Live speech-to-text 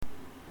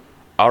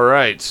All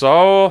right,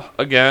 so,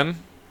 again,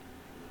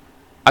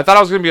 I thought I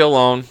was going to be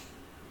alone.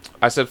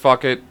 I said,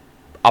 fuck it.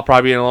 I'll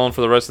probably be alone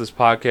for the rest of this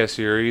podcast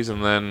series,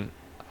 and then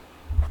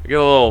I get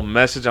a little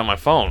message on my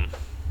phone.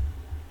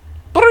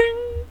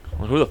 Bring!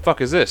 Well, who the fuck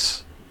is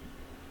this?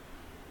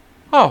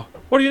 Oh,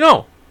 what do you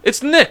know?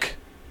 It's Nick.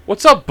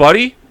 What's up,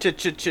 buddy?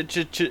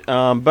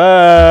 I'm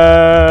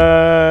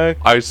back.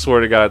 I swear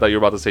to God, I thought you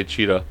were about to say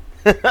cheetah.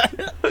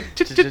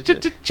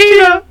 Cheetah.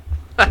 Cheetah.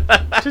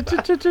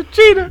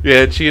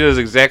 Yeah, cheetah is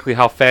exactly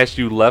how fast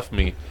you left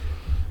me.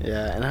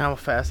 Yeah, and how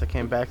fast I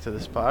came back to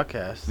this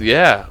podcast.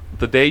 Yeah,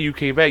 the day you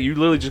came back, you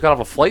literally just got off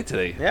a flight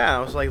today. Yeah,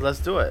 I was like, let's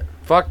do it.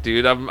 Fuck,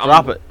 dude.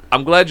 Drop it.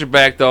 I'm glad you're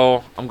back,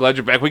 though. I'm glad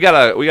you're back. We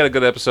got a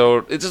good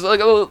episode. It's just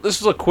like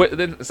this is a quick.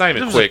 It's not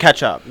even quick.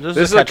 Catch up. This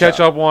is a catch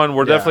up one.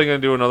 We're definitely gonna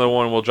do another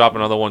one. We'll drop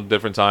another one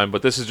different time.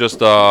 But this is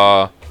just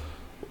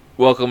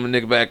welcome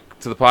Nick back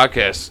to the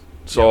podcast.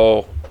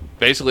 So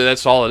basically,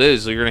 that's all it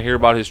is. You're gonna hear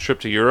about his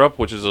trip to Europe,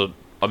 which is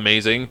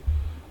amazing.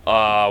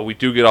 We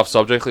do get off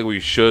subject like we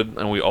should,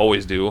 and we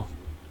always do.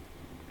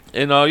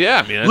 And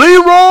yeah, I mean,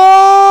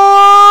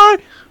 Leroy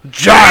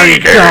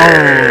Jenkins.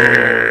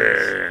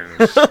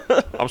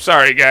 I'm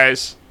sorry,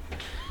 guys.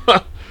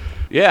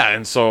 Yeah,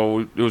 and so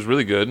it was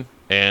really good.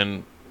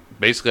 And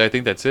basically, I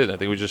think that's it. I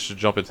think we just should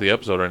jump into the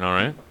episode right now,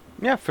 right?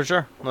 Yeah, for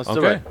sure. Let's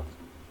do it.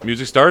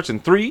 Music starts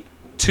in 3,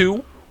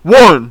 2,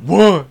 1.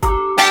 Yeah.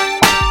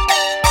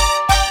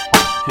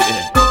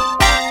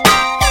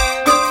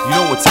 You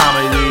know what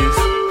time it is?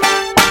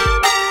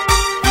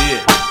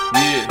 Yeah.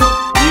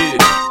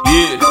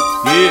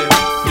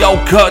 Yo,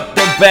 cut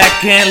the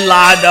back and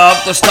light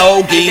up the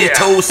stogie.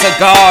 2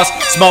 cigars,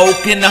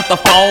 smoking out the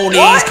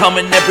phonies.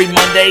 Coming every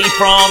Monday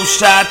from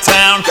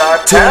Chi-Town.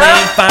 Tune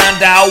in, find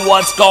out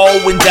what's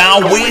going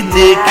down with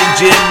Nick and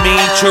Jimmy.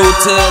 True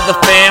to the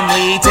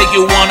family, take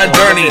you on a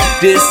journey.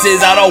 This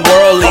is out of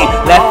worldly.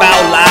 Laugh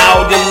out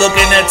loud, you're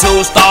looking at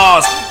 2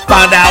 stars.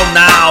 Find out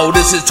now,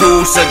 this is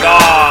 2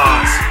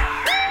 cigars.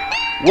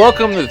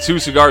 Welcome to the 2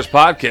 Cigars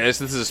Podcast.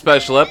 This is a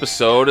special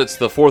episode. It's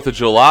the 4th of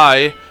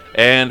July,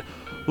 and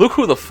look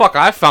who the fuck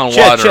I found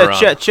wandering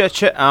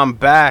around. I'm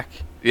back.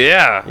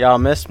 Yeah. Y'all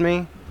missed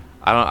me?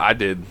 I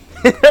did.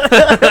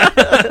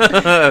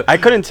 I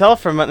couldn't tell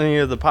from any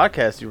of the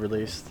podcasts you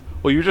released.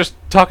 Well, you're just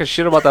talking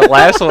shit about that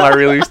last one I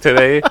released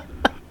today.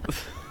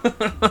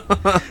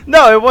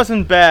 No, it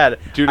wasn't bad.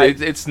 Dude,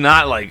 it's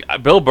not like...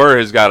 Bill Burr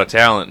has got a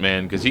talent,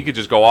 man, because he could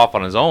just go off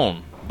on his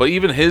own. But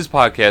even his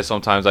podcast,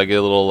 sometimes I get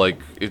a little, like,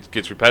 it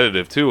gets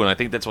repetitive, too, and I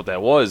think that's what that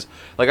was.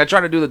 Like, I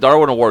tried to do the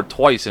Darwin Award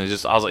twice, and I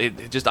was like,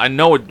 I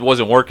know it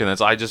wasn't working,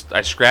 so I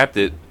scrapped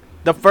it.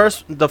 The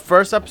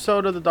first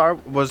episode of the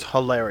Darwin was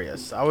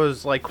hilarious. I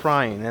was, like,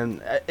 crying,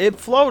 and it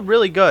flowed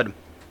really good.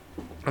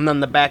 And then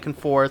the back and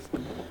forth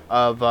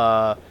of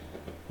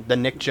the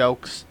Nick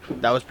jokes,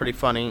 that was pretty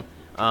funny.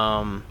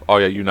 Oh,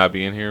 yeah, you not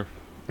being here?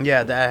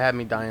 Yeah, that had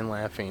me dying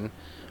laughing.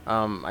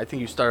 I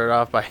think you started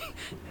off by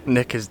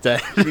Nick is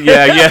dead.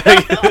 Yeah.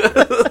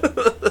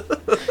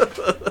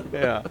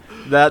 Yeah,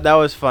 that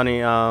was funny.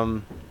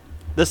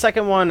 The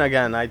second one,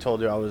 again, I told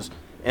you I was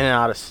in and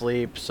out of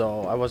sleep,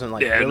 so I wasn't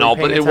like. Yeah, really no,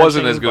 but it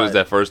wasn't as good as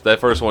that first. That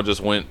first one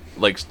just went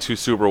like too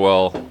super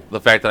well.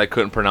 The fact that I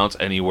couldn't pronounce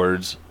any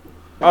words.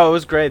 Oh, it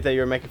was great that you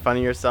were making fun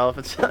of yourself.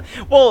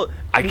 Well,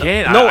 I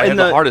can't. No, I had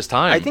the hardest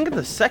time. I think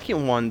the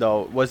second one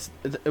though was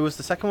the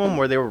second one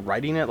where they were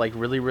writing it like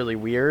really, really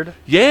weird.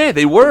 Yeah,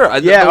 they were.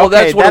 Yeah, well,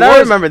 okay, that's what I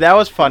remember. That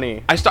was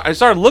funny. I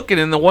started looking,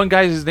 and the one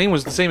guy's name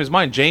was the same as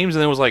mine, James,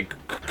 and it was like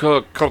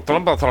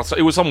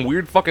it was some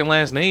weird fucking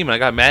last name, and I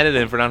got mad at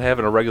him for not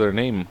having a regular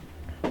name.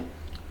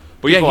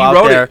 But People yeah, he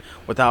wrote it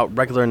without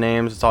regular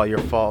names. It's all your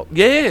fault.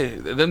 Yeah,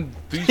 then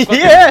these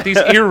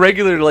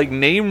irregular like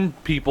name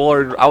people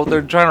are out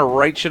there trying to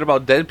write shit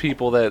about dead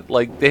people that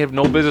like they have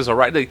no business of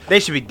writing. They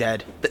should be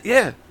dead.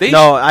 Yeah,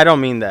 no, I don't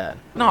mean that.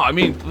 No, I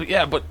mean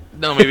yeah, but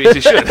no, maybe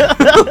they should.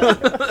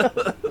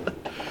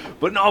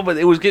 But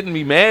it was getting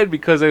me mad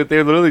because they're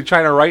literally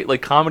trying to write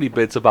like comedy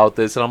bits about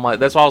this, and I'm like,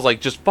 that's why I was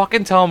like, just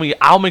fucking tell me.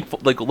 I'll make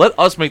let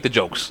us make the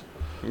jokes.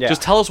 Yeah.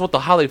 Just tell us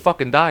how they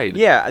fucking died.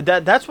 Yeah,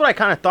 that's what I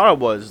kind of thought it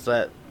was.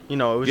 That, you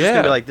know, it was just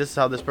going to be like, this is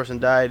how this person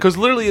died. Because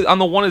literally on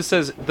the one it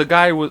says the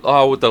guy with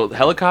the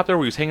helicopter,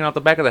 where he was hanging out the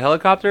back of the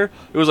helicopter,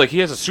 it was like he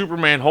has a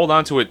Superman hold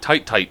on to it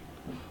tight.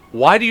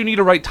 Why do you need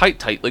to write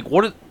tight? Like,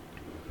 what is...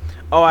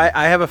 Oh,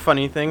 I have a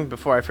funny thing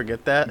before I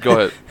forget that.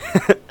 Go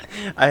ahead.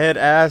 I had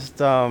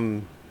asked, I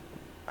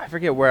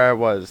forget where I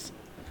was.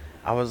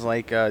 I was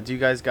like, do you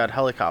guys got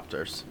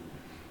helicopters?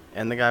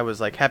 And the guy was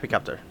like,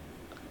 Happy-copter.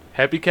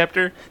 Happy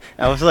captor?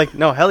 I was like,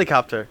 no,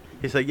 helicopter.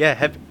 He's like, yeah,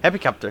 happy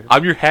captor.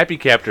 I'm your happy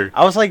captor.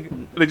 I was like...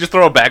 They just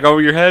throw a bag over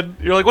your head?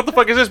 You're like, what the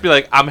fuck is this? Be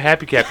like, I'm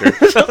happy captor.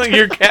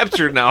 You're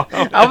captured now.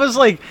 I was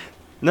like,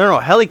 no,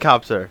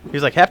 helicopter.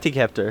 He's like, happy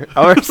captor.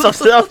 Or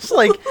something. I was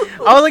like,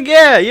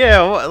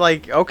 yeah.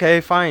 Like,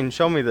 okay, fine,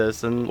 show me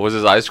this. And was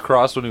his eyes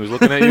crossed when he was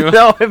looking at you?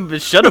 No,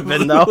 it should have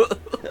been, though.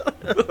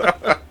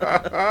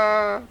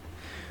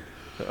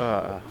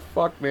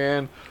 Fuck,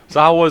 man.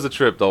 So how was the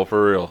trip, though,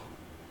 for real?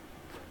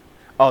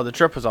 Oh, the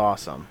trip was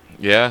awesome.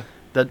 Yeah?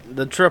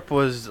 The trip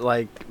was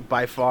like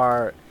by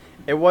far.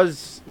 It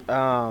was.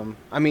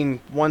 I mean,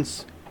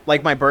 once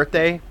like my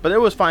birthday, but it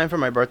was fine for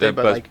my birthday. Yeah,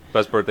 but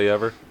best birthday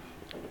ever.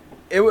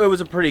 it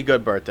was a pretty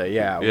good birthday.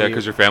 Yeah. Yeah,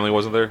 because your family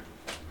wasn't there.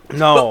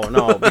 No,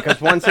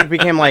 because once it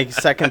became like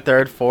second,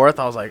 third, fourth,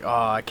 I was like, oh,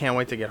 I can't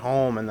wait to get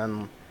home, and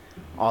then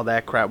all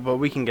that crap. But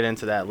we can get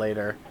into that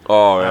later.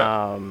 Oh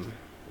yeah.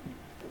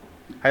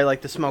 How you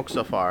like the smoke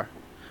so far?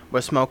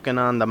 We're smoking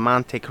on the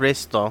Monte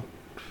Cristo.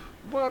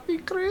 Monte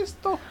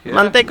Cristo. Yeah.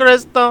 Monte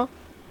Cristo.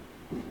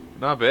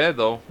 Not bad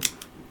though.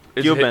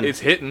 It's Cuban. It's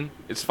hitting.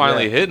 It's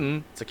finally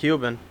hitting. It's a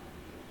Cuban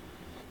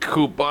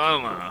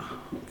Cubana.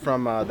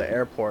 from the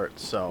airport.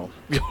 So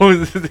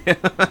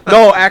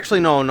no, actually,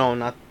 no,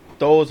 not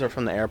those are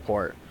from the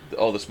airport.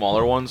 Oh, the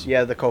smaller ones.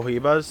 Yeah, the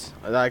Cohibas.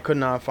 I could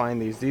not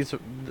find these.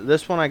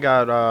 This one I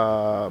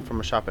got from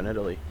a shop in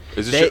Italy.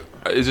 Is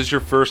this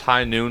your first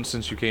high noon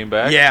since you came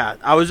back? Yeah,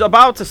 I was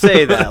about to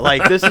say that.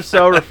 Like, this is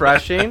so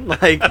refreshing.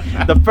 Like,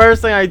 the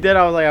first thing I did,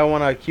 I was like, I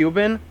want a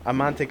Cuban, a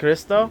Monte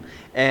Cristo,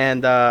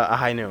 and a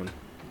high noon.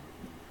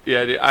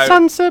 Yeah, dude,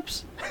 Sun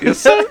sips.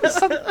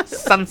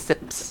 sun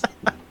sips.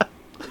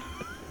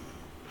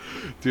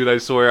 Dude, I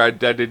swear I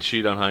did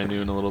cheat on high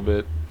noon a little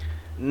bit.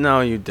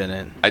 No, you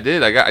didn't. I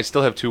did. I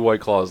still have 2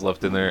 White Claws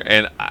left in there,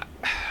 and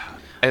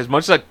as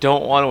much as I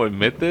don't want to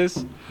admit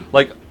this,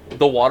 like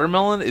the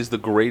watermelon is the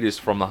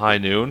greatest from the high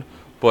noon,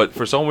 but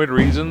for some weird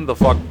reason, I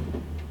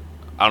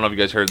don't know if you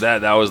guys heard that.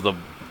 That was the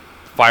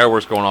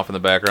fireworks going off in the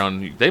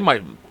background. We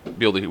might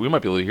be able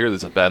to hear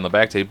this bad in the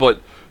back tape,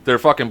 but they're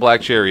fucking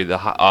black cherry. The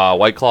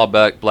White Claw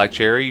black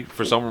cherry.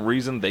 For some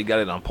reason, they got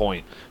it on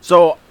point.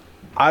 So,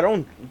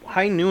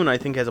 high noon, I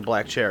think, has a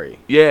black cherry.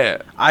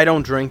 Yeah, I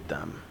don't drink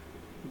them.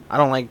 I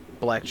don't like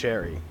black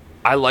cherry.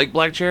 I like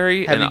black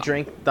cherry. Have you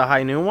drank the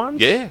high noon ones?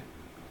 Yeah.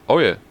 Oh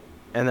yeah.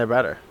 And they're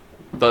better.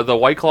 The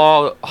White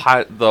Claw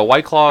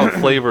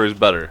flavor is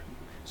better.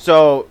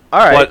 So, all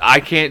right. But I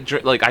can't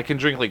drink. Like I can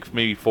drink like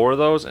maybe 4 of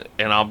those,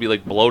 and I'll be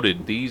like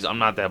bloated. These I'm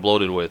not that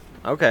bloated with.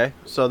 Okay,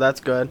 so that's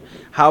good.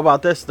 How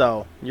about this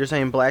though? You're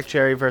saying black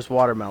cherry versus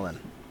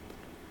watermelon.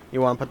 You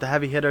want to put the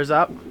heavy hitters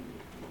up?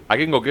 I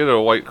can go get a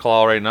White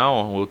Claw right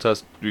now. We'll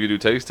test. We can do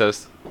taste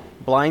test.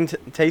 Blind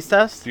taste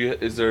test?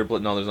 Is there?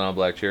 No, there's not a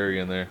black cherry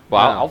in there.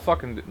 Well, No. I'll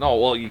fucking no.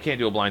 Well, you can't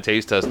do a blind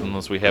taste test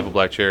unless we have a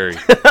black cherry.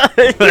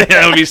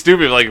 That would be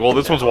stupid. Like, well,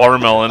 this one's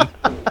watermelon.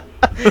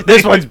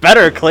 This one's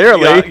better,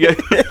 clearly. Yeah.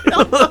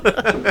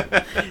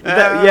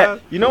 Yeah.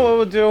 You know what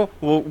we'll do?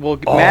 We'll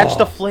match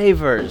the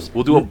flavors.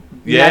 We'll do a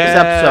next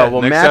episode.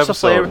 We'll next match episode. the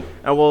flavor,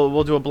 and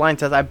we'll do a blind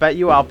test. I bet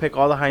you I'll pick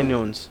all the high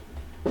noons.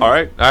 All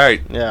right.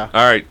 Yeah.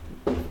 All right.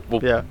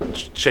 We'll Yeah.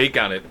 shake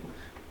on it.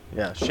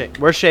 Yeah.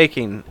 We're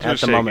shaking at the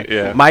shaking, moment.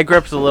 yeah. My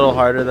grip's a little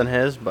harder than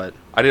his, but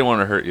I didn't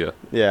want to hurt you.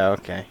 yeah.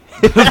 Okay.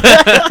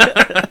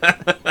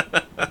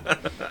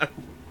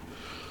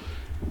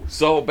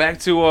 So back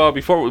to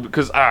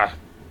because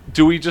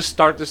do we just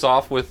start this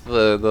off with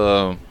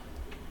the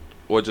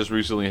what just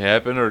recently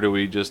happened, or do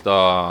we just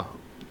go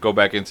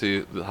back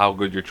into how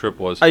good your trip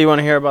was? Oh, you want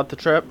to hear about the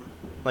trip?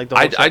 Like the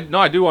whole trip? No,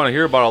 I do want to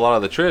hear about a lot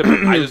of the trip.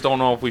 I just don't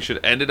know if we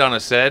should end it on a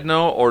sad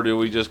note, or do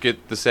we just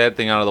get the sad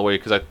thing out of the way?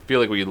 Because I feel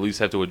like we at least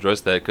have to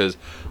address that. Because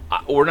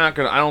we're not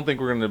gonna. I don't think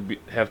we're gonna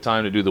have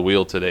time to do the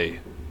wheel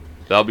today.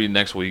 That'll be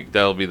next week.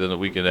 That'll be the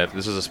weekend after.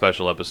 This is a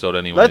special episode,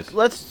 anyways.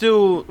 Let's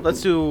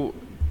do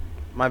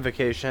my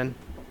vacation,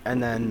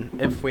 and then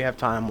if we have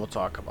time, we'll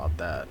talk about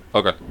that.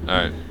 Okay.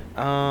 All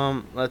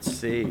right. Let's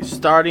see.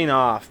 Starting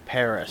off,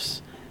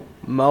 Paris,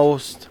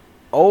 most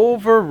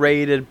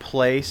overrated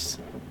place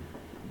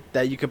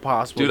that you could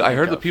possibly. Dude, I think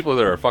heard of. the people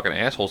there are fucking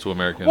assholes to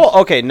Americans. Well,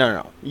 okay,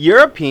 no.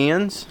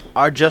 Europeans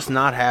are just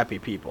not happy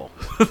people.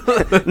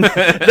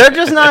 They're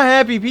just not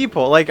happy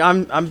people. Like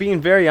I'm being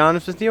very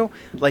honest with you.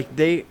 Like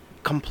they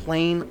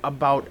complain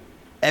about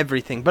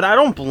everything, but I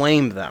don't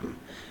blame them.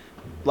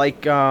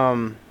 Like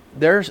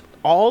there's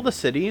all the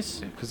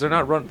cities because they're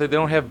not run. They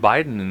don't have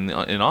Biden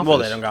in office. Well,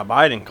 they don't got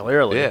Biden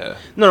clearly. Yeah.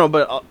 No,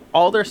 but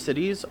all their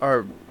cities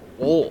are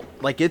old.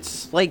 Like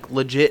it's like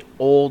legit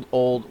old.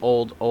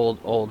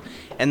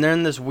 And they're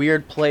in this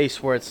weird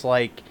place where it's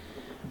like,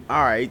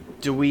 all right,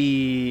 do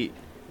we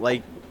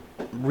like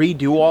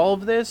redo all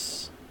of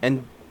this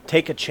and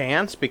take a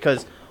chance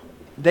because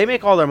they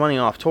make all their money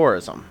off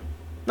tourism.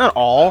 Not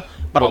all,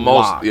 but a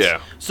most, lot. yeah.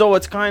 So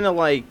it's kind of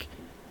like,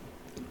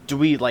 do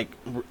we like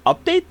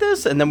update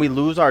this and then we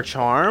lose our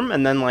charm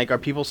and then like are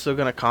people still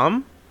gonna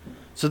come?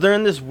 So they're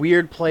in this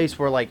weird place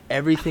where like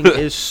everything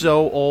is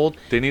so old.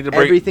 They need to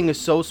bring everything is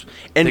so.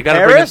 And they gotta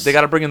Paris, they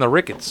gotta bring in the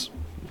Ricketts.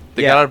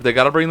 They Yeah.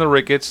 gotta bring the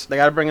Ricketts They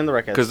gotta bring in the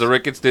Ricketts because the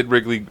Ricketts did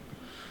Wrigley.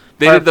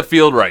 They did the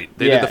field right.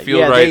 They did the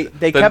field right.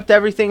 They kept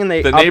everything and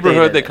they the updated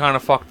neighborhood they it. kind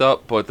of fucked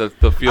up, but the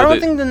field. I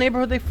don't think the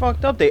neighborhood they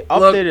fucked up. They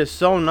updated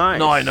so nice.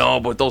 No, I know,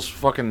 but those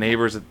fucking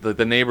neighbors,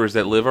 the neighbors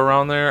that live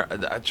around there,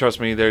 trust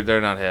me, they're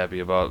not happy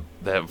about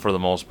that for the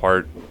most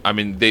part. I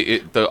mean,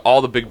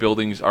 all the big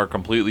buildings are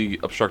completely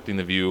obstructing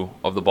the view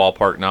of the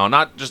ballpark now.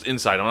 Not just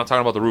inside. I'm not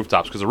talking about the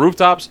rooftops because the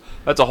rooftops,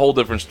 that's a whole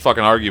different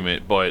fucking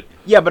argument. But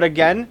Yeah, but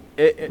again,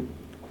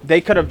 They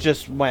could have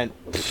just went,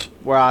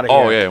 we're out of here.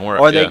 Oh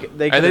yeah,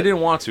 They and they didn't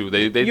want to.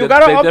 They you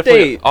gotta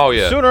definitely- update. Oh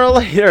yeah, Sooner or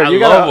later. I you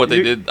love gotta, what they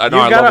you, did. I know.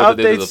 You I gotta love what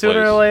they did to update the sooner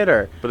place. or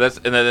later. But that's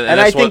And that's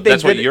I think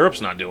that's what they-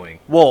 Europe's not doing.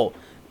 Well,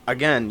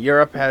 again,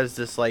 Europe has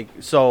this like.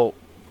 So,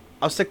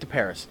 I'll stick to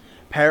Paris.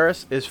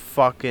 Paris is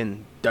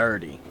fucking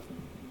dirty.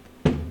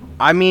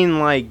 I mean,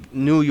 like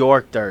New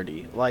York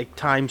dirty, like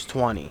times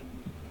 20.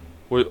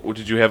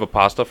 Did you have a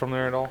pasta from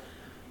there at all?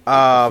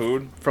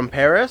 Food From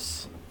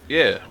Paris.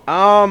 Yeah.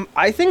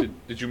 I think.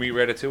 Did you meet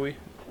Ratatouille?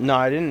 No,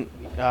 I didn't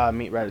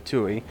meet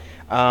Ratatouille.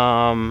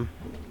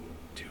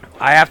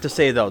 I have to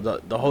say though,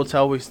 the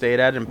hotel we stayed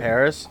at in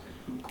Paris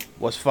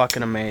was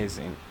fucking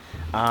amazing.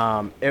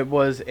 It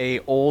was a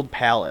old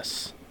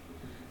palace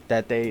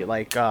that they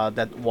like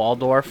that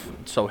Waldorf,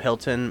 so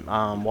Hilton,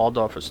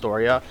 Waldorf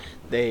Astoria,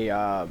 they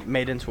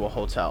made into a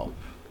hotel.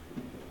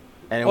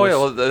 And it was,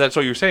 Well, that's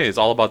what you're saying. It's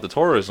all about the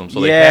tourism,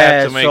 so they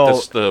Yeah, have to make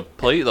so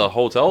the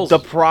hotels. the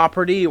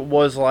property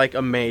was like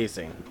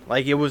amazing.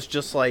 Like it was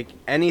just like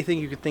anything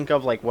you could think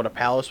of, like what a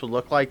palace would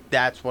look like.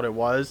 That's what it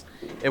was.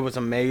 It was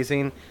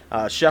amazing.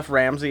 Chef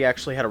Ramsay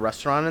actually had a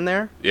restaurant in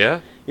there.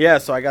 Yeah. Yeah,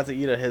 so I got to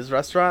eat at his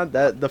restaurant.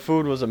 The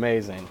food was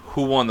amazing.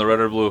 Who won, the red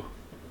or blue?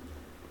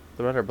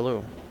 The red or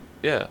blue?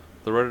 Yeah,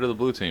 the red or the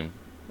blue team.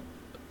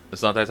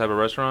 It's not that type of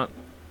restaurant.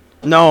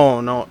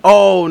 No.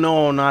 Oh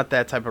no, not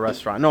that type of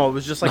restaurant. No, it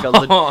was just like a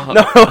no.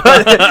 No,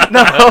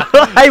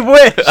 I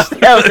wish.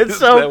 That was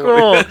so That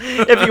cool.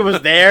 would- If he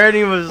was there and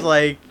he was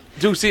like,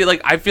 Dude, see, like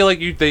I feel like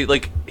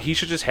he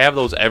should just have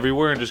those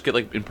everywhere and just get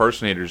like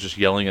impersonators just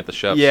yelling at the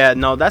chefs. yeah,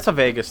 no, that's a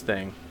Vegas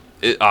thing.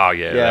 Oh yeah.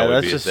 Yeah, that would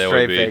that's be, just that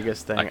straight would be,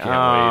 Vegas thing. I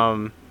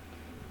can't wait.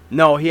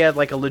 No, he had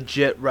like a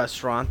legit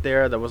restaurant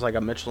there that was like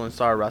a Michelin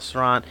star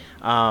restaurant.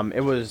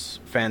 It was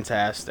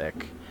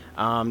fantastic.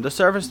 The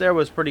service there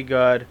was pretty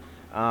good.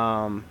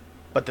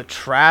 But the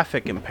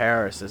traffic in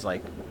Paris is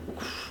like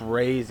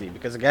crazy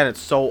because again, it's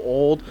so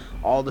old.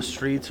 All the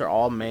streets are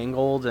all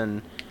mangled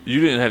and You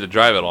didn't have to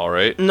drive it all,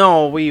 right?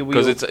 no, we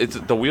Because it's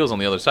the wheels on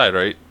the other side,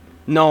 right?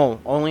 no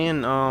only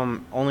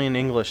in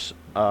English.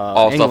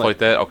 All stuff like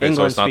that. Okay, so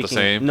England it's not the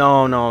speaking. same.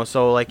 No.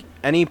 So like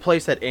any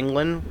place that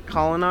England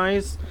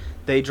colonized,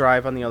 they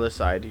drive on the other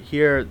side.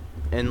 Here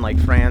in like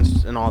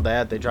France and all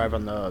that, they drive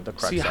on the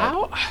correct See side.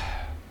 how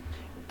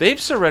they've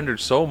surrendered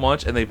so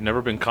much and they've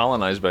never been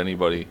colonized by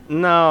anybody.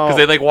 No, Because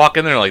they like walk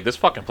in there like this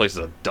fucking place is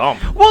a dump.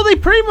 well, they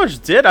pretty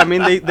much did. I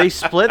mean, they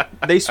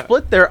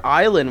split their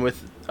island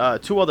with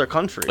 2 other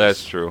countries.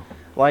 That's true.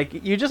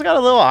 Like you just got a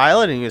little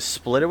island and you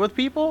split it with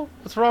people.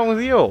 What's wrong with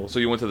you? So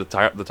you went to the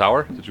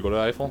tower? Did you go to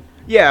Eiffel?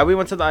 Yeah, we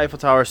went to the Eiffel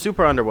Tower.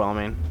 Super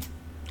underwhelming.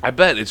 I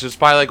bet it's just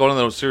probably like one of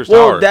those Sears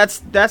Well,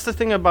 towers. that's the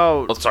thing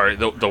about Oh, sorry,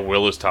 the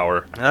Willis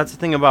Tower. that's the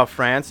thing about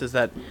France is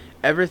that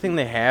everything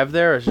they have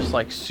there is just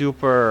like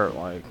super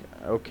like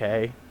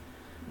okay,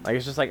 like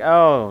it's just like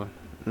oh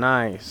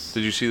nice.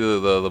 Did you see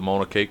the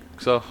Mona cake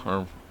stuff?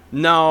 Or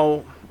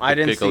No, I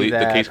didn't Cake see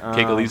that.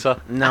 Cake Elisa?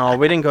 No,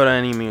 we didn't go to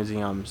any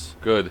museums.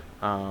 good,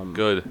 Um,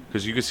 good,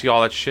 because you could see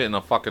all that shit in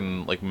a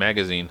fucking like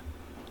magazine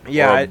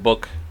Yeah, or a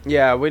book.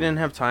 yeah, we didn't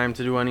have time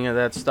to do any of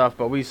that stuff,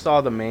 but we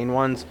saw the main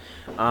ones.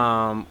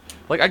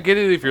 Like I get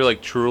it if you're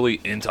like truly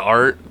into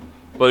art,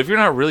 but if you're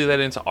not really that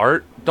into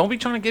art, don't be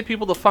trying to get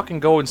people to fucking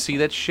go and see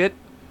that shit.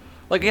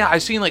 Like yeah, I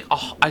seen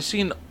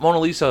Mona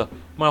Lisa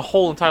my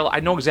whole entire life. I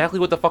know exactly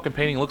what the fucking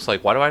painting looks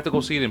like. Why do I have to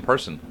go see it in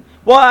person?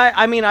 Well,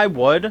 I mean, I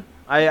would.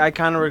 I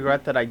kind of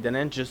regret that I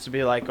didn't, just to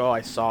be like, oh,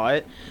 I saw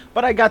it.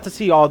 But I got to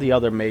see all the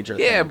other major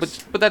Yeah,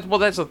 things. but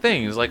that's the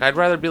thing. Is like I'd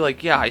rather be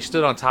like, yeah, I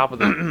stood on top of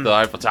the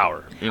Eiffel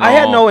Tower. You know? I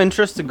had no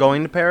interest in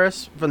going to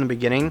Paris from the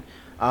beginning.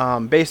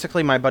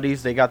 Basically, my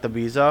buddies, they got the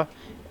visa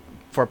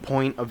for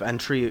point of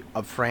entry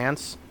of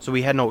France, so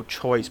we had no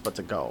choice but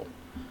to go.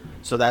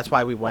 So that's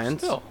why we went.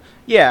 Still.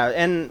 Yeah,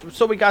 and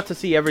so we got to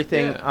see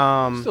everything.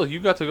 Yeah. Still, you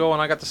got to go,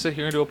 and I got to sit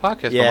here and do a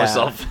podcast Yeah. by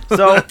myself.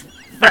 So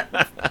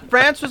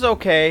France was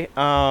okay.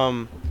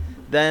 Then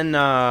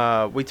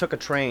we took a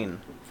train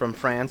from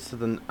France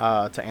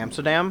to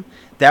Amsterdam.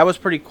 That was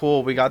pretty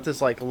cool. We got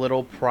this like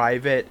little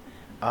private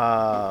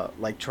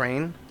like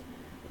train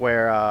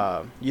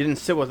where you didn't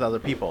sit with other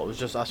people. It was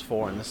just us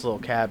 4 in this little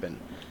cabin.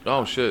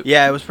 Oh shit.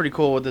 Yeah, it was pretty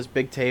cool with this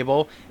big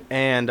table.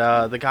 And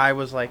the guy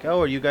was like,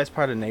 "Oh, are you guys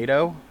part of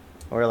NATO?"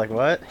 And we're like,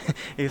 "What?"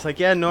 He's like,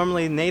 "Yeah,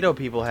 normally NATO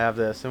people have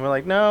this." And we're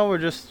like, "No, we're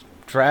just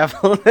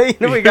traveling."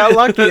 We got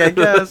lucky, I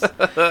guess.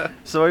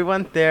 So we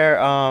went there.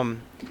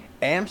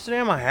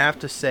 Amsterdam, I have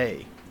to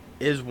say,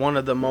 is one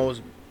of the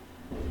most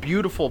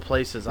beautiful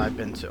places I've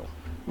been to.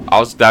 I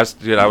would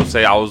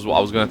say I was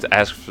going to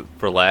ask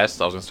for last.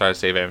 I was going to try to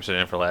save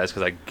Amsterdam for last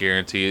because I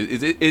guarantee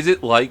is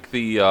it like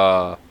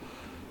the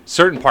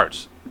certain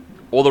parts.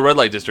 Well, the red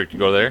light district, you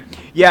go there?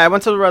 Yeah, I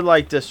went to the red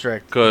light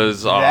district.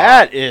 Because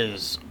that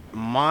is,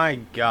 my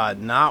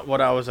God, not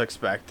what I was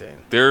expecting.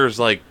 there's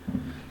like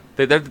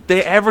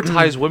they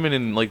advertise women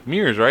in like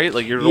mirrors, right?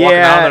 Like you're walking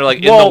Yeah, down, they're like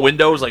in the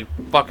windows, like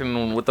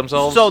fucking with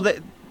themselves. So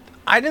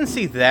I didn't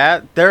see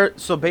that.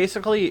 So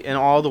basically, in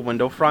all the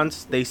window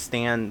fronts, they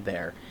stand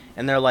there,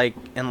 and they're like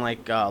in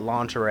like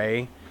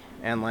lingerie,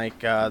 and like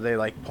they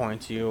like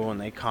point to you and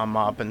they come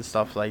up and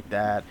stuff like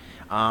that.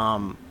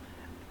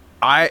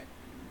 I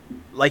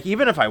like,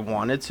 even if I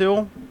wanted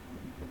to,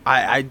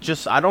 I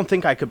don't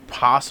think I could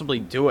possibly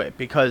do it,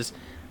 because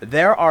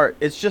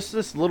it's just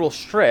this little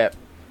strip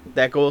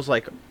that goes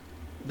like,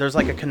 there's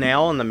like a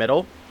canal in the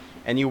middle,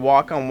 and you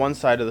walk on one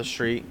side of the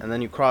street, and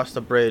then you cross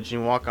the bridge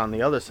and you walk on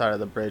the other side of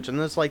the bridge, and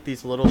there's like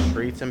these little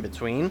streets in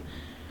between.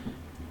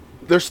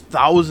 There's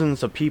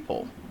thousands of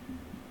people.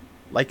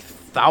 Like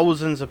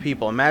thousands of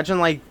people. Imagine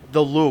like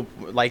the loop,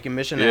 like in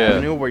Mission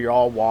Avenue, where you're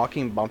all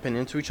walking, bumping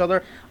into each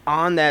other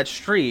on that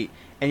street,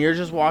 and you're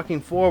just walking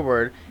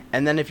forward.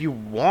 And then if you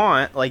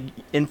want, like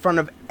in front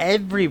of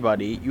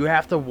everybody, you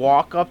have to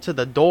walk up to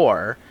the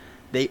door.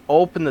 They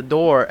open the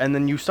door, and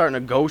then you start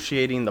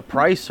negotiating the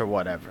price or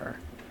whatever.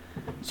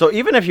 So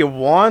even if you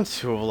want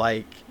to,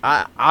 like,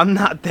 I'm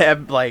not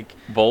that, like...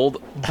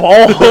 Bold?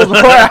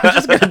 I'm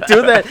just going to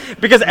do that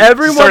because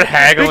everyone... Start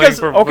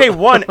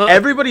haggling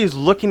everybody's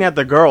looking at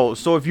the girl.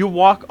 So if you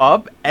walk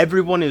up,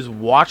 everyone is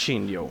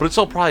watching you. But it's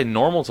all probably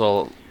normal to...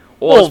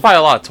 Well, there's probably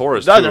a lot of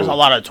tourists, too. There's a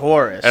lot of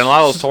tourists. And a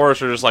lot of those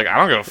tourists are just like, I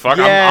don't give a fuck,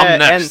 I'm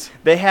next. And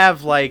they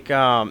have, like,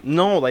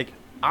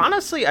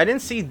 honestly, I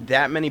didn't see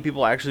that many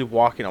people actually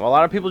walking up. A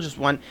lot of people just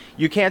went...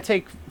 You can't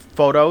take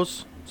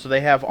photos... So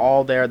they have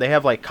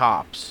like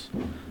cops.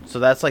 So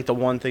that's like the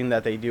one thing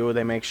that they do.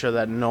 They make sure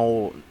that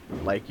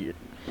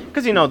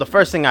because the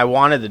first thing I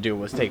wanted to do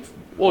was take.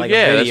 Well, like,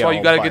 yeah, that's why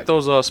you gotta get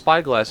those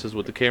spy glasses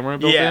with the camera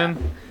built in.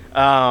 He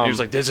was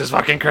like, "This is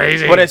fucking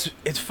crazy." But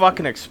it's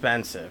fucking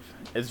expensive.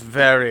 It's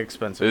very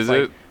expensive. Is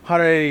it?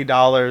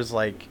 $180,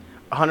 like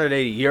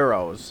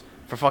 €180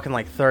 for fucking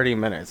like 30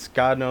 minutes.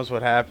 God knows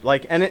what happened.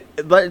 Like, and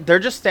they're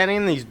just standing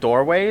in these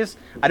doorways.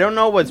 I don't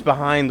know what's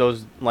behind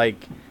those,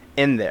 like,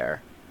 in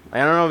there. I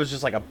don't know if it's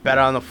just like a bed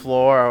on the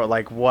floor or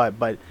like what,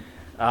 but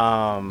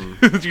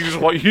you just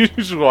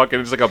walk in,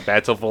 it's like a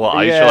bathtub full of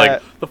ice. You're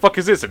like, the fuck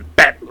is this? And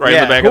bat right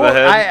in the back of the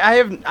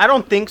head. I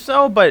don't think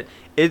so, but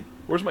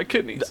where's my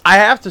kidneys? I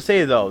have to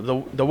say though,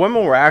 the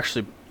women were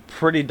actually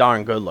pretty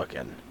darn good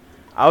looking.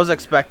 I was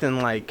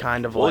expecting like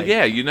kind of like. Well,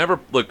 yeah, you never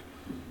look.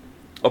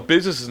 A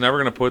business is never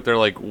gonna put their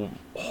like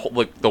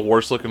the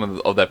worst looking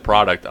of that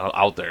product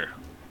out there.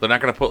 They're not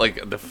gonna put like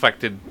a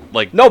defected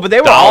like no, but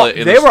they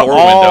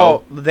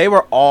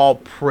were all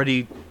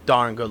pretty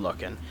darn good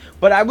looking.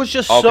 But I was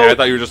just I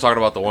thought you were just talking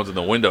about the ones in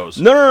the windows.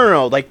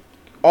 No. Like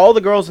all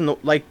the girls in the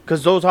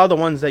because those are the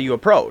ones that you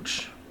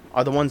approach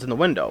are the ones in the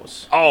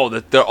windows. Oh,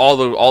 they're all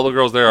the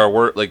girls there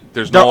are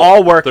they're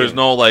all working. There's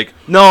no like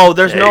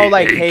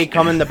hey,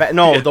 come in the back.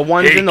 No, the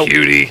ones in the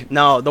cutie.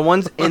 No, the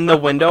ones in the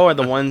window are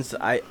the ones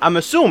I'm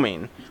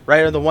assuming right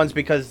are the ones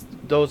because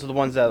those are the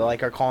ones that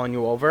like are calling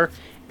you over.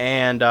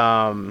 And,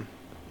 I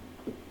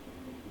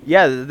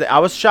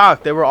was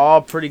shocked. They were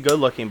all pretty good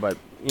looking, but,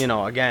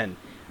 again,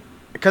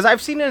 because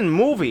I've seen it in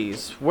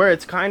movies where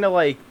it's kind of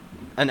like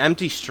an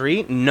empty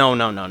street.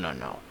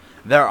 No.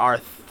 There are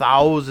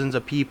thousands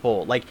of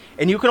people,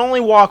 and you can only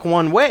walk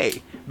one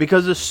way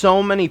because there's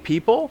so many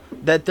people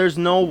that there's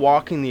no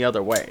walking the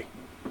other way.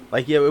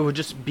 Like, it would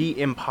just be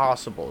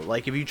impossible.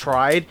 Like, if you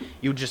tried,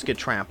 you'd just get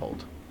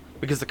trampled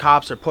because the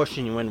cops are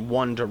pushing you in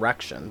one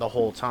direction the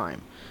whole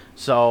time.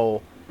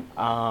 So...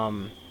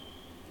 and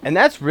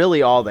that's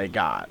really all they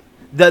got.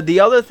 The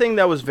other thing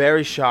that was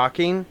very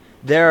shocking,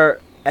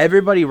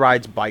 everybody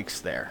rides bikes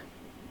there.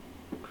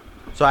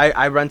 So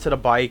I rented a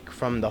bike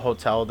from the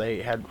hotel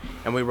they had,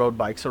 and we rode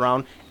bikes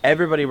around.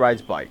 Everybody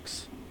rides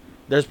bikes.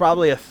 There's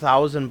probably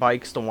 1,000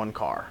 bikes to one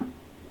car.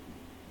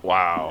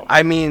 Wow.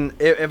 I mean,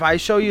 if I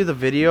show you the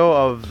video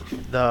of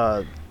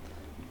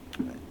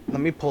let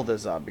me pull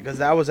this up because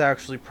that was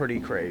actually pretty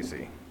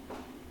crazy.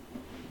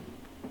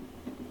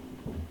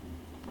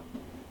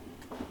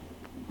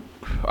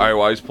 All right,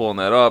 while he's pulling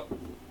that up,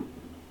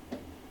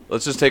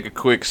 let's just take a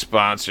quick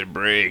sponsor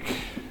break.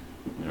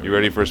 You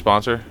ready for a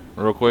sponsor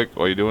real quick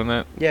while you're doing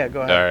that? Yeah,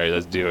 go ahead. All right,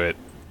 let's do it.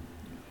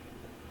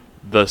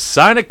 The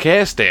Sign a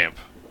Cast stamp.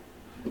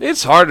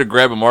 It's hard to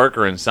grab a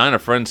marker and sign a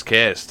friend's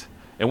cast,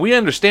 and we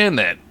understand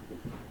that.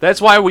 That's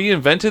why we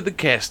invented the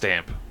cast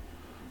stamp.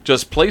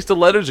 Just place the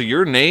letters of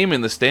your name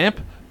in the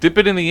stamp, dip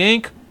it in the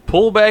ink,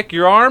 pull back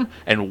your arm,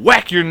 and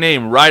whack your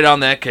name right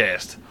on that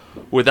cast.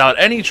 Without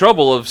any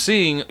trouble of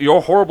seeing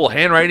your horrible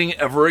handwriting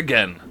ever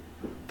again.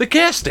 The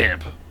cast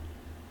stamp.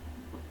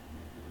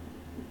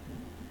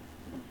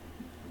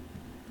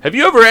 Have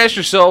you ever asked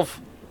yourself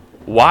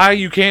why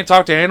you can't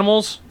talk to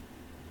animals?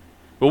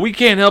 Well, we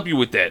can't help you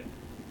with that.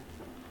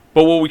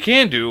 But what we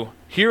can do,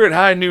 here at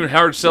High Noon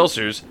Hard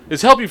Seltzers,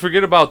 is help you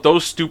forget about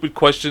those stupid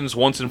questions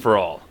once and for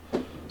all.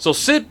 So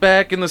sit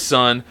back in the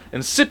sun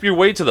and sip your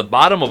way to the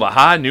bottom of a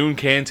High Noon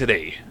can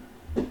today.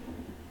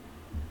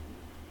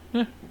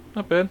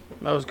 Not bad.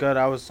 That was good.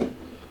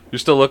 You're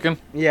still looking?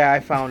 Yeah,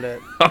 I found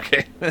it.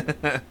 Okay.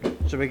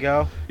 Should we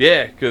go?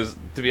 Yeah, because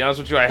to be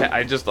honest with you,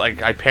 I just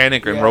I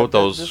panicked and wrote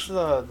those. This is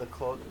the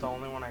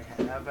only one I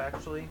have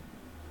actually.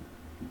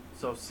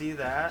 So see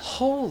that?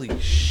 Holy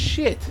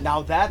shit!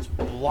 Now that's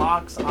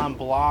blocks on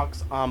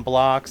blocks on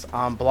blocks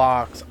on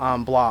blocks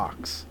on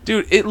blocks.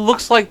 Dude, it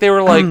looks like they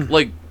were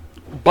like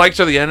bikes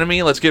are the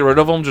enemy. Let's get rid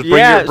of them. Just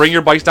bring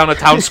your bikes down to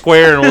town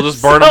square, and we'll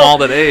just burn them all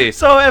today.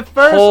 So at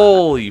first,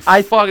 holy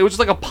fuck! It was just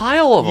like a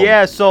pile of them.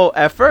 Yeah. So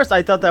at first,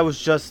 I thought that was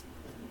just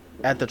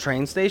at the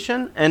train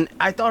station, and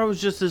I thought it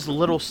was just this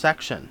little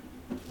section.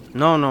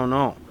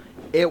 No.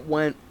 It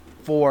went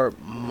for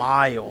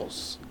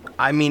miles.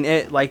 I mean,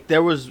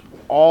 there was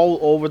all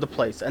over the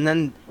place, and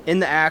then in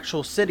the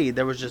actual city,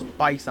 there was just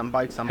bikes on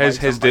bikes on bikes.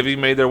 Has Divvy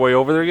made their way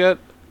over there yet?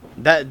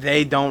 That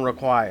they don't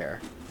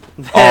require.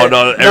 Oh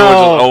no! Everyone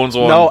just owns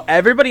one. No,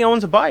 everybody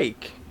owns a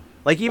bike.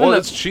 Like even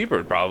it's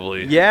cheaper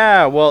probably.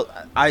 Yeah, well,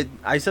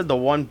 I said the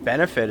one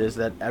benefit is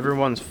that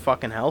everyone's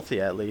fucking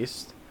healthy at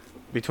least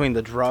between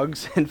the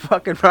drugs and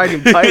fucking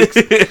riding bikes.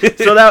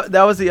 So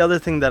that was the other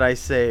thing that I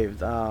saved.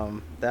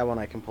 That one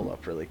I can pull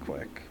up really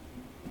quick.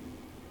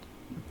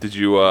 Did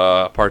you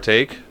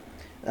partake?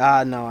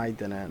 No, I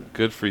didn't.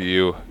 Good for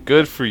you.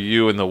 Good for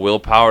you and the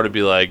willpower to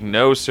be like,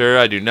 no, sir,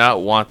 I do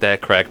not want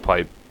that crack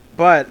pipe.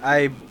 But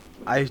I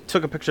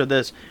took a picture of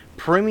this.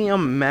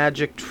 Premium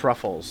Magic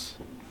Truffles.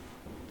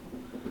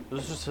 It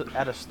was just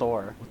at a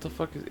store. What the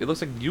fuck is it?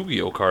 Looks like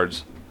Yu-Gi-Oh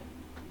cards.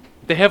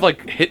 They have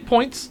like hit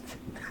points?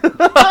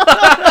 What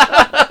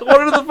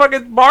are the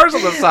fucking bars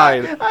on the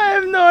side? I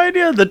have no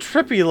idea. The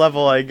trippy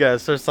level, I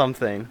guess, or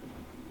something.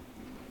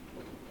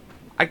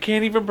 I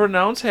can't even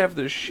pronounce half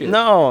this shit.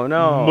 No.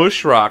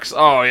 Mush rocks.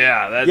 Oh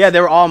yeah, yeah,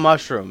 they were all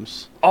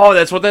mushrooms. Oh,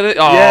 that's what that is.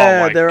 Oh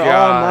yeah, my they're God.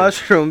 all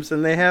mushrooms,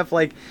 and they have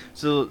like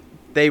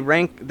they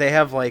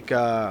have like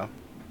they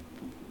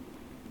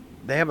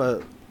have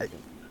a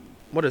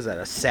what is that?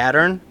 A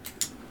Saturn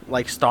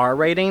like star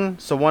rating.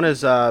 So one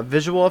is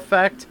visual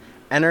effect,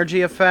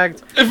 energy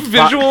effect,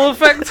 visual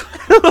effect,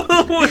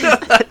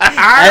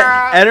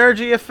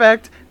 energy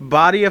effect,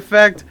 body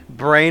effect,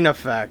 brain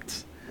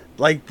effect.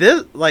 Like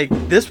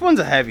this one's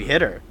a heavy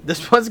hitter.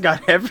 This one's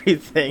got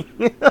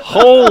everything.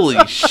 Holy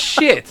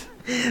shit!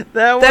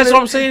 That's what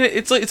I'm saying.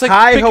 It's like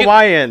High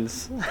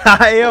Hawaiians.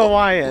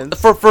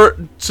 For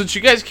since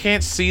you guys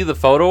can't see the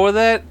photo of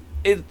that,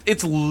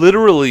 it's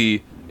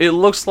literally it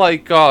looks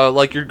like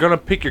you're gonna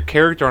pick your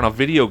character on a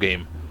video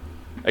game.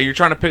 And you're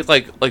trying to pick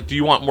like do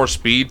you want more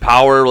speed,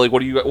 power? Like what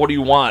do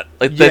you want?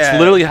 Like that's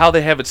literally how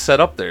they have it set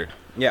up there.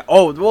 Yeah.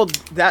 Oh well,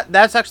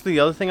 that's actually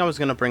the other thing I was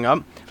gonna bring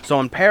up. So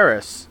in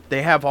Paris,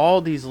 they have all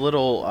these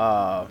little.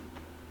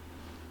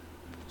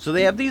 So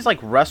they have these like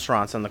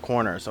restaurants in the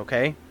corners,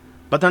 okay,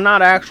 but they're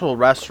not actual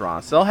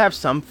restaurants. They'll have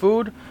some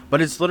food,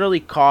 but it's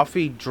literally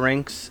coffee,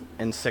 drinks,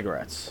 and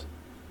cigarettes.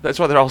 That's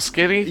why they're all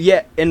skinny.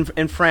 Yeah, in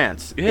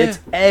France, it's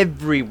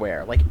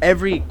everywhere. Like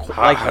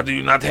how do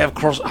you not have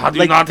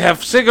not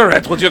have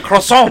cigarettes with your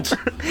croissant?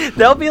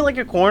 There'll be like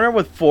a corner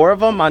with 4 of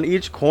them on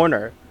each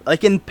corner,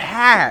 like in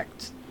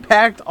packed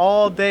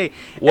all day.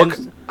 So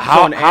in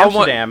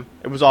Amsterdam,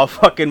 it was all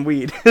fucking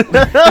weed. They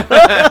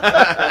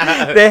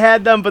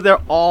had them, but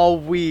they're all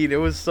weed. It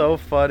was so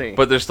funny.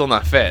 But they're still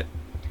not fat.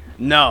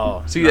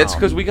 No. See, that's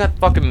because we got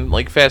fucking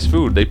like fast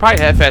food. They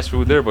probably have fast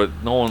food there, but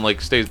no one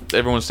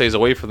everyone stays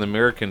away from the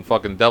American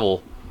fucking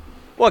devil.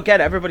 Well, again,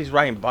 everybody's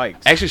riding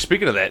bikes. Actually,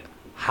 speaking of that,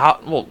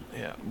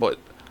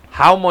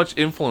 how much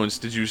influence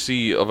did you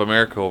see of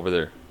America over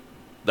there?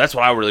 That's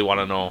what I really want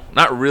to know.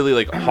 Not really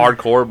like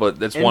hardcore, but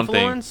that's one thing.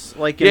 Influence?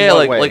 Like in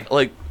what way?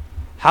 like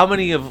how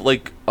many of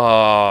like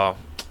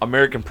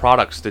American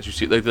products did you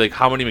see? Like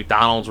how many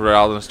McDonald's were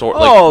out in the store?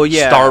 Oh like,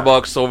 yeah,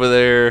 Starbucks over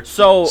there.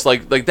 So it's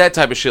like that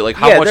type of shit. Like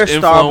how much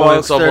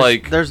influence Starbucks, of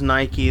like there's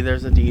Nike,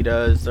 there's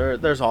Adidas,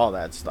 there's all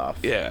that stuff.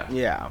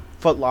 Yeah.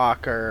 Foot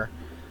Locker.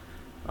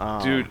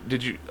 Dude,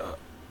 did you?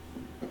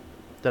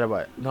 Did I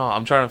what? No,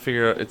 I'm trying to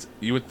figure out.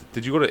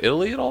 Did you go to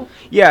Italy at all?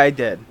 Yeah, I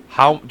did.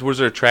 How was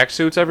there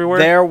tracksuits everywhere?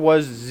 There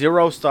was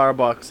 0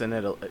 Starbucks in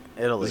Italy.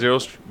 But it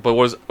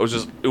was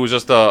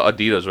just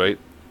Adidas, right?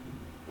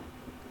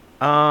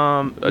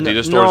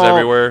 Adidas stores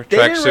everywhere.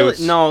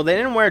 Tracksuits. No, they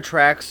didn't wear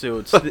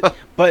tracksuits.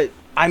 But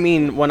I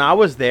mean, when I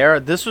was there,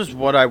 this was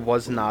what I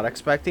was not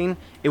expecting.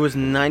 It was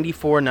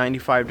 94,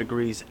 95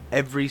 degrees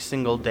every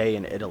single day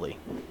in Italy.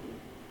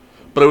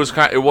 But it was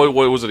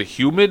was it a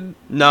humid?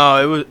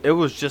 No, it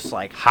was just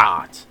like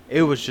hot.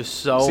 It was just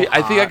so hot.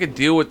 I think I could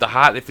deal with the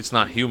hot if it's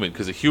not humid,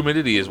 because the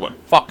humidity is what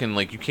fucking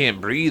like you can't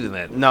breathe in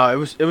that. No, it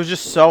was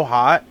just so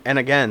hot, and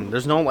again,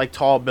 there's no like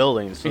tall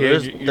buildings, so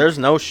there's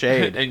no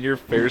shade. And you're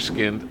fair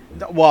skinned.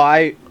 Well,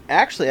 I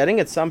didn't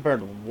get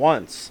sunburned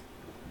once.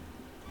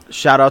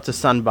 Shout out to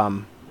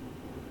Sunbum.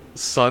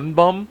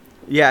 Sunbum?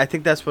 Yeah, I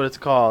think that's what it's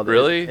called.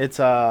 Really? It's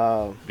the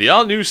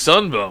all new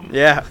Sunbum.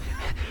 Yeah.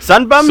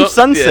 Sunbum,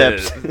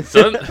 Sunsips.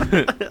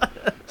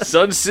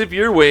 Sunsip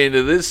your way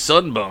into this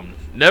Sunbum.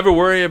 Never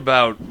worry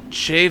about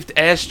shaved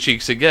ass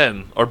cheeks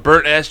again, or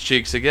burnt ass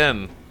cheeks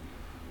again.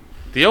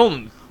 The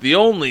only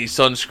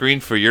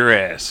sunscreen for your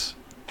ass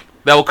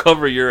that will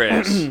cover your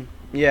ass.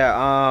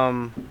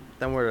 Yeah.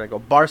 Then where did I go?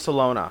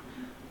 Barcelona,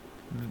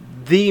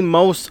 the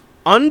most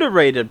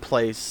underrated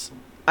place.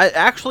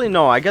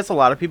 I guess a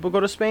lot of people go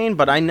to Spain,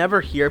 but I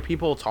never hear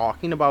people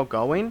talking about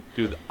going.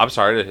 Dude, I'm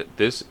sorry.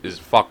 This is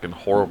fucking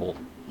horrible.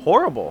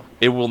 Horrible.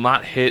 It will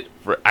not hit.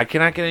 I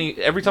cannot get any.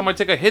 Every time I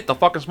take a hit, the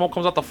fucking smoke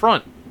comes out the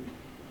front.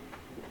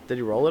 Did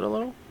he roll it a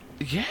little?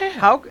 Yeah.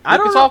 How? I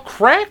don't It's know. all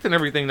cracked and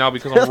everything now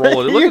because I'm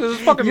rolling it. Look at this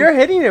fucking... You're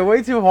hitting it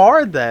way too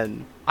hard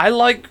then. I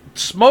like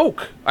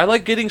smoke. I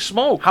like getting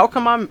smoke. How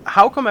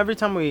come every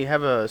time we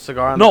have a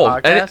cigar on the No,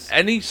 podcast?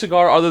 any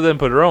cigar other than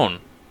Padron.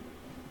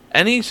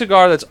 Any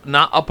cigar that's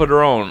not a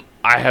Padron,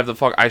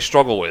 I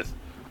struggle with.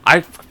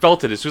 I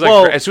felt it as soon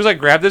as I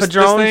grabbed this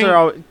Padrones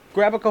thing.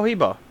 grab a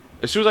Cohiba.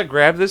 As soon as I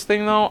grabbed this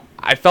thing, though,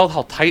 I felt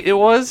how tight it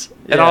was,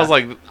 and Yeah. I was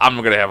like, I'm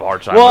gonna have a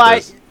hard time Well,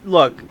 with this.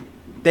 look,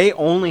 they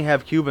only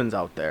have Cubans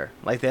out there.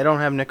 Like they don't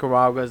have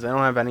Nicaraguas. They don't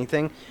have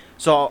anything.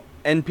 So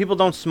and people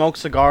don't smoke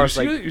cigars.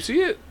 You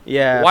see it?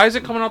 Yeah. Why is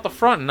it coming out the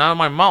front and not in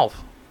my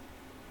mouth?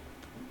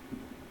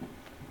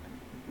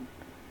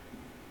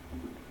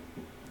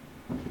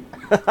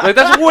 Like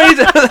that's way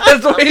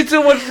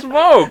too much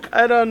smoke.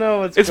 I don't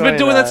know what's. It's been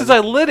doing that since I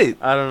lit it.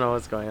 I don't know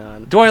what's going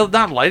on. Do I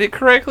not light it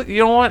correctly? You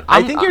know what?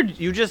 I think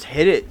you just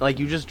hit it like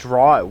you just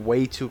draw it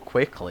way too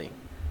quickly.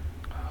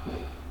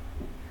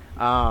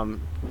 Tap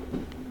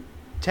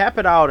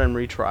it out and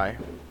retry.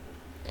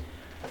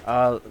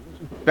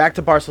 Back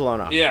to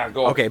Barcelona. Yeah,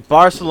 go. Okay,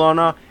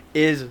 Barcelona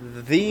is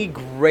the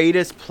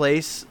greatest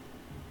place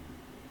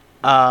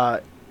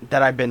that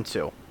I've been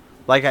to.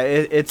 Like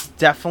it's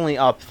definitely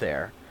up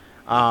there.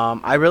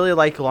 I really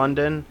like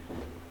London.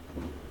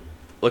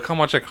 Look how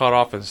much I cut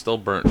off and still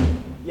burnt.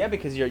 Yeah,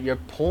 because you're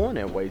pulling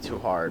it way too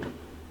hard.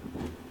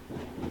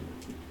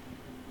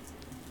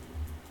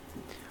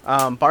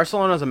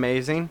 Barcelona's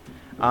amazing.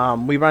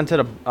 We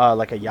rented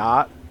a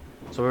yacht,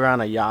 so we were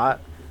on a yacht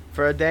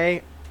for a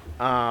day.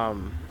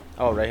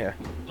 Right here.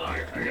 I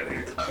got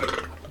it.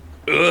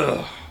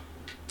 Ugh.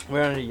 We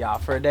were on a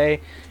yacht for a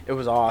day. It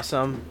was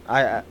awesome.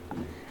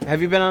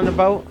 Have you been on a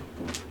boat?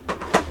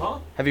 Huh?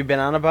 Have you been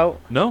on a boat?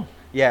 No.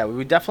 Yeah,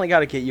 we definitely got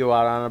to get you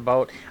out on a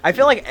boat. I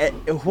feel like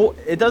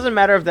it doesn't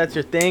matter if that's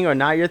your thing or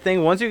not your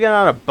thing. Once you get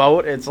on a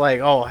boat, it's like,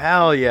 oh,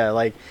 hell yeah.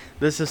 Like,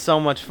 this is so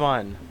much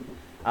fun.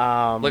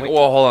 Hold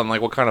on.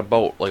 Like, what kind of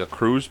boat? Like a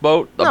cruise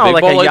boat? No, big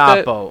like boat a like yacht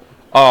that? boat.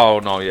 Oh,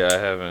 no, yeah, I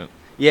haven't.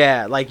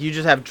 Yeah, like, you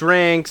just have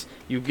drinks.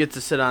 You get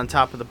to sit on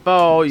top of the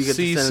boat. You get to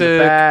sit in the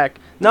Seasick? back.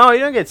 No, you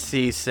don't get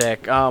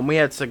seasick. We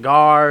had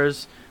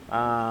cigars. We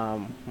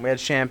had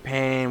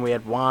champagne. We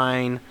had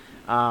wine.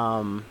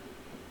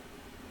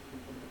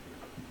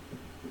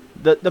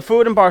 The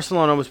food in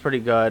Barcelona was pretty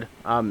good.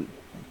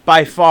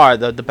 By far,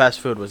 the best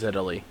food was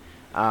Italy.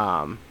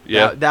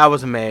 Yeah. That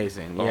was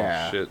amazing. Oh,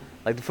 yeah. shit.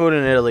 Like, the food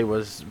in Italy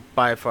was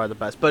by far the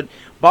best. But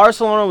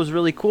Barcelona was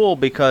really cool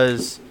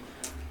because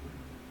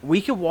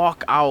we could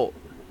walk out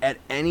at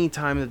any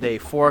time of the day,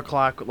 4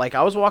 o'clock. Like,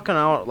 I was walking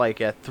out,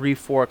 like, at 3,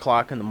 4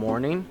 o'clock in the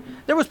morning.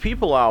 There was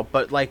people out,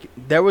 but, like,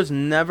 there was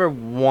never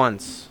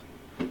once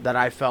that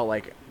I felt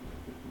like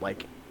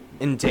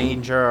in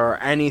danger or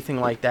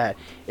anything like that.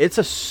 It's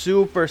a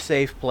super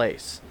safe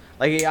place.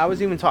 Like, I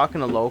was even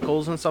talking to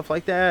locals and stuff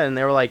like that, and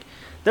they were like,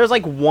 there's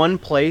like one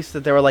place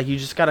that they were like, you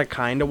just gotta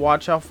kind of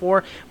watch out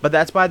for, but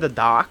that's by the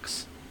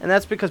docks, and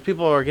that's because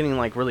people are getting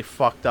like really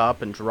fucked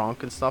up and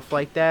drunk and stuff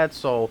like that.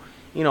 So,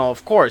 you know,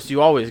 of course,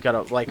 you always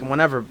gotta, like,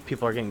 whenever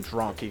people are getting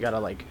drunk, you gotta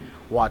like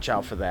watch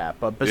out for that.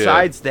 But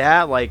besides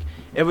that, like,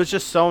 it was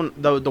just so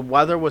the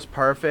weather was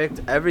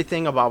perfect.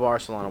 Everything about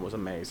Barcelona was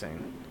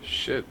amazing.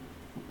 Shit.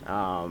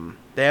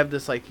 They have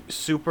this like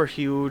super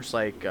huge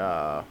like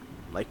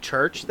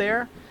church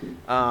there.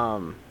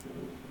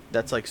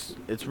 That's like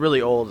it's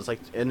really old. It's like,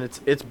 and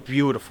it's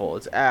beautiful.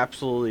 It's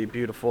absolutely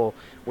beautiful.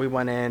 We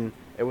went in.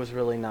 It was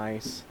really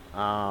nice.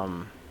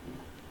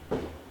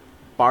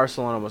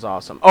 Barcelona was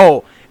awesome.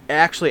 Oh,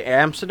 actually,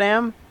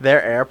 Amsterdam,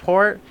 their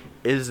airport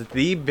is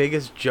the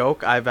biggest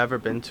joke I've ever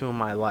been to in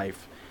my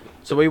life.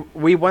 So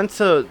we went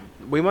to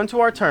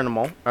our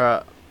terminal,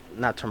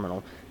 not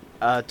terminal,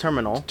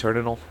 terminal.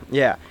 Terminal.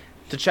 Yeah,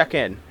 to check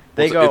in.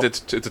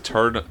 It's a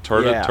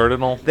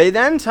terminal. They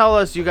then tell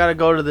us you got to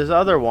go to this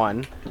other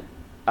one,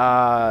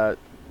 to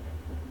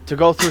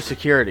go through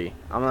security.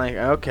 I'm like,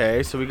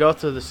 okay, so we go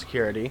through the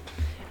security,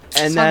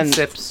 and then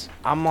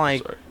I'm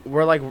like,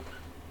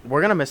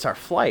 we're gonna miss our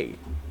flight.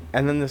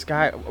 And then this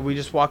guy, we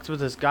just walked with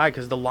this guy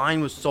because the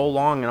line was so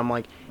long, and I'm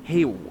like,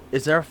 hey,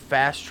 is there a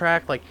fast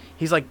track? Like,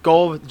 he's like,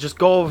 just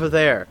go over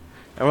there.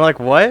 And we're like,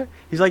 what?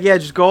 He's like, yeah,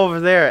 just go over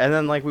there. And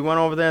then, like, we went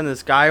over there, and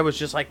this guy was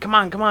just like, come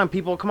on,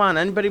 people, come on.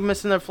 Anybody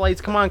missing their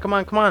flights? Come on.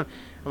 And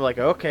we're like,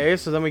 okay.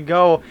 So then we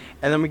go,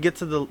 and then we get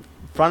to the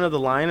front of the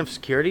line of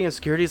security, and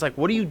security's like,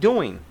 what are you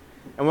doing?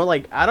 And we're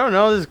like, I don't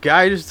know. This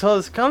guy just told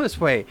us to come this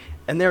way.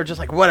 And they were just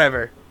like,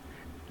 whatever.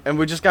 And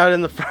we just got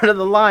in the front of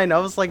the line. I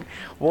was like,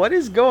 what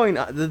is going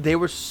on? They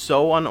were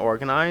so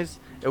unorganized.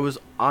 It was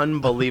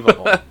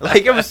unbelievable.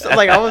 Like, it was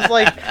like, I was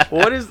like,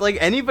 what is, like,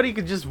 anybody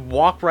could just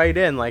walk right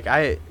in. Like,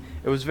 it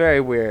was very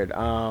weird.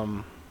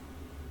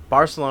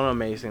 Barcelona,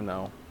 amazing,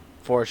 though,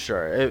 for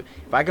sure.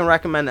 If I can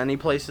recommend any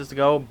places to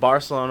go,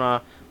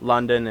 Barcelona,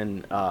 London,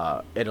 and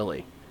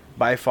Italy.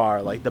 By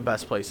far, like, the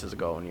best places to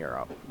go in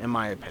Europe, in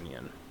my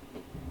opinion.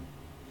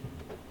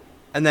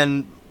 And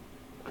then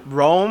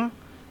Rome,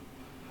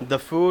 the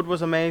food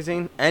was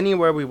amazing.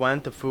 Anywhere we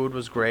went, the food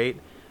was great.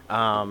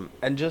 And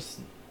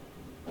just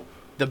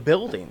the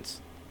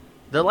buildings.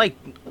 They're like,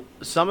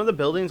 some of the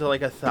buildings are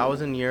like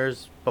 1,000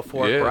 years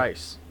before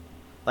Christ.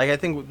 Like, I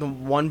think the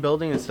one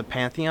building is the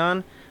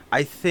Pantheon.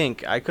 I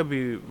think, I could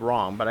be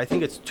wrong, but I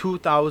think it's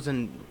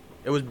 2,000.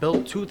 It was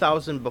built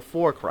 2,000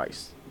 before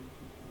Christ.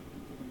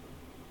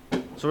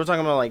 So we're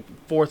talking about like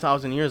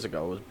 4,000 years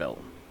ago it was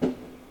built.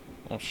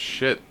 Oh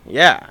shit!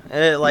 Yeah,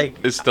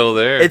 it's still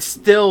there. It's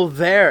still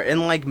there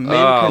in like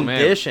mint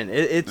condition.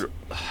 It's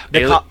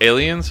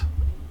aliens.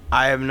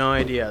 I have no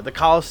idea. The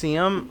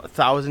Colosseum,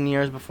 1,000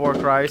 years before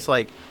Christ,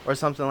 like, or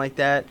something like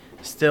that,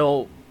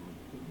 still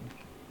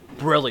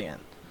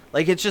brilliant.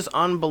 Like, it's just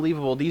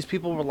unbelievable. These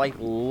people were like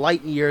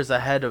light years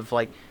ahead of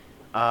like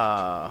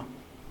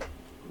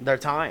their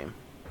time.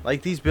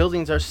 Like, these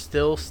buildings are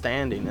still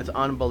standing. It's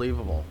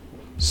unbelievable.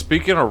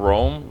 Speaking of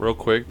Rome, real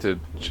quick to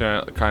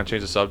kind of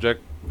change the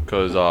subject,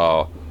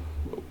 because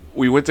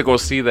we went to go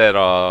see that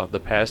the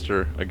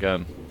pastor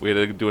again. We had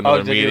to do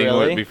another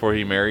meeting before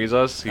he marries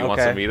us. He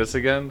wants to meet us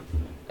again,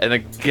 and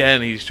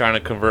again he's trying to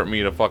convert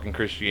me to fucking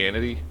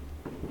Christianity.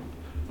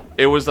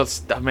 It was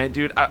man,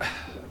 dude.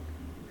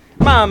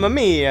 Mamma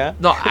mia!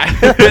 No,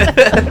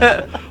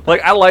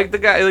 I like the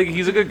guy. Like,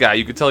 he's a good guy.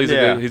 You could tell he's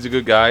a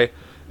good guy,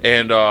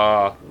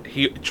 and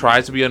he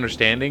tries to be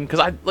understanding. Because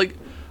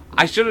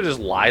I should have just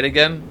lied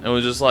again and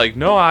was just like,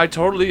 no, I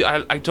totally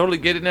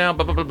get it now,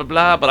 blah, blah, blah, blah,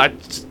 blah. But I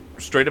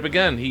straight up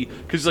again,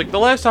 because like the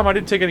last time I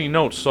didn't take any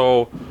notes,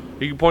 so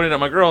he pointed at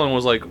my girl and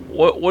was like,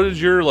 what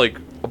is your like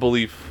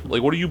belief?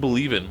 Like, what do you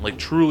believe in? Like,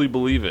 truly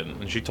believe in?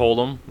 And she told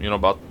him,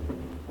 about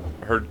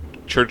her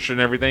church and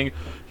everything.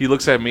 He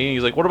looks at me and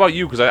he's like, what about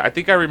you? Because I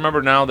think I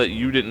remember now that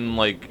you didn't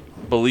like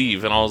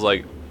believe. And I was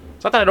like,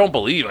 it's not that I don't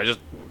believe, I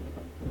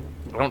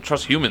don't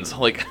trust humans.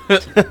 Like,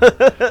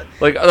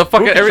 like the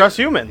fucking who can trust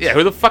humans? Yeah,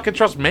 who the fuck can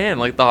trust man?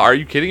 Like, are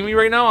you kidding me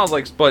right now? I was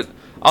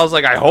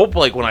like, I hope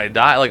like when I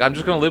die, like I'm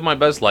just gonna live my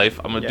best life.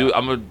 I'm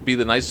gonna be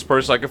the nicest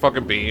person I can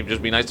fucking be.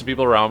 Just be nice to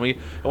people around me.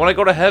 And when I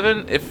go to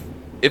heaven,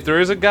 if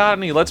there is a God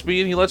and he lets me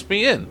in, he lets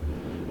me in.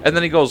 And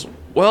then he goes,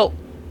 well,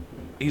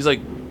 he's like,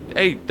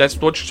 hey, that's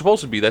what you're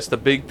supposed to be. That's the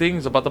big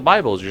things about the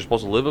Bible is you're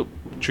supposed to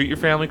treat your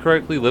family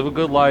correctly, live a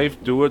good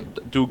life, do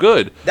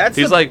good. That's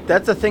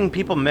the thing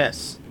people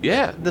miss.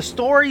 Yeah, the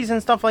stories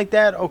and stuff like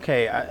that.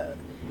 Okay,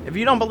 if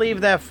you don't believe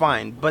that,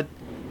 fine. But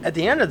at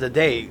the end of the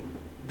day,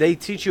 they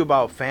teach you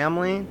about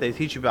family. They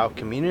teach you about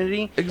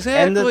community.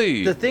 Exactly.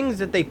 And the things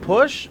that they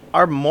push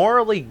are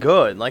morally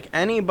good. Like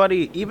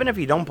anybody, even if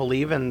you don't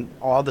believe in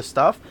all the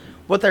stuff,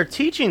 what they're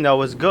teaching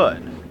though is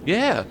good.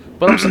 Yeah,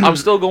 but I'm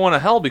still going to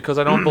hell because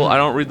I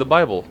don't read the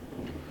Bible.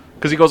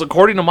 Because he goes,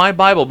 according to my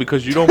Bible,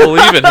 because you don't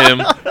believe in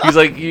him, he's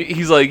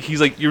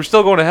like, you're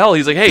still going to hell.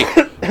 He's like, hey,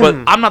 but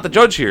I'm not the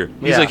judge here.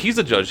 He's like, he's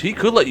the judge. He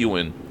could let you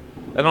in.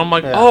 And I'm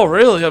like, oh,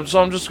 really?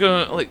 So I'm just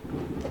gonna like,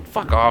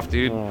 fuck off,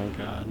 dude. Oh my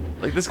god.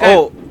 Like this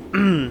guy.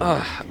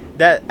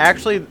 That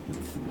actually,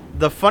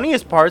 the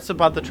funniest parts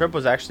about the trip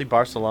was actually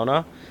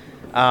Barcelona.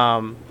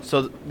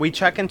 So we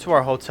check into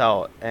our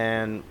hotel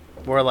and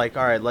we're like,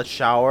 all right, let's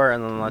shower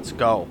and then let's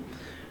go.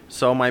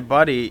 So my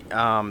buddy,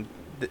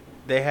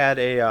 they had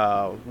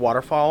a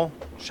waterfall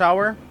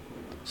shower.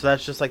 So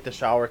that's just like the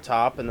shower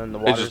top and then the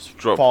water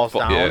falls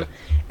down. Yeah.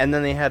 And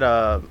then they had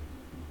a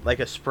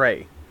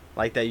spray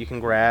like that you can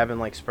grab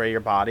and like spray your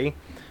body.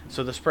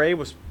 So the spray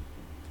was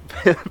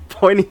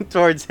pointing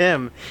towards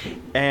him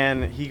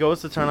and he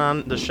goes to turn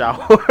on the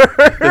shower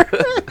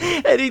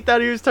and he thought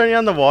he was turning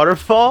on the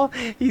waterfall.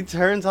 He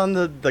turns on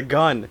the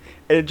gun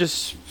and it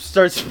just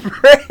starts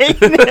spraying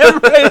him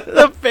right in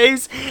the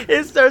face.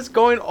 It starts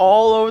going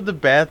all over the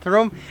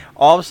bathroom.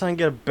 All of a sudden I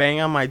get a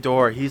bang on my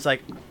door. He's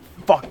like,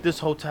 fuck this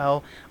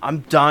hotel, I'm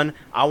done,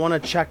 I want to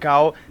check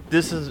out.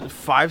 This is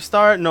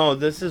 5-star? No,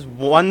 this is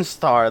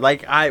 1-star.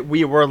 Like,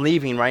 we were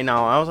leaving right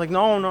now. I was like,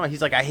 no.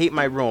 He's like, I hate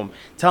my room.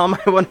 Tell him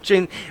I want to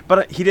change.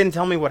 But he didn't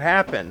tell me what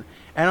happened.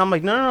 And I'm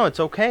like, no, it's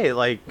okay.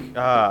 Like,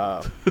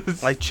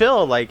 like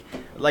chill. Like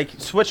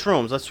switch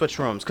rooms. Let's switch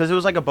rooms. Because it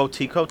was like a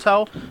boutique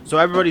hotel. So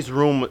everybody's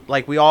room,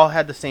 like we all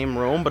had the same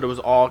room, but it was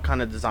all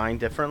kind of designed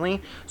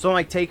differently. So I'm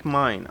like, take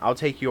mine. I'll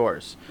take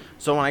yours.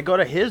 So when I go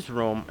to his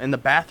room, and the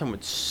bathroom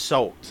was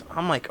soaked.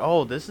 I'm like,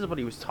 oh, this is what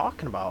he was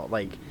talking about.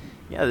 Like,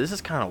 yeah, this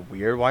is kind of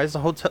weird. Why is the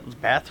hotel's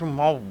bathroom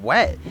all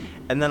wet?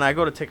 And then I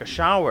go to take a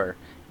shower,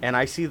 and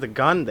I see the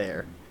gun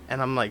there.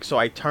 And I'm like, so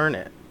I turn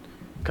it.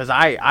 Because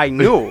I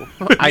knew.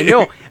 I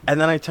knew. And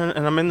then I turn,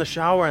 and I'm in the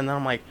shower, and then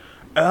I'm like,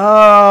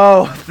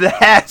 oh,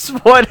 that's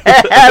what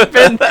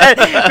happened.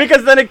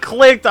 Because then it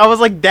clicked. I was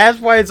like, that's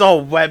why it's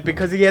all wet,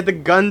 because he had the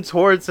gun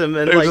towards him.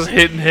 And it was like, just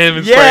hitting him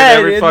and spraying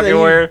every fucking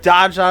where. He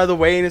dodged out of the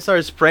way, and it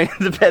started spraying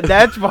the bed.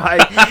 That's why.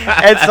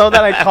 And so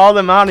then I called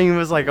him out, and he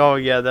was like, oh,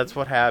 yeah, that's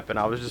what happened.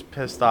 I was just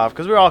pissed off,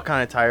 because we were all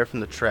kind of tired from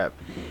the trip.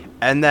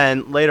 And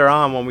then later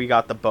on, when we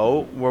got the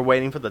boat, we're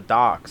waiting for the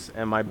docks.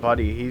 And my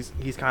buddy,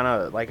 he's kind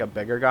of like a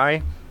bigger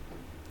guy.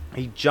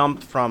 He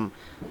jumped from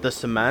the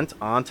cement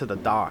onto the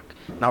dock.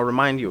 Now,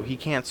 remind you, he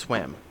can't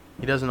swim.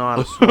 He doesn't know how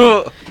to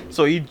swim.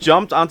 So he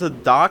jumped onto the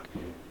dock,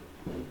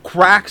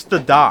 cracks the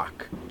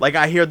dock. Like,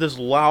 I hear this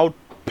loud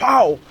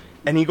pow.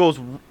 and he goes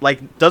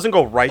like doesn't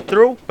go right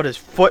through, but his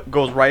foot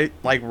goes right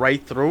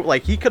through.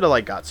 Like he could have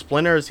like got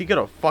splinters. He could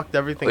have fucked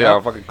everything up. Yeah,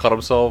 fucking cut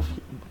himself.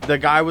 The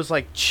guy was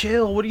like,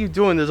 "Chill, what are you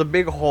doing? There's a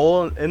big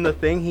hole in the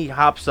thing." He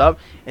hops up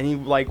and he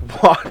like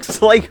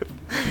walks like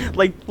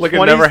 20, it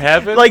never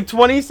happened. like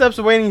 20 steps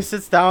away, and he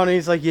sits down and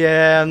he's like,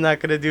 "Yeah, I'm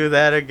not gonna do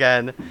that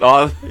again."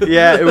 Oh.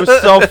 Yeah, it was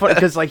so funny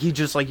because like he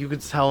just like you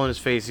could tell in his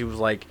face he was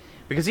like,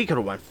 because he could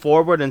have went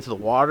forward into the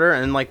water,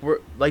 and like we're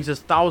like there's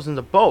thousands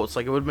of boats,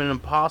 like it would have been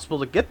impossible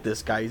to get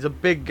this guy. He's a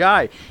big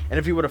guy, and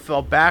if he would have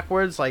fell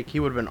backwards, like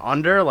he would have been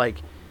under, like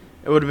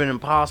it would have been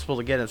impossible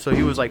to get him. So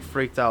he was like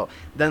freaked out.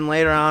 Then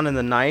later on in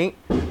the night,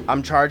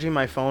 I'm charging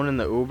my phone in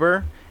the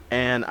Uber,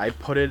 and I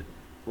put it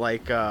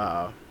like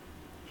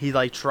he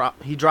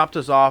dropped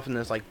us off in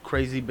this like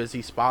crazy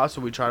busy spot,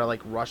 so we try to like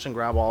rush and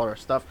grab all our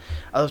stuff.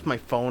 I left my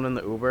phone in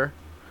the Uber.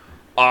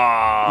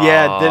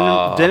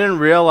 Yeah, didn't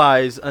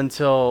realize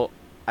until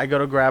I go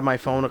to grab my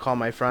phone to call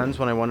my friends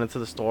when I went into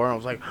the store, and I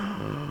was like,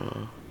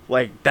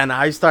 like then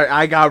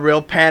I got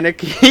real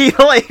panicky.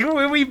 Like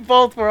we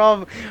both were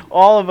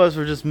all of us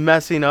were just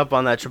messing up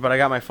on that trip, but I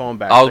got my phone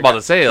back. I was about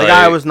to say, the like,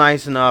 guy was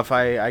nice enough.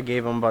 I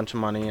gave him a bunch of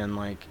money, and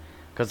like,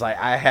 cause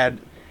I had.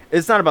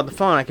 It's not about the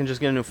phone. I can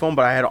just get a new phone,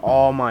 but I had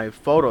all my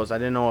photos. I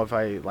didn't know if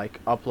I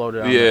like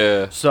uploaded them.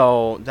 Yeah.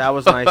 So that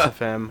was nice of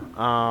him.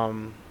 Yeah,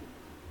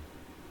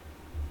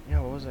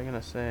 what was I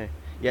gonna say?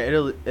 Yeah,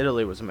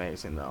 Italy was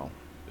amazing though.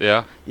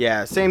 Yeah.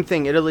 Yeah, same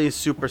thing. Italy is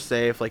super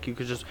safe. Like you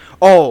could just.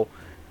 Oh,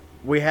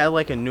 we had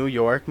like a New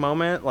York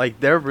moment.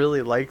 Like they're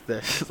really like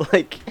this.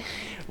 Like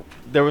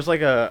there was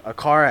like a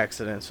car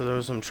accident, so there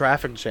was some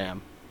traffic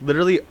jam.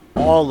 Literally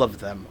all of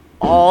them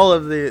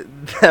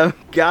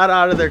got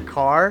out of their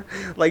car,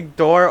 like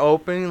door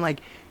opening, like,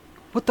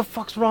 what the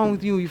fuck's wrong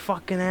with you, you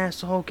fucking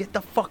asshole? Get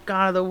the fuck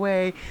out of the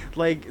way.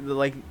 Like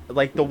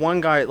the one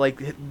guy, like,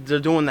 they're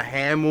doing the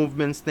hand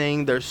movements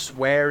thing. They're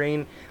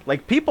swearing.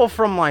 Like, people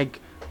from,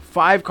 like,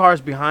 5 cars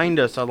behind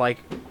us are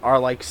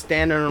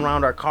standing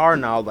around our car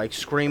now, like,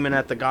 screaming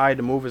at the guy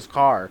to move his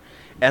car.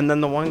 And then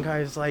the one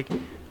guy's like,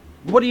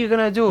 what are you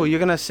gonna do? You're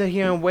gonna sit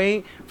here and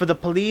wait for the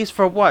police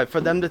for what?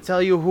 For them to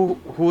tell you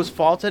whose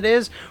fault it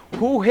is?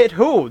 Who hit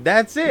who?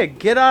 That's it.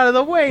 Get out of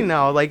the way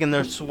now. Like, and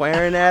they're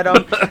swearing at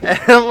him. And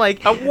I'm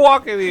like, I'm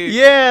walking here.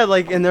 Yeah,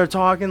 like, and they're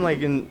talking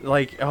like, in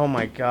like, oh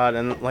my god,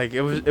 and like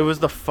it was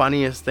the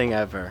funniest thing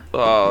ever.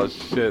 Oh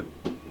shit.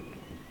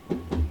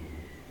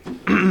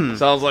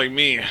 Sounds like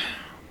me.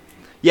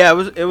 Yeah,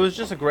 it was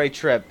just a great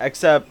trip.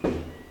 Except,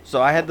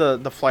 so I had the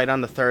flight on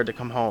the 3rd to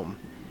come home,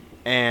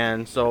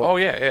 and so. Oh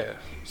yeah.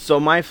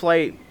 So my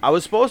flight, I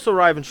was supposed to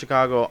arrive in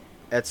Chicago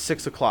at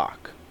 6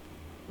 o'clock.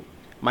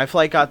 My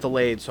flight got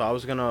delayed, so I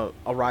was going to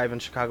arrive in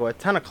Chicago at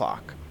 10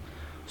 o'clock.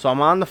 So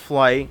I'm on the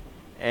flight,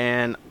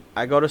 and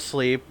I go to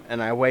sleep,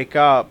 and I wake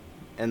up,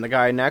 and the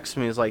guy next to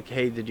me is like,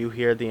 hey, did you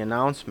hear the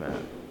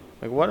announcement?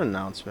 Like, what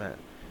announcement?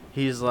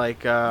 He's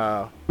like,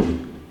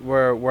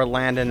 we're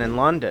landing in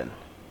London.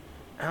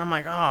 And I'm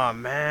like, oh,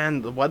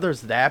 man, the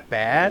weather's that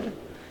bad?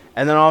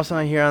 And then all of a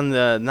sudden I hear on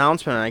the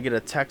announcement, and I get a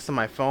text on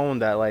my phone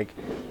that, like,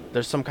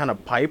 there's some kind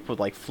of pipe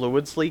with, like,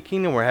 fluids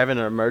leaking, and we're having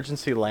an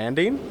emergency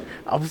landing.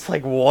 I was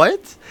like,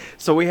 what?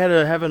 So we had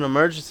to have an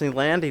emergency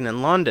landing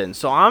in London.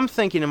 So I'm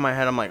thinking in my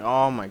head, I'm like,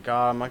 oh, my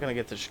God, I'm not going to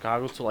get to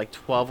Chicago till, like,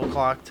 12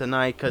 o'clock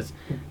tonight, because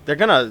they're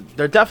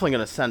definitely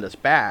going to send us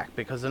back,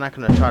 because they're not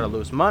going to try to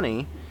lose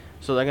money.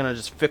 So they're going to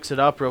just fix it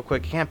up real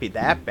quick. It can't be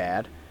that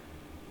bad.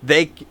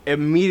 They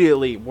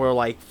immediately were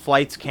like,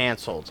 flights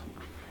canceled.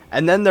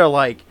 And then they're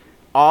like,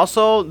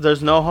 also,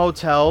 there's no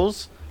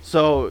hotels,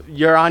 so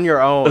you're on your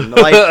own.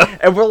 Like,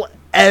 and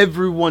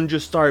everyone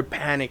just started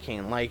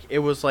panicking. Like, it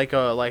was like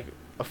a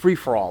free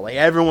for all. Like,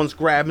 everyone's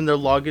grabbing their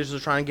luggage, they're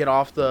trying to get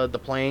off the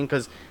plane,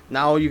 because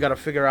now you got to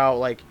figure out,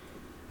 like,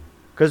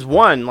 because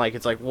one, like,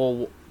 it's like,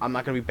 well, I'm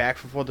not gonna be back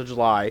for 4th of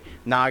July.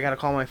 Now I gotta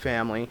call my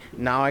family.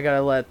 Now I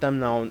gotta let them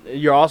know.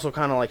 You're also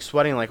kind of like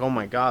sweating, like, oh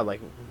my God,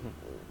 like,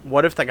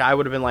 what if the guy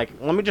would have been like,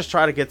 let me just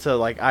try to get to,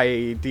 like,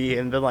 IAD,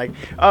 and been like,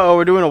 oh,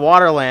 we're doing a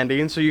water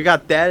landing, so you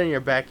got that in your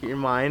back of your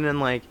mind,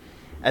 and, like,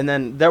 and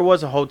then there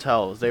was a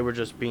hotels. They were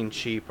just being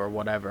cheap or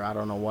whatever. I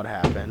don't know what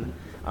happened.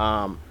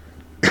 But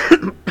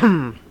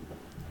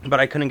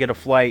I couldn't get a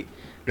flight.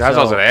 That's what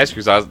I was going to ask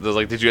you, because I was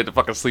like, did you have to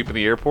fucking sleep in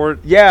the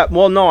airport? Yeah,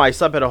 well, no, I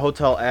slept at a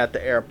hotel at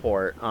the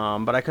airport,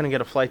 but I couldn't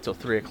get a flight till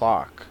 3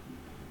 o'clock.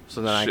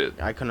 So then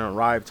I couldn't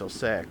arrive till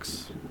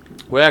 6.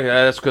 Well,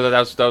 yeah, that's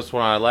because that's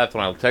when I left,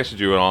 when I texted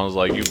you, and I was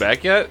like, you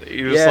back yet?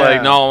 You're just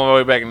like, no, I'm on my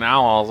way back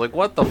now. I was like,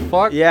 what the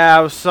fuck? Yeah,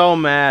 I was so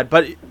mad.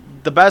 But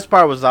the best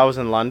part was I was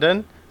in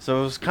London, so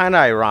it was kind of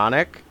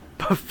ironic,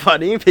 but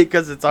funny,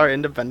 because it's our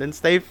Independence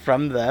Day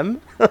from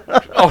them.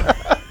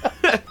 Oh.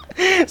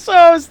 So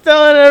I was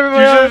telling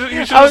everybody.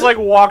 You should just, like,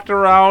 walked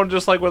around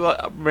just, like, with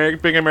a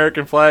big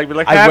American flag. Be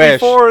like,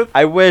 Happy 4th.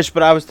 I wish,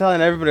 but I was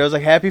telling everybody, I was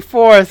like, Happy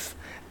 4th.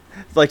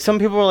 Like, some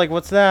people were like,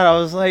 what's that? I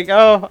was like,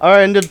 oh,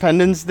 our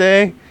Independence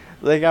Day.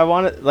 Like, I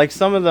wanted, like,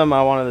 some of them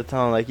I wanted to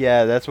tell them, like,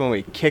 yeah, that's when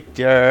we kicked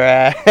your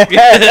ass.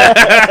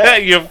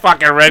 You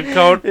fucking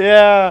redcoat.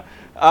 Yeah.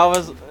 I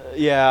was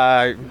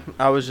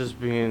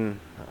just being,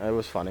 It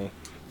was funny.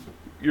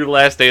 Your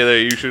last day there,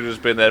 you should have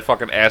just been that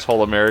fucking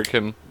asshole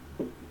American.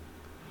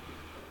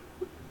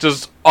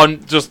 Just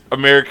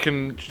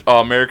American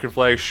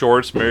flag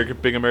shorts,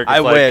 big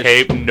American flag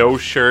cape, no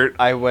shirt.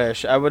 I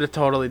wish I would have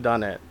totally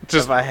done it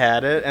if I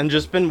had it, and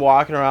just been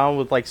walking around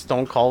with like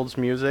Stone Cold's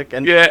music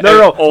and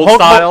old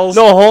styles.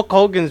 Hulk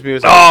Hogan's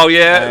music. Oh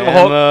yeah,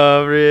 I'm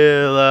a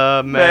real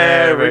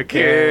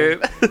American.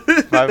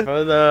 Fight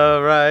for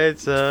the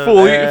rights of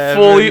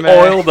fully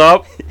oiled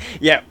up.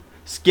 Yeah,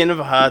 skin of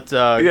a hot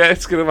dog. Yeah,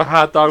 skin of a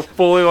hot dog,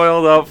 fully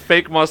oiled up,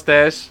 fake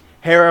mustache,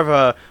 hair of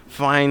a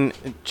fine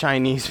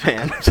Chinese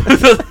man.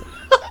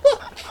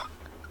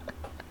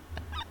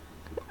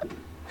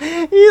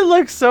 He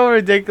looks so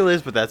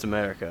ridiculous, but that's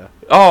America.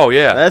 Oh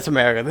yeah, that's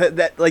America.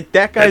 That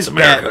guy's that's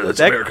America. Bad. That's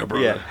America, bro.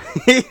 Yeah.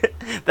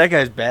 That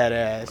guy's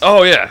badass.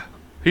 Oh yeah,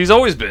 he's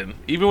always been.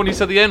 Even when he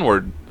said the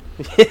N-word.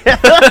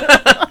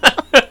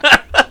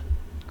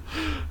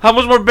 How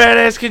much more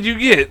badass could you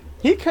get?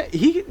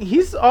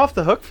 He's off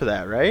the hook for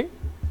that, right?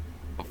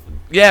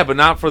 Yeah, but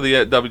not for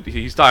the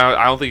he's still,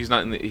 I don't think he's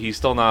not. He's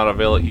still not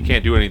available. He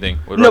can't do anything.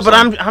 With no,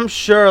 wrestling. but I'm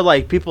sure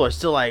like people are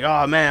still like,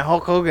 oh man,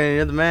 Hulk Hogan,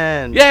 you're the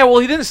man. Yeah, well,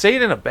 he didn't say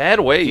it in a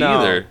bad way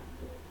either.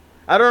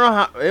 I don't know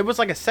how. It was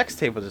like a sex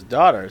tape with his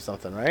daughter or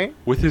something, right?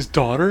 With his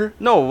daughter?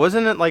 No,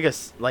 wasn't it like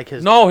his?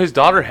 No, his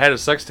daughter had a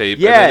sex tape.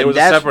 Yeah, and it was a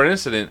separate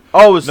incident.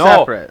 Oh, it was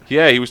separate.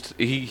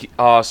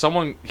 Yeah,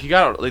 someone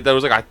got like there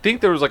was like I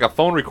think there was like a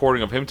phone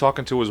recording of him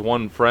talking to his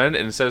one friend,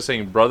 and instead of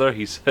saying brother,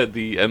 he said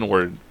the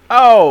N-word.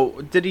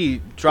 Oh, did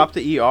he drop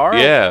the ER?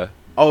 Yeah.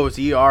 Oh, it was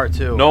ER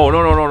too. No.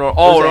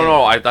 Oh,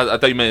 no. I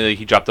thought you meant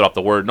he dropped it off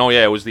the word. No,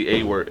 yeah, it was the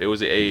A word. It was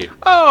the A.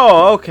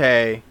 Oh,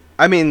 okay.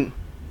 I mean,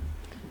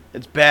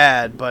 it's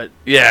bad, but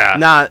yeah,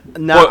 not.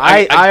 Well,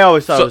 I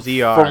always thought it was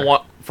ER.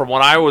 From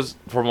what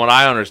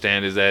I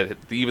understand is that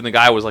even the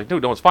guy was like,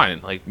 no, it's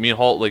fine. Like me and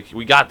Holt, like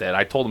we got that.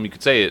 I told him he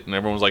could say it, and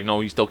everyone was like, no,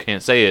 he still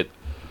can't say it.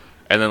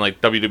 And then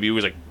like WWE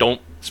was like,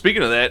 don't.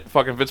 Speaking of that,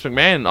 fucking Vince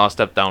McMahon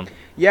stepped down.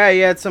 Yeah, he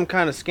had some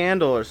kind of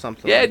scandal or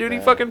something. Yeah, like dude, that.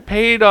 he fucking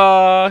paid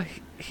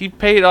he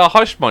paid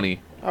hush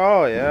money.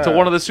 Oh yeah. To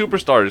one of the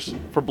superstars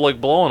for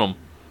like blowing him.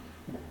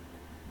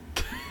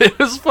 It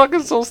was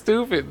fucking so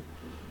stupid.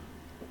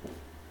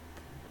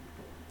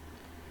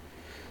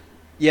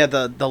 Yeah,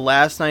 the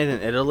last night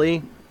in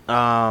Italy,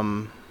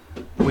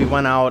 we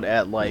went out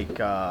at like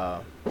I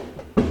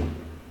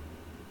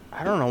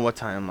don't know what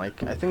time,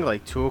 like I think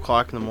like 2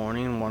 o'clock in the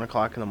morning, 1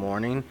 o'clock in the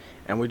morning,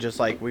 and we just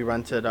like we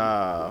rented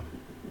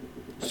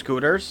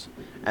scooters,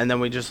 and then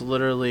we just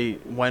literally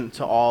went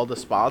to all the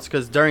spots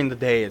because during the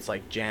day it's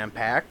like jam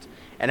packed,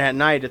 and at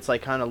night it's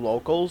like kind of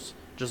locals,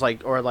 just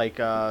like or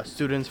like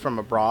students from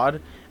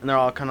abroad, and they're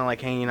all kind of like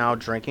hanging out,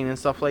 drinking and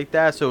stuff like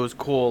that. So it was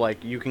cool.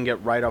 Like you can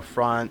get right up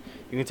front,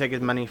 you can take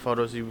as many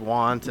photos as you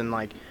want, and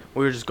like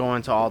we were just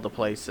going to all the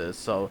places.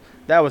 So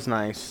that was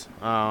nice.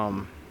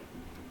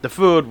 The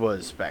food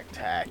was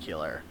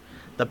spectacular.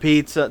 The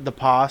pizza, the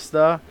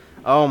pasta.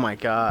 Oh my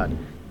god.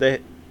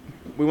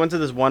 We went to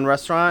this one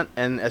restaurant,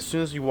 and as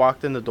soon as you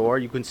walked in the door,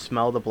 you could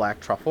smell the black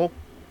truffle.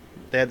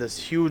 They had this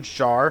huge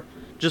jar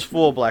just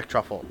full of black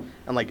truffle,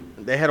 and like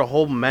they had a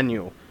whole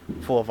menu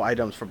full of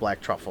items for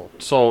black truffle.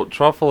 So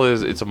truffle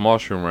it's a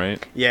mushroom,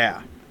 right?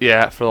 Yeah.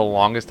 Yeah, for the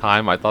longest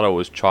time I thought it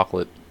was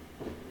chocolate.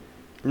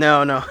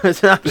 No,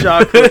 it's not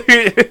chocolate.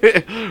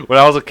 When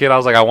I was a kid, I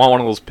was like, I want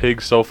one of those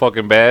pigs so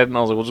fucking bad, and I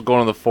was like, we'll just go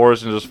into the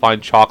forest and just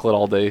find chocolate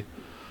all day.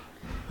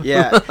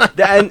 Yeah.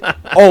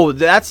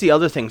 That's the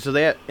other thing. So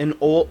they had in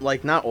old,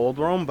 like not old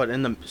Rome, but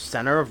in the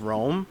center of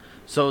Rome.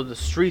 So the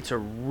streets are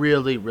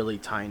really, really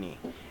tiny,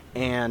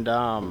 and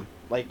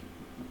like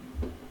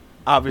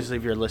obviously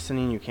if you're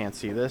listening, you can't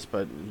see this,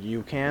 but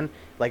you can.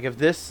 Like if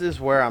this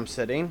is where I'm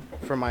sitting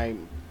for my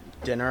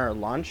dinner or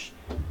lunch,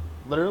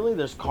 literally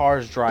there's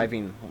cars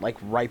driving like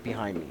right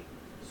behind me.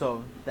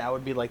 So that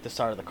would be like the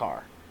start of the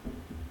car.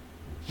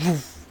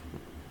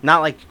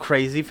 Not like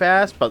crazy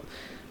fast, but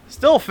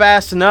still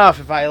fast enough.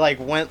 If I like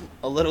went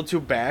a little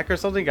too back or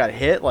something, got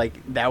hit, like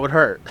that would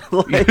hurt.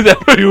 Like,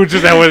 that would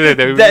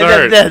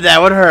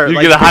hurt. You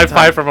like, get a high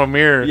five from a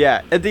mirror.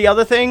 Yeah. And the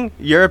other thing,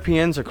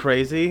 Europeans are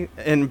crazy,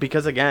 and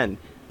because again,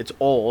 it's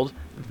old,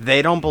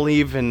 they don't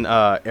believe in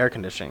air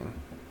conditioning.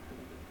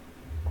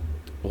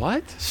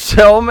 What?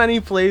 So many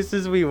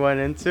places we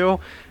went into,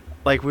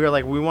 like we were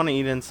like, we want to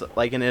eat inside.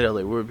 Like in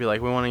Italy, we would be like,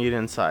 we want to eat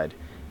inside,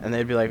 and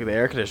they'd be like, the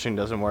air conditioning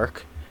doesn't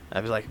work.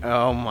 I'd be like,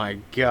 oh my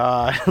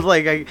god,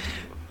 like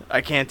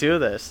I can't do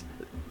this.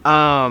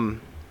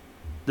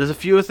 There's a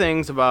few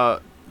things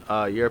about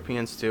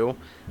Europeans too.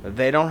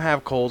 They don't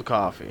have cold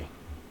coffee.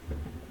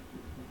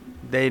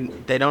 They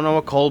don't know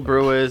what cold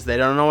brew is. They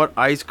don't know what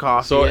iced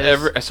coffee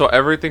is. So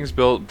everything's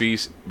built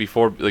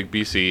before like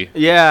BC.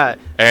 Yeah.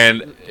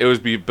 And it was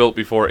built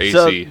before AC.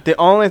 So the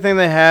only thing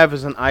they have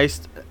is an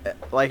iced.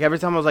 Like every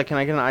time I was like, "Can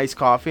I get an iced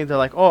coffee?" They're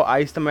like, "Oh,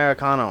 iced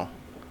Americano."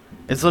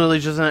 It's literally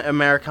just an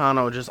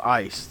Americano, just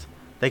iced.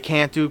 They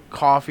can't do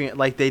coffee.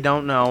 Like they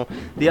don't know.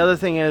 The other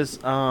thing is,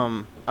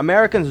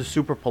 Americans are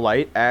super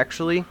polite.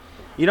 Actually,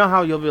 you know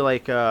how you'll be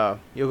like,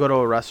 you'll go to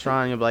a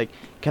restaurant and you'll be like,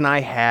 "Can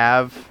I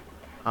have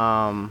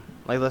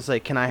Like, let's say,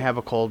 can I have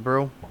a cold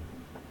brew?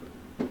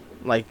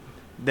 Like,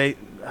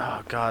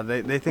 oh god,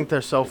 they think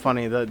they're so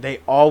funny. They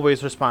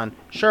always respond,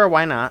 sure,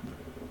 why not?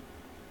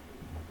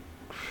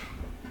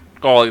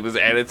 Oh, like this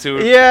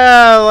attitude.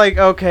 Yeah, like,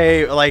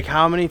 okay, like,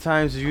 how many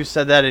times have you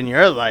said that in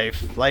your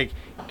life? Like,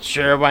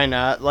 sure, why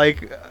not?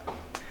 Like,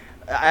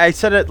 I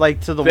said it,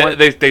 like, to the one...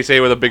 They say it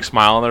with a big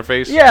smile on their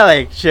face? Yeah,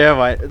 like, sure,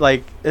 why?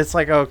 Like, it's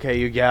like, okay,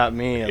 you got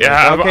me.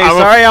 Yeah, like,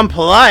 okay, I'm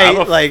polite.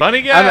 I'm a like,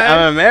 funny guy.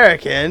 I'm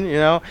American, you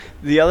know?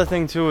 The other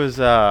thing, too,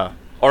 is, Or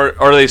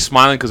are they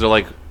smiling because they're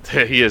like,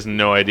 he has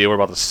no idea we're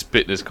about to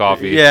spit in his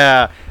coffee?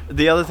 Yeah.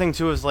 The other thing,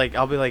 too, is, like,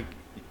 I'll be like,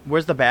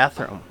 where's the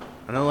bathroom?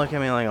 And they'll look at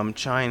me like I'm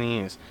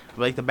Chinese.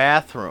 Like, the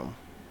bathroom,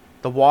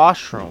 the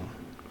washroom,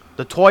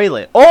 the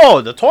toilet.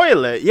 Oh, the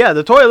toilet. Yeah,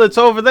 the toilet's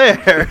over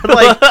there.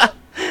 like,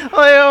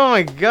 oh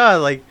my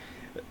god. Like,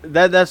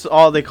 that's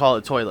all they call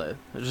it, toilet.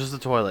 It's just a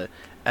toilet.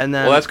 And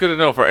then... Well, that's good to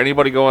know. For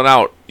anybody going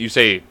out, you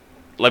say,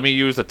 let me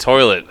use the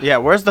toilet. Yeah,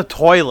 where's the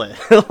toilet?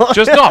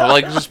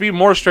 Just be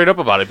more straight up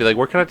about it. Be like,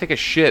 where can I take a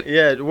shit?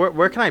 Yeah,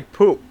 where can I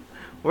poop?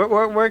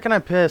 Where can I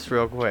piss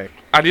real quick?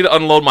 I need to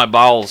unload my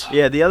bowels.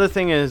 Yeah, the other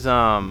thing is,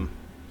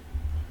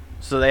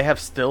 so they have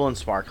still and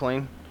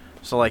sparkling.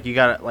 So, like, you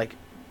gotta, like,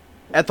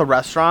 at the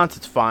restaurants,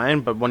 it's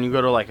fine, but when you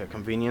go to, like, a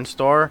convenience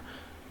store,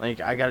 like,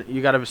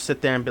 you gotta sit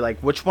there and be like,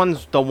 which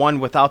one's the one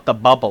without the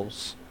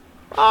bubbles?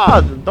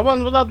 Ah, the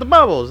one without the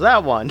bubbles,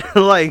 that one.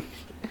 Like,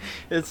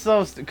 it's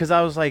so, because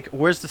I was like,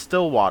 where's the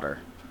still water?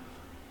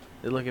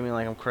 They look at me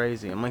like I'm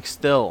crazy. I'm like,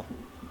 still,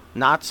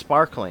 not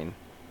sparkling,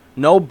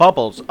 no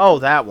bubbles. Oh,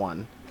 that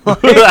one.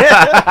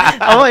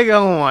 I'm like,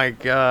 oh my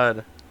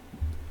god.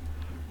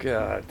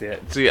 God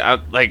damn. See,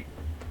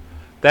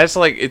 that's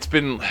like, it's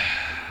been,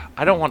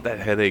 I don't want that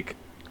headache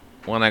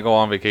when I go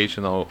on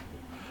vacation, though.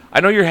 I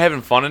know you're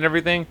having fun and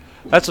everything.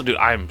 That's what, dude,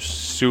 I'm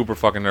super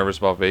fucking nervous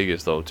about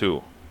Vegas, though,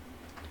 too.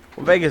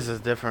 Well, Vegas is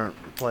a different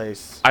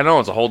place. I know,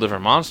 it's a whole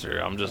different monster.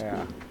 I'm just,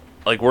 Yeah.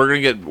 like, we're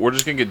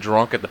just gonna get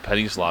drunk at the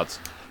penny slots.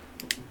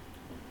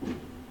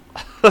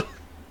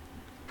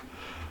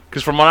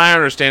 Because from what I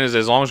understand is,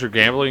 as long as you're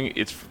gambling,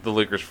 the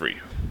liquor's free.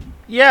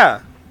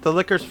 Yeah, the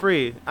liquor's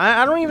free.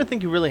 I don't even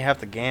think you really have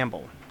to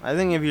gamble. I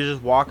think if you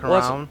just walk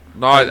around.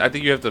 No, I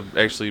think you have to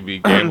actually be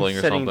gambling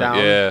or Sitting something. down.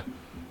 Yeah,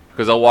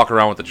 because they'll walk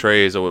around with the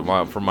trays, from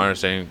my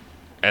understanding.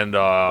 And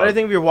But I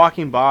think if you're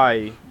walking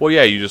by. well,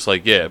 yeah, you just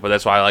like but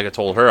that's why I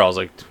told her, I was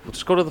like, we'll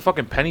just go to the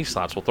fucking penny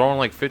slots. We'll throw in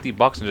like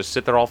 $50 and just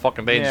sit there all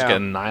fucking day and just Yeah. get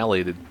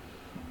annihilated.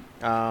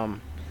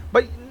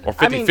 But Or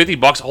 50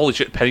 bucks. Holy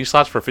shit, penny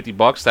slots for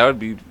 $50. That would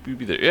be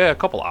there. Yeah, a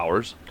couple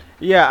hours.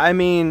 Yeah, I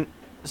mean,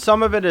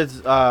 some of it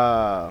is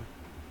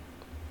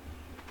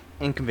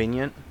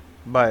inconvenient,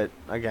 but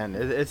again,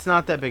 it's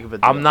not that big of a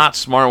deal. I'm not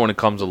smart when it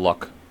comes to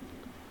luck.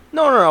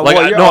 No.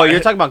 Like, You're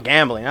talking about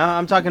gambling.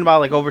 I'm talking about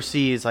like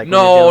overseas. Like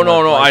No.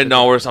 I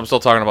know. I'm still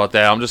talking about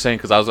that. I'm just saying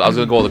because I was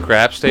gonna go to the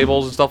craps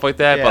tables and stuff like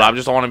that, but Yeah. I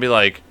just don't want to be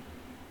like,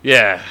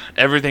 yeah,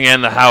 everything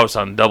in the house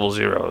on double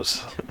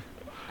zeros,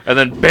 and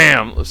then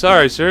bam,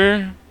 sorry,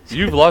 sir,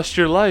 you've lost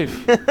your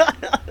life.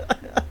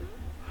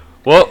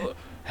 Well,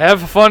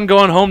 have fun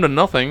going home to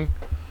nothing.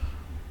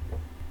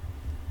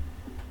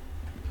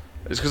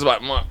 It's because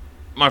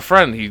my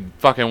friend, he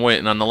fucking went,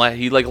 and on the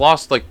he like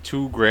lost like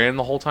 $2,000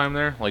 the whole time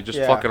there, like just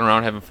Yeah. fucking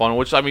around having fun.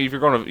 Which I mean, if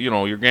you're going to,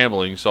 you're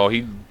gambling, so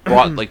he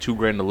brought like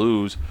 $2,000 to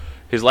lose.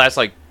 His last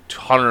like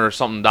 $100 or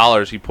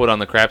something he put on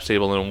the craps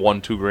table and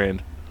won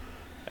 $2,000,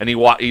 and he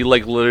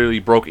like literally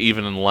broke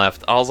even and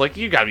left. I was like,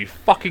 you gotta be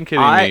fucking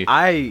kidding me.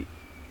 I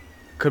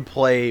could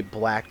play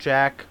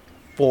blackjack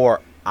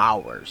for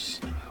hours.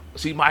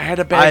 See, I had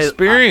a bad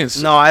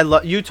experience.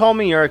 You told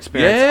me your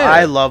experience. Yeah.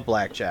 I love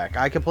blackjack.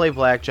 I could play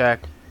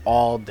blackjack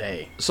all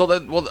day. So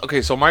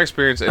so my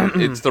experience,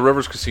 it's the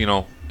Rivers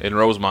Casino in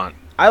Rosemont.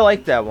 I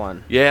like that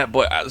one. Yeah,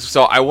 but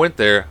so I went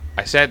there.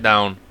 I sat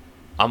down.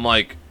 I'm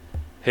like,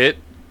 hit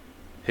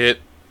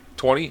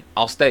 20.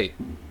 I'll stay.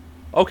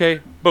 Okay,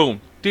 boom.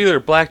 Dealer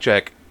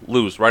blackjack,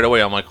 lose right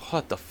away. I'm like,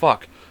 what the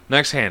fuck?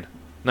 Next hand,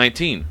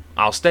 19.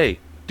 I'll stay.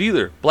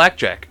 Dealer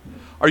blackjack.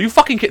 Are you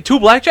fucking kidding? 2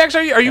 blackjacks?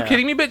 Are you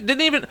kidding me? But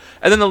didn't even.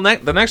 And then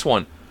the next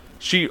one,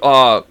 she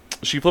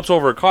flips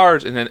over her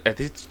cards, and then I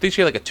think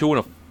she had like a 2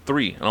 and a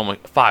 3, and I'm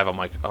like 5. I'm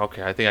like,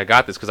 okay, I think I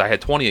got this because I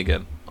had 20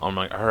 again. I'm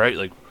like, all right,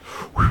 like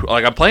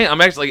I'm playing. I'm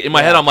actually like, in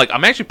my head. I'm like,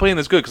 I'm actually playing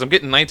this good because I'm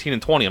getting 19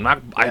 and 20.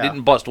 I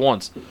didn't bust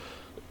once.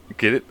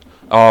 Get it?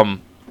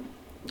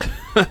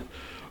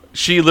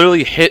 She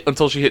literally hit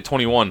until she hit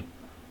 21,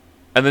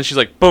 and then she's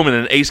like, boom, and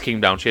then an ace came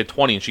down. She had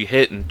 20, and she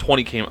hit, and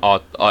 20 came.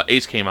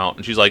 Ace came out,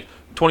 and she's like,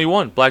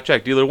 21,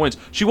 blackjack, dealer wins.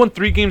 She won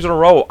 3 games in a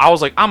row. I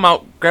was like, I'm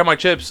out. Grab my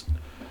chips,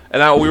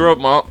 and we were with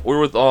my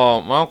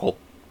uncle,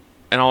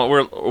 and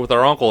we're with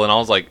our uncle, and I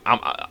was like,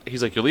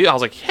 he's like, you're leaving? I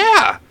was like,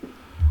 yeah.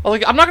 I was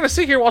like, I'm not gonna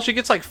sit here while she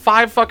gets like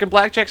 5 fucking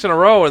blackjacks in a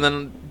row and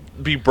then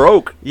be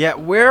broke. Yeah,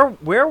 where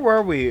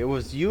were we? It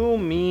was you,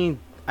 me.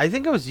 I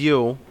think it was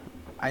you.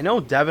 I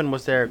know Devin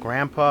was there,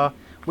 Grandpa.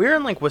 We were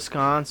in like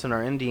Wisconsin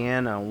or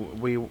Indiana.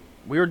 We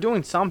were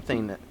doing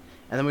something, and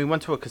then we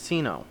went to a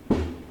casino.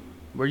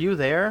 Were you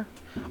there?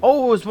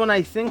 Oh, it was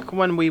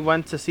when we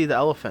went to see the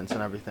elephants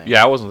and everything.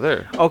 Yeah, I wasn't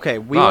there. Okay,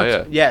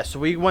 so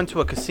we went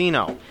to a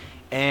casino,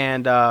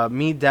 and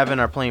me and Devin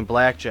are playing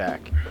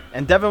blackjack,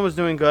 and Devin was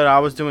doing good, I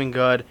was doing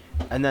good,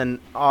 and then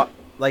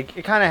like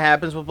it kind of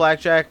happens with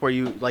blackjack where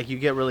you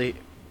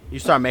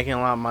start making a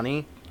lot of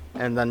money,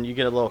 and then you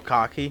get a little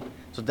cocky.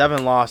 So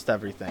Devin lost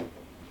everything,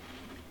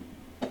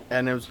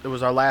 and it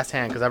was our last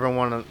hand because everyone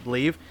wanted to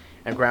leave,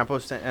 and Grandpa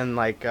was and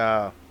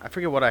I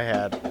forget what I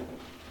had.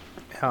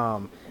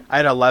 I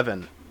had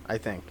 11, I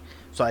think.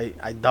 So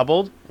I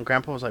doubled, and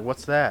Grandpa was like,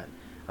 "What's that?"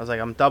 I was like,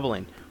 "I'm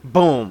doubling."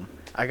 Boom!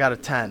 I got a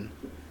 10,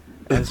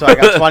 and so I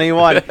got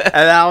 21. And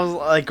I was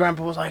like,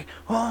 Grandpa was like,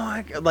 "Oh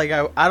my God!" Like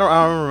I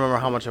don't remember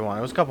how much I won.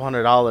 It was a couple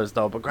 $100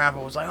 though. But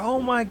Grandpa was like,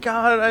 "Oh my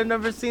God! I've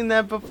never seen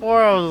that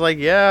before." I was like,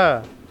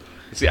 "Yeah."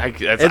 See,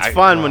 it's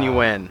fun when you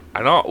win.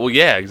 I know. Well,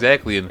 yeah,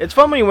 exactly. And it's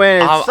fun when you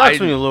win. It sucks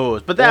when you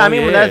lose. But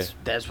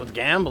that's with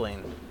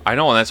gambling. I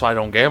know, and that's why I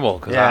don't gamble,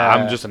 because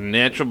I'm just a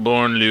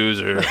natural-born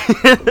loser.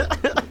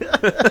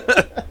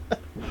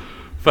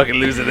 Fucking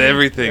losing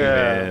everything,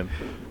 man.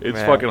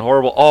 It's fucking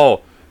horrible. Oh,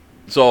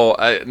 so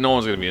no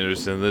one's going to be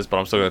interested in this, but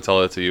I'm still going to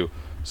tell it to you.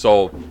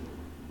 So,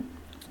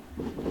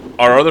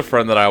 our other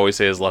friend that I always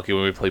say is lucky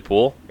when we play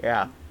pool.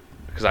 Yeah.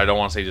 Because I don't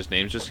want to say just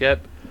names just yet.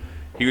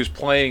 He was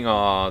playing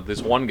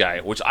this one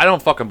guy, which I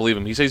don't fucking believe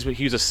him. He says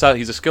he's a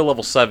skill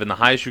level 7, the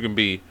highest you can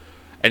be.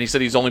 And he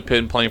said he's only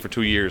been playing for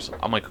 2 years.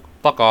 I'm like,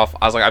 fuck off.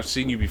 I was like, I've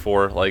seen you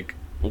before, like,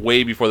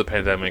 way before the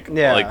pandemic.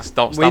 Yeah. Like,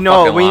 stop fucking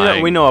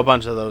lying. We know a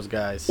bunch of those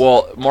guys.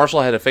 Well,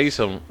 Marshall had to face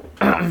him.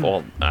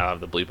 Well, I have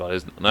to bleep out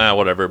his... Nah,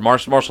 whatever.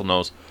 Marshall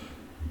knows.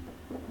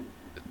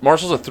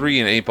 Marshall's a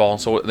 3 in 8 ball,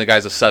 so the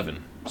guy's a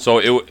 7. So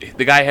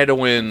the guy had to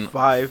win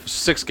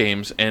 6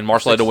 games, and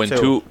Marshall had to win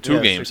two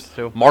games.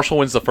 6-2. Marshall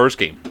wins the first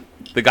game.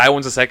 The guy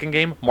wins the second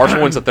game.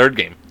 Marshall wins the third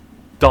game.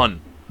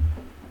 Done.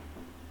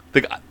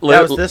 That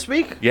was this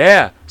week?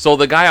 Yeah. So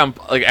the guy,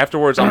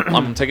 afterwards,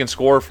 I'm taking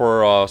score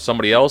for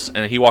somebody else,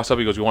 and he walks up,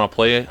 he goes, "You want to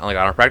play?" I'm like,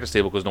 on our practice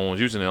table, because no one was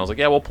using it. I was like,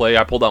 "Yeah, we'll play."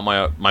 I pulled out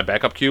my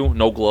backup cue,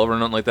 no glove or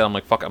nothing like that. I'm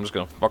like, "Fuck, I'm just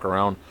going to fuck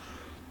around."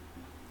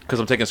 Because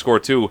I'm taking score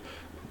too.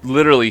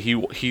 Literally,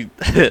 he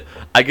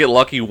I get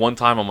lucky one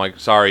time, I'm like,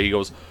 "Sorry." He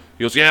goes,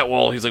 "Yeah,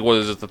 well," he's like, "What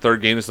is it, the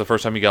third game? This is the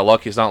first time you got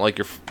lucky. It's not like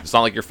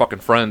your fucking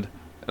friend."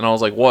 And I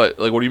was like, "What?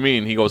 Like, what do you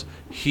mean?" He goes,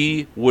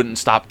 "He wouldn't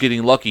stop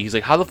getting lucky." He's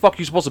like, "How the fuck are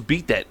you supposed to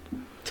beat that?"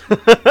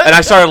 And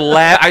I started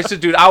laughing. I said,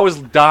 "Dude, I was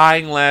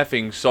dying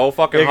laughing so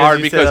fucking hard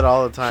you because say that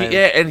all the time."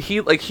 And he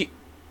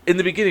in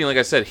the beginning, like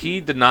I said, he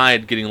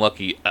denied getting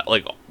lucky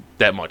like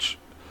that much.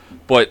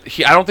 But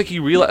I don't think he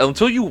realized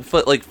until you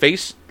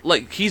face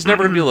he's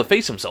never gonna be able to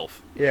face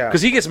himself. Yeah,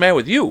 because he gets mad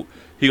with you.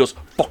 He goes,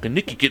 "Fucking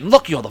Nick, you getting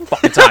lucky all the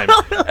fucking time."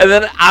 And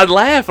then I'd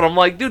laugh, and I'm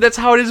like, "Dude, that's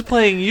how it is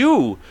playing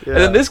you." Yeah.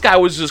 And then this guy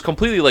was just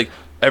completely like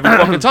every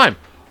fucking time.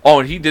 Oh,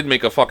 and he did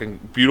make a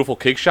fucking beautiful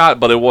kick shot,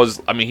 but it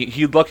was, I mean,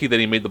 he's lucky that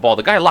he made the ball.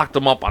 The guy locked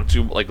him up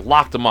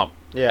locked him up.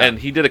 Yeah. And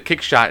he did a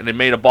kick shot, and it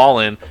made a ball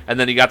in, and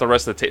then he got the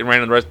rest of the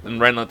ran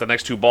like the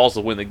next 2 balls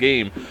to win the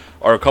game,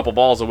 or a couple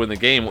balls to win the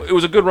game. It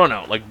was a good run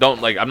out.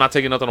 I'm not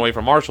taking nothing away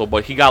from Marshall,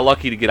 but he got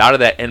lucky to get out of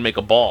that and make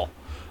a ball.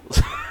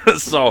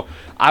 So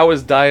I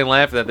was dying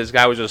laughing that this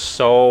guy was just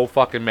so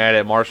fucking mad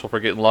at Marshall for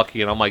getting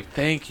lucky, and I'm like,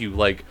 thank you,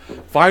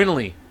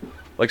 finally,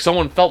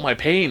 someone felt my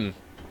pain.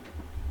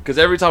 Because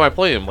every time I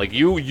play him,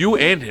 you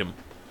and him,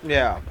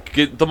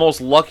 get the most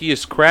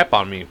luckiest crap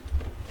on me.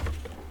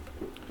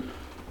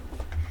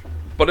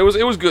 But it was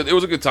good. It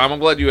was a good time. I'm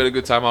glad you had a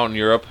good time out in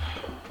Europe.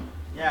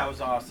 Yeah, it was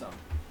awesome.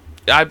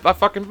 I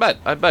fucking bet.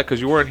 I bet because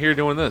you weren't here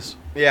doing this.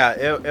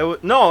 Yeah, it was.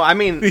 No, I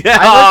mean,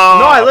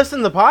 I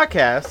listened to the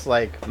podcast.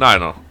 No, I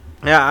know.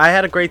 Yeah, I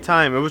had a great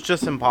time. It was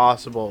just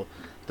impossible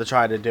to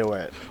try to do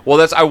it. Well,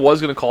 I was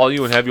gonna call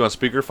you and have you on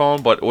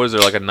speakerphone, but what is there,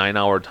 a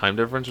 9-hour time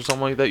difference or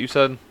something like that? You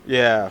said.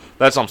 Yeah.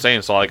 That's what I'm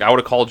saying. So I would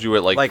have called you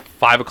at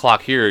 5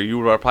 o'clock here. You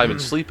would have probably been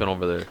sleeping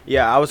over there.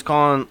 Yeah, I was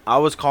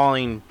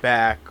calling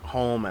back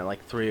home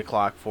at 3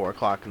 o'clock, 4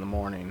 o'clock in the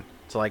morning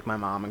to my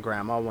mom and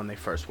grandma when they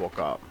first woke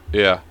up.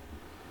 Yeah.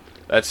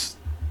 That's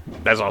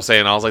what I'm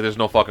saying. I was like, there's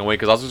no fucking way,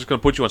 because I was just going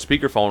to put you on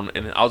speakerphone,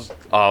 and I was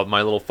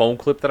my little phone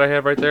clip that I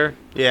have right there.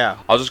 Yeah.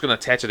 I was just going to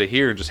attach it to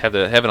here and just have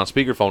it on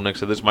speakerphone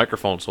next to this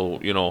microphone, so,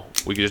 we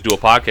could just do a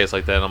podcast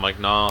like that. And I'm like,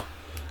 nah.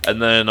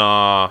 And then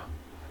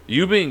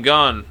you being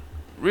gone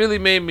really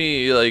made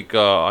me,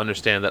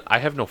 understand that I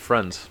have no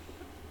friends.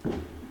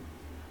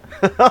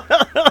 The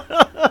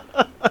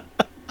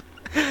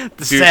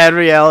sad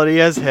reality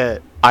has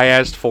hit. I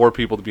asked 4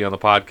 people to be on the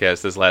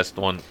podcast this last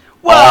one.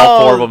 Well,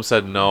 all 4 of them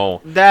said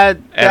no.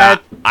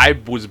 I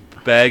was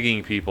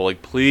begging people,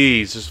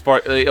 please,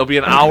 it'll be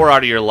an hour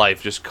out of your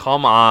life. Just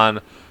come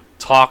on,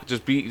 talk,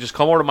 just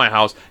come over to my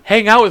house,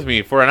 hang out with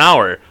me for an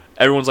hour.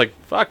 Everyone's like,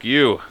 fuck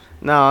you.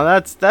 No,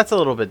 that's a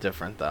little bit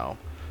different though.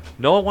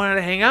 No one wanted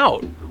to hang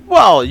out.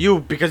 Well,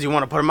 because you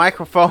want to put a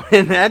microphone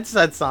and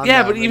headsets on.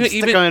 Yeah, but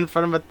even them in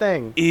front of a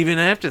thing. Even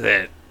after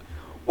that.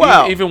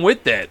 Well, even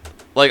with that,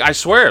 I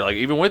swear,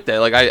 even with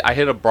that, I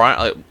hit a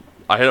Brian.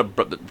 I hit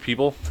up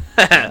people.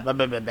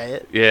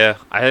 Yeah,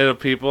 I hit up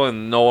people,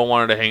 and no one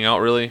wanted to hang out.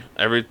 Really,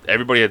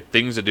 everybody had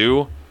things to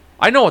do.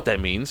 I know what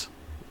that means.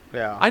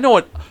 Yeah. I know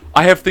what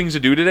I have things to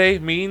do today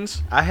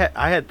means. I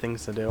had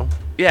things to do.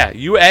 Yeah,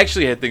 you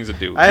actually had things to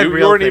do. I had You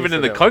real weren't things even to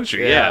in the do.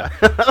 country. Yeah.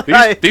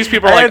 These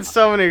people are I like, had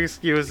so many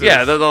excuses.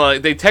 yeah,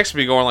 they text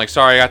me going like,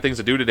 "Sorry, I got things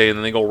to do today," and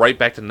then they go right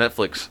back to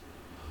Netflix.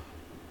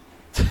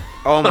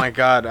 Oh my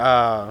god.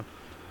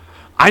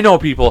 I know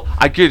people.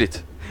 I get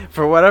it.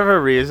 For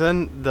whatever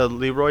reason, the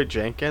Leroy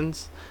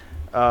Jenkins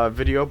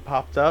video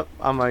popped up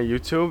on my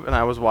YouTube, and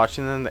I was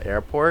watching it in the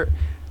airport,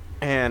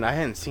 and I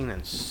hadn't seen it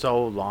in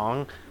so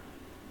long.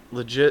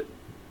 Legit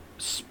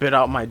spit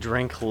out my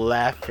drink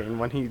laughing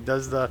when he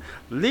does the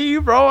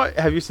Leroy.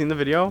 Have you seen the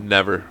video?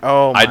 Never.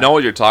 Oh, I know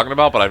what you're talking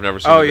about, but I've never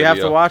seen the Oh, video. you have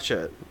to watch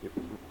it.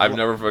 I've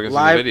never fucking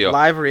seen the video.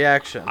 Live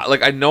reaction.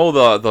 I know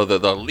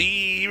the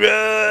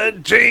Leroy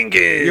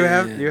Jenkins. You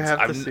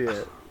have to see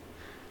it.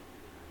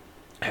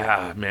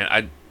 Yeah,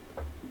 man.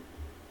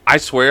 I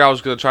swear I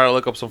was gonna try to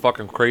look up some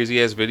fucking crazy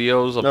ass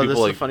videos of No, people this is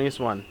like. the funniest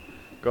one.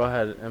 Go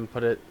ahead and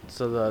put it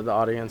so the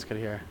audience could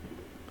hear.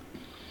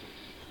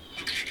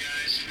 Okay,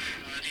 guys,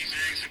 these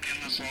eggs have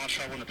given us a lot of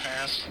trouble in the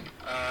past.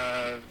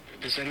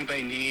 Does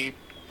anybody need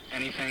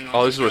anything?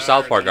 Oh, this is where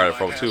South Park got it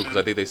from too, because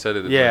I think they said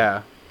it.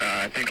 Yeah.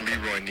 I think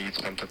Leroy needs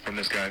something from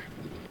this guy.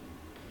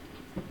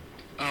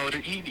 Oh,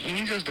 he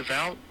needs those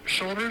devout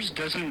shoulders.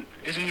 Isn't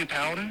he a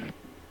paladin?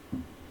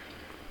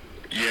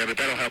 Yeah, but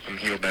that'll help him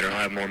heal better. He'll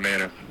have more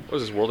mana. What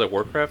is this, World of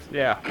Warcraft?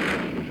 Yeah.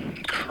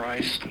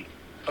 Christ.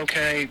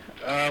 Okay.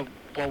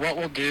 Well, what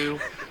we'll do,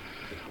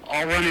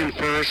 I'll run in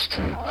first,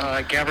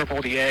 gather up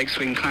all the eggs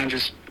so we can kind of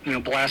just,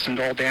 blast them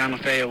all down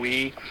with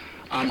AoE.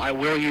 I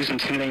will use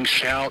Intimidating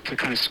Shout to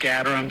kind of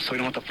scatter them so we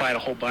don't have to fight a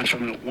whole bunch of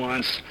them at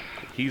once.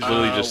 He's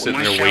literally just When sitting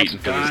my there shout's waiting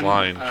for this done,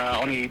 line.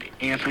 I'll need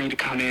Anthony to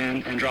come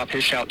in and drop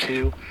his shout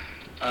too,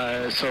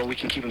 so we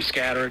can keep them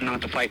scattered and not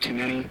to fight too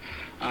many.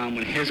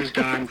 When his is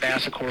done,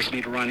 Bass, of course, will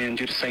need to run in and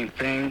do the same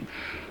thing.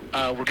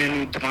 We're going to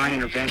need Divine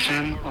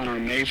Intervention on our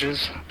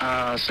mages,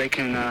 so they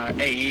can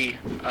AE,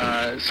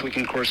 so we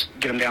can, of course,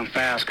 get them down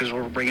fast, because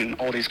we're bringing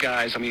all these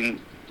guys. I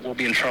mean, we'll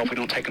be in trouble if we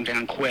don't take them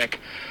down quick.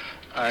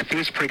 I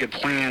think it's a pretty good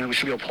plan. We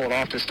should be able to pull it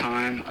off this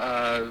time.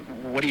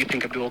 What do you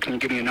think, Abdul? Can you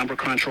give me a number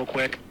crunch real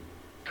quick?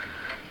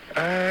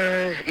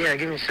 Yeah,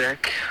 give me a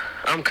sec.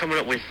 I'm coming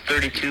up with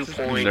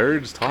 32.33,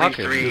 Nerds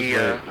talking.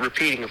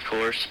 repeating, of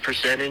course,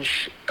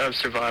 percentage of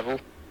survival.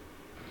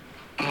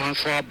 Oh,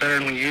 that's a lot better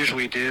than we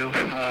usually do. All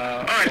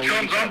right,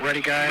 thumbs up. Ready,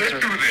 guys? Let's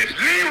do this.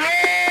 Leroy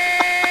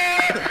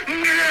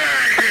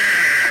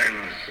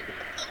Jenkins!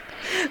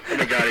 Oh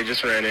my god, he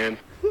just ran in.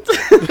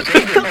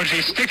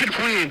 Stick to the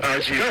plan. Oh,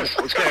 Jesus.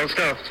 Let's go.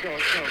 Stick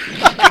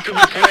to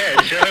the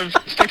plan, Shove.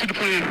 Stick to the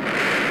plan.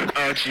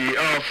 Oh, gee.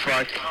 Oh,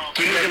 fuck.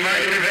 Give me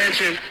Divine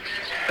Intervention.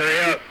 Hurry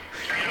up.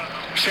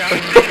 Shout.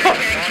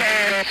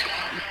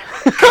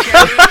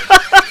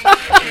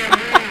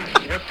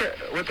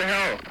 What the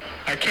hell?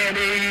 I can't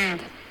hear you.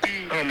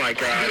 Oh my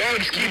god. Oh,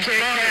 just keep saying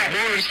that.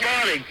 More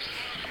responding.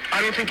 I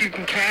don't think you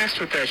can cast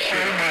with that shit.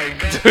 Oh my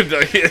god. Dude,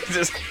 no,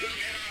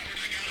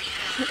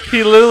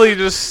 he literally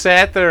just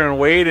sat there and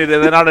waited,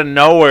 and then out of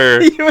nowhere,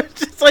 He was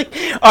just like,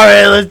 all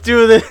right, let's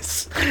do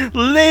this.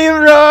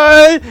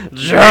 Leroy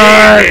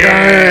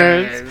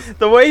Jenkins.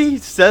 The way he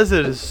says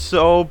it is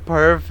so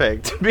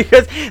perfect.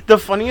 Because the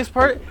funniest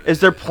part is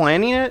they're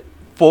planning it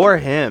for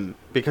him.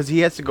 Because he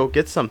has to go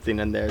get something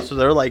in there. So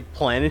they're like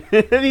planning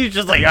it. And he's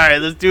just like, all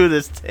right, let's do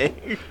this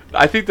thing.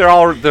 I think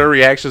their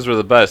reactions were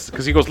the best,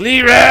 because he goes,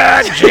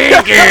 Leroy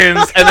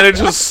Jenkins, and then it's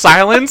just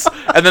silence,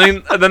 and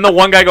then the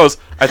one guy goes,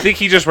 I think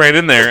he just ran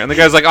in there, and the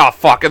guy's like, oh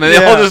fuck, and then they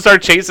all just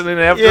start chasing it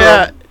after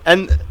him.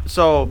 And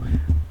so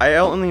I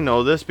only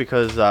know this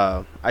because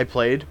I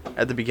played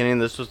at the beginning.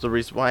 This was the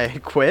reason why I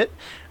quit.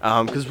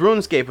 Because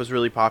RuneScape was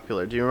really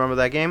popular. Do you remember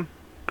that game?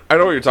 I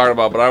know what you're talking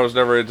about, but I was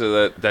never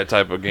into that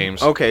type of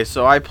games. Okay,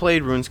 so I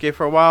played RuneScape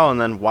for a while, and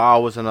then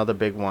WoW was another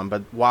big one.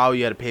 But WoW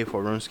you had to pay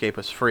for. RuneScape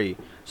was free.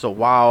 So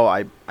WoW,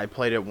 I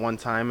played it one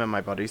time at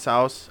my buddy's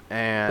house,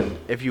 and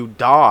if you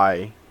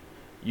die,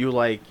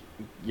 you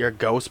your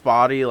ghost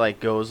body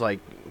goes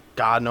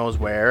God knows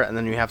where, and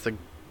then you have to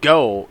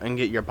go and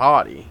get your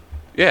body.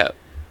 Yeah.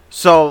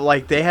 So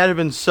they had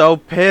been so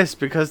pissed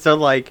because they're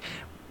like,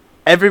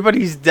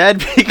 everybody's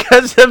dead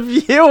because of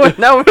you, and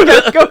now we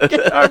gotta go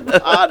get our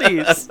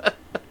bodies.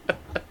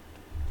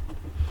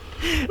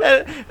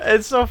 And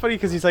it's so funny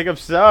because he's like, I'm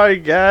sorry,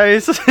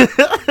 guys. Is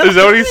that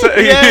what he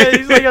said? Yeah,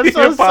 he's like, I'm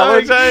so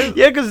sorry. Apologized?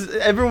 Yeah, because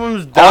everyone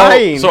was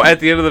dying. So at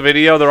the end of the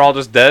video, they're all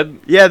just dead?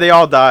 Yeah, they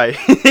all die.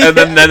 And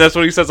then that's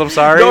when he says, I'm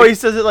sorry? No, he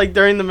says it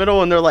during the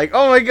middle, and they're like,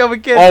 oh my god, we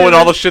can't. Oh, and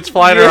all the shit's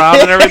flying around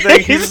and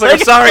everything? He's just like, I'm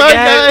sorry,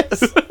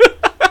 guys.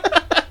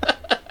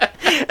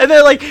 And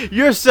they're like,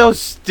 you're so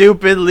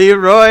stupid,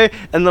 Leroy.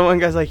 And the one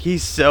guy's like,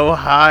 he's so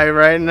high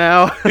right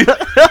now.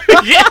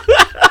 Yeah.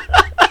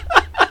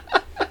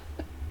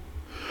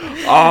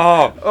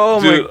 Oh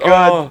dude, my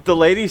god! oh. The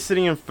lady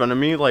sitting in front of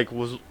me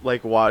was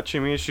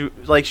watching me. She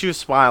was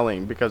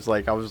smiling because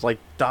I was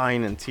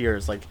dying in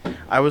tears.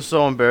 I was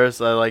so embarrassed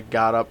that I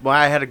got up. Well,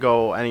 I had to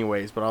go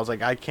anyways, but I was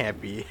I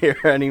can't be here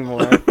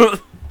anymore.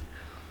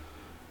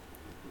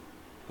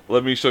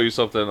 Let me show you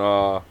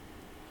something.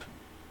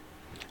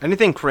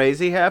 Anything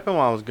crazy happened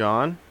while I was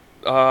gone?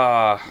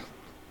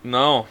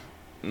 No,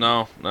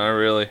 not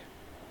really.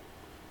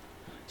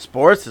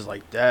 Sports is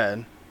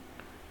dead.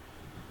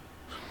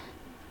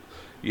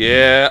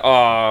 Yeah.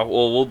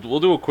 Well, we'll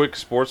do a quick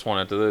sports one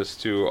after this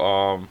too.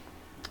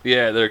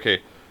 Yeah. There.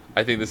 Okay.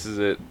 I think this is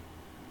it.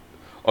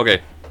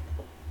 Okay.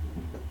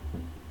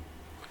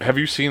 Have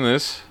you seen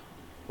this?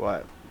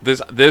 What?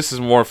 This is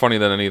more funny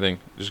than anything.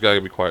 Just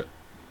gotta be quiet.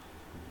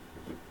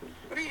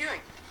 What are you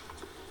doing?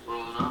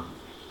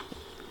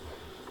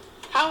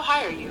 How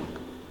high are you?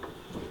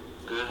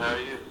 Good, how are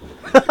you?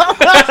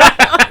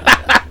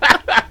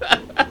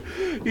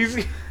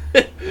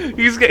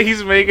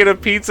 He's making a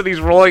pizza and he's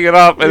rolling it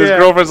up, and his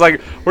girlfriend's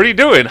like, "What are you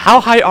doing? How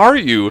high are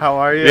you? How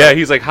are you?" Yeah,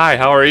 he's like, "Hi,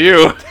 how are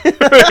you?" He's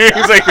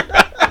like,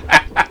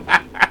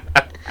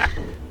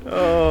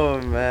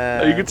 "Oh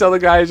man." You can tell the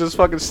guy is just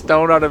fucking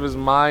stoned out of his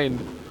mind.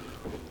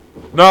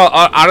 No,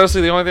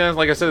 honestly, the only thing,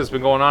 like I said, that's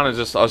been going on is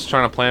just us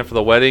trying to plan for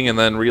the wedding and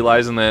then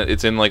realizing that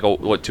it's in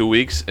 2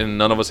 weeks and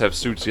none of us have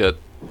suits yet.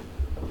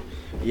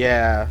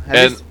 Yeah.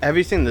 Have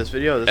you seen this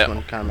video? This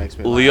one kind of makes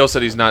me Leo laugh.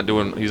 said he's not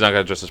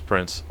gonna dress as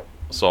Prince,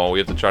 so we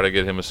have to try to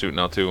get him a suit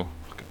now too.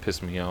 Fucking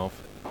piss me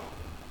off.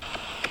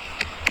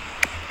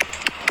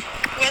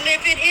 Well,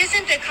 if it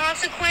isn't the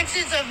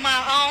consequences of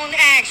my own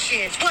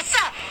actions. What's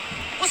up?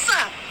 What's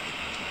up?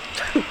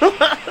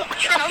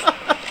 Trump.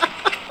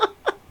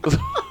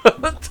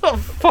 What the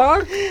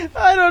fuck?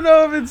 I don't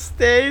know if it's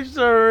staged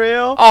or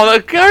real. Oh,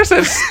 of course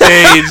it's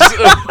staged.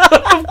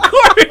 Of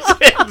course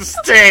it's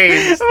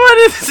staged. But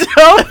it's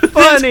so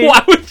funny.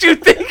 Why would you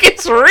think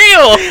it's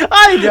real?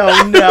 I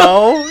don't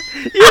know.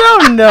 You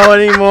don't know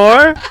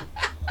anymore.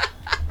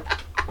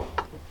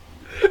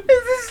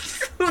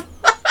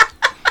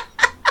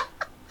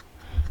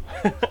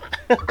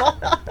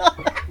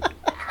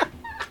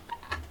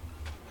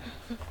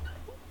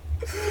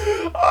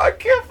 Oh, I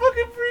can't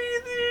fucking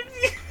breathe, dude.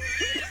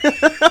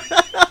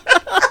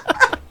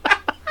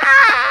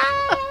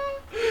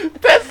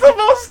 That's the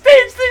most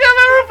staged thing I've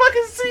ever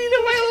fucking seen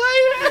in my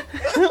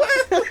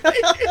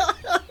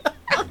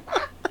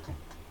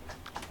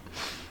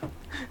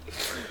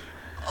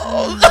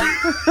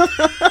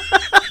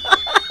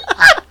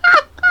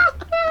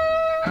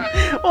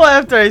Well,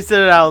 after I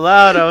said it out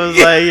loud, I was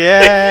like,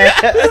 yeah.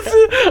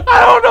 I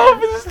don't know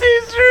if it's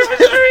staged or if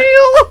it's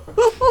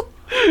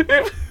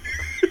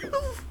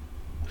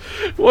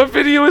real. What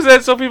video is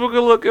that so people can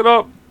look it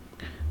up?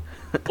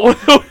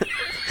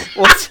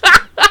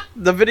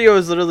 The video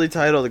is literally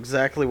titled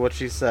exactly what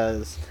she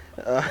says.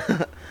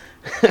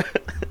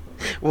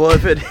 Well,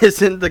 if it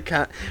isn't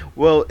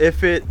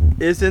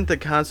the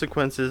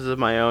consequences of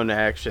my own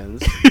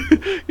actions.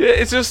 Yeah,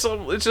 it's just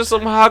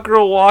some hot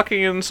girl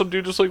walking and some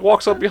dude just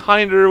walks up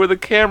behind her with a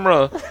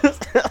camera.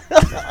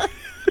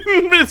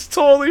 It's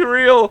totally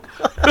real.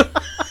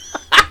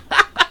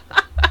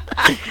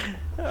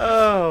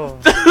 Oh.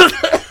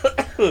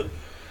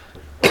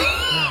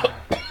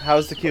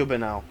 How's the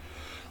Cuban now?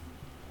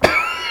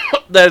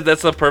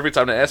 That's the perfect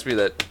time to ask me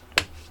that.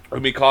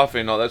 With me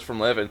coughing, no, that's from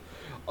Levin.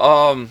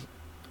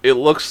 It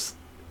looks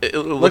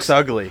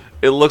ugly.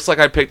 It looks like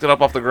I picked it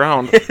up off the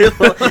ground.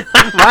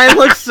 Mine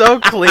looks so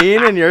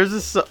clean, and yours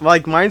is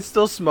mine's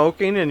still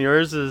smoking, and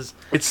yours is.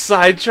 It's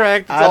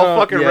sidetracked. It's all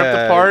fucking ripped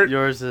apart.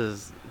 Yours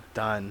is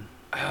done.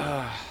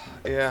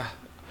 Yeah.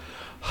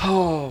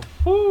 Oh,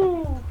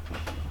 whew.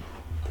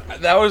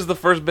 That was the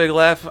first big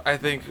laugh I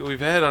think we've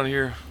had on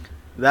here.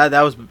 That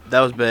was big. That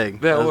was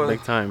was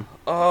big time.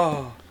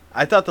 Oh.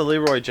 I thought the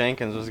Leroy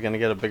Jenkins was gonna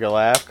get a bigger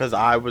laugh because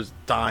I was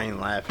dying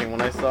laughing when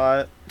I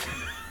saw it.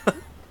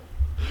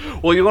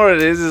 Well, you know what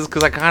it is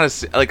because I kind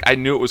of I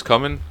knew it was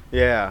coming.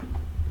 Yeah.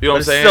 You know what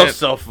I'm saying? It's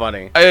still so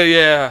funny.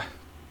 Yeah.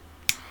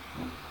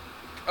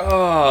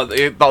 Oh,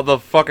 the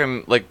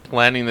fucking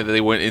planning that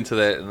they went into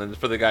that, and then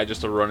for the guy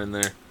just to run in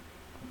there.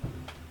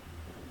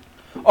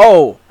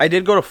 Oh, I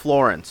did go to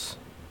Florence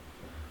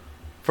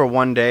for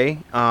one day.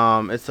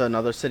 It's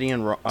another city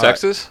in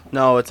Texas?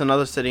 No, it's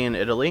another city in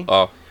Italy.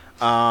 Oh.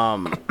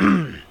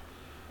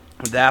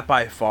 That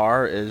by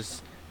far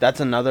that's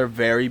another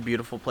very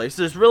beautiful place.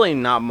 There's really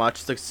not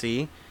much to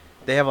see.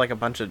 They have a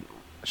bunch of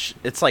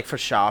it's for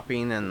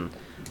shopping and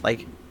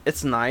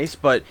it's nice,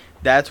 but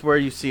that's where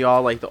you see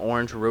all the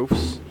orange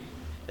roofs.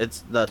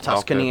 It's the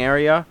Tuscany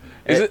area.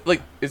 Is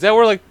that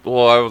where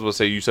well, I was gonna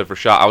say you said for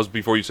shop.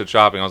 Before you said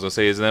shopping, I was gonna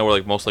say isn't that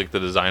where most the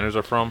designers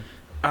are from?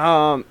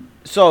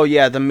 So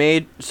yeah, the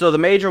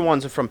major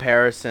ones are from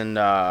Paris and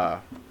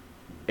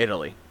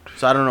Italy.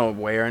 So I don't know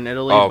where in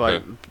Italy,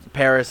 but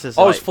Paris is.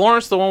 Oh, is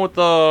Florence the one with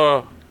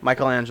the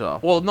Michelangelo?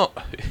 Well, no,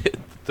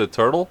 the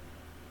turtle.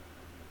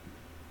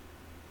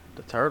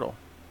 The turtle.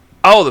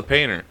 Oh, the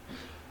painter.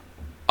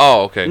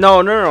 Oh, okay.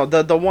 No.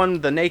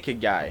 The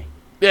naked guy.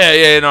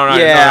 Yeah, no,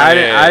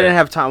 I didn't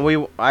have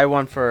time. I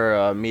went for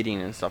a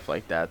meeting and stuff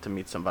like that to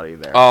meet somebody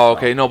there. Oh,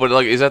 okay. No, but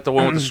like, is that the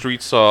one with the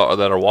streets that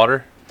are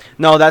water?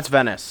 No, that's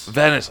Venice.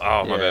 Venice.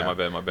 Oh, my Yeah.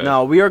 bad.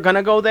 No, we were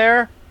gonna go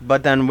there,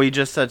 but then we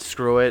just said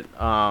screw it.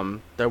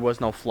 There was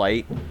no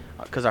flight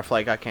because our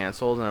flight got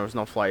canceled, and there was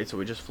no flight, so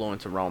we just flew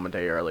into Rome a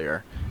day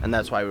earlier, and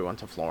that's why we went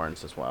to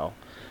Florence as well.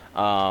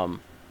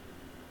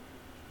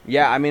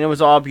 Yeah, I mean, it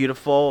was all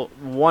beautiful.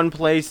 One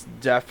place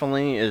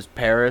definitely is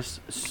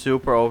Paris,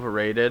 super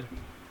overrated.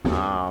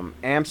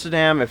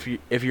 Amsterdam,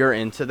 if you're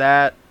into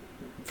that,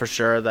 for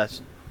sure,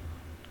 that's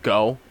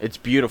go. It's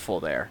beautiful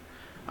there.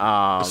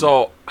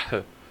 So,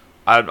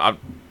 I'm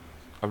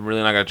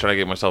really not gonna try to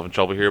get myself in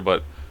trouble here,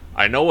 but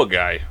I know a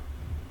guy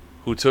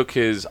who took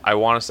his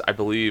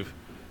his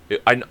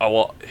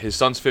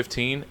son's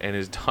 15 and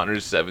his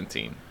daughter's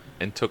 17,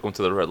 and took them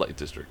to the red light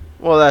district.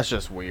 Well, that's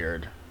just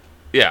weird.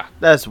 Yeah,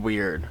 That's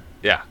weird.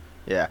 yeah.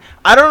 Yeah,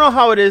 I don't know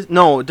how it is.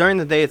 No, during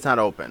the day it's not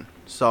open.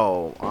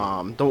 So,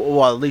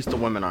 at least the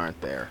women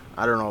aren't there.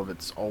 I don't know if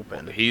it's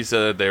open. He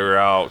said they were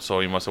out, so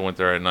he must have went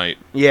there at night.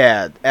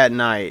 Yeah, at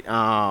night.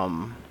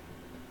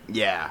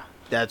 Yeah,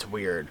 that's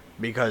weird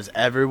because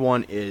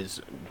everyone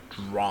is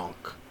drunk.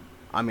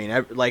 I mean,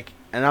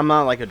 and I'm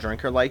not like a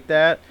drinker like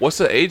that. What's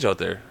the age out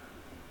there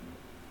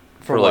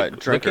For what,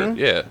 drinking? Liquor?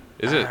 Yeah,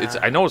 is it? It's.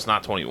 I know it's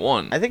not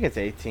 21. I think it's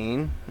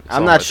 18. I'm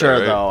Something not like sure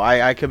that, right? though.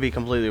 I could be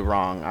completely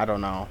wrong. I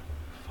don't know.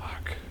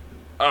 Fuck.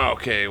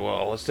 Okay,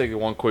 well, let's take it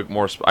one quick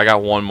more. I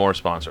got one more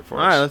sponsor for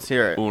us. All right, let's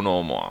hear it.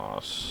 Uno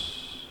mas.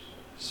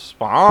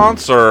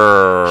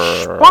 Sponsor.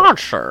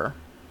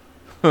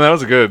 That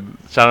was a good.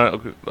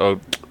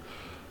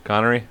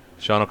 Connery?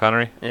 Sean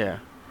O'Connery? Yeah.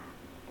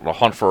 The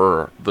hunt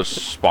for the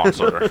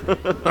sponsor.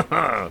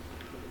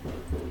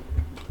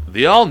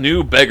 The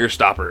all-new Beggar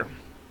Stopper.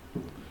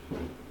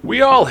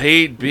 We all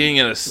hate being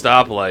in a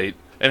stoplight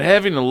and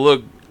having to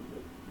look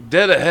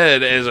dead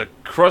ahead as a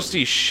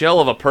crusty shell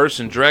of a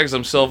person drags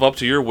himself up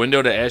to your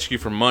window to ask you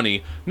for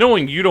money,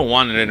 knowing you don't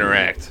want to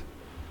interact.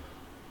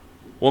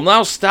 Well,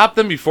 now stop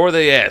them before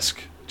they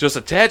ask. Just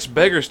attach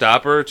Beggar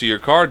Stopper to your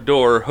car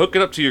door, hook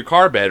it up to your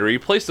car battery,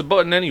 place the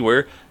button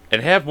anywhere,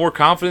 and have more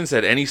confidence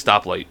at any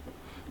stoplight.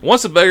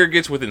 Once a beggar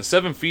gets within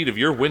 7 feet of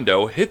your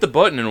window, hit the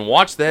button and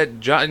watch that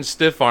giant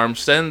stiff arm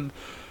send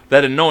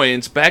that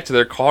annoyance back to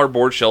their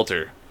cardboard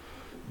shelter.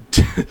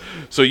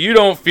 So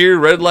don't fear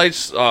red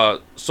lights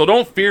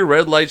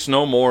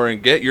no more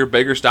and get your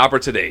Beggar Stopper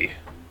today.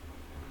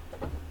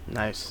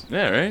 Nice.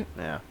 Yeah, right?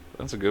 Yeah.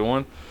 That's a good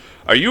one.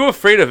 Are you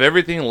afraid of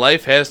everything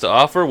life has to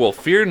offer? Well,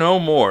 fear no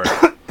more.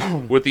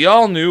 With the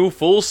all-new,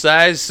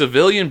 full-size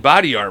civilian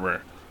body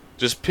armor.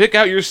 Just pick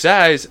out your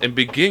size and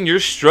begin your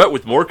strut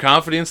with more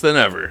confidence than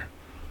ever.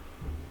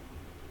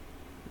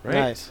 Right?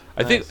 Nice.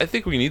 I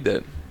think we need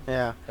that.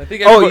 Yeah. I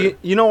think.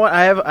 You know what?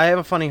 I have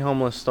a funny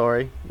homeless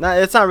story. No,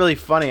 it's not really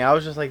funny. I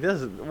was just like,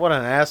 what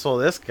an asshole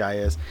this guy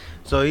is.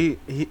 So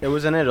it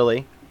was in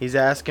Italy. He's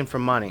asking for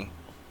money.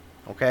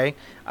 Okay.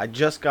 I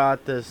just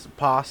got this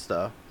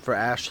pasta for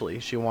Ashley.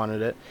 She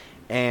wanted it,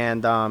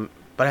 and but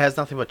it has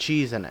nothing but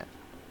cheese in it.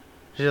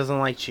 She doesn't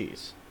like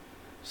cheese.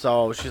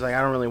 So she's like,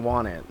 I don't really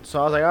want it. So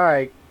I was like, all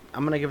right,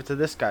 I'm going to give it to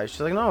this guy. She's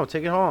like, no,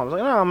 take it home. I was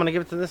like, no, I'm going to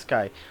give it to this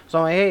guy. So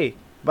I'm like, hey,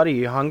 buddy,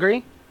 you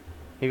hungry?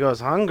 He goes,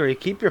 hungry?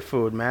 Keep your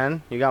food,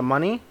 man. You got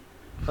money?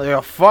 I was like,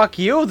 oh, fuck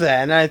you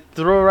then. I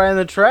threw it right in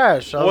the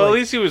trash. Well, like, at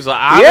least he was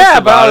honest yeah,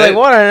 about but I was it. like,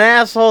 what an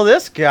asshole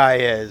this guy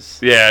is.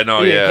 Yeah,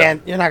 no, yeah.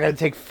 You're not going to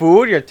take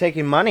food. You're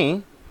taking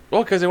money.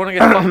 Well, because they want to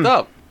get fucked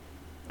up.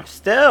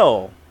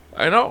 Still.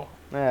 I know.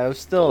 Yeah, it was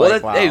still Well,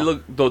 like, wow. hey,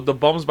 look, the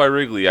bums by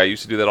Wrigley, I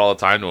used to do that all the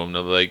time to them.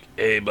 They'll be like,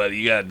 hey, buddy,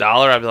 you got $1?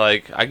 I'd be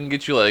like, I can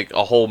get you, like,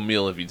 a whole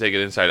meal if you take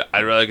it inside.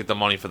 I'd rather get the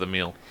money for the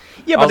meal.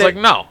 Yeah, I but was like,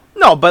 no.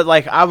 No, but,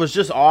 like, I was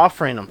just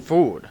offering him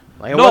food.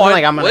 Like, it No, wasn't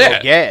like I'm going to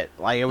go get it.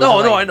 Like, it was No,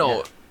 like, I know.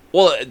 yeah.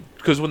 Well,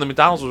 because when the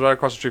McDonald's was right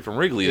across the street from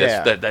Wrigley,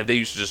 Yeah. that they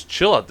used to just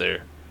chill out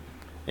there.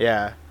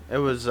 Yeah, it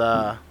was,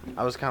 I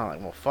was kind of like,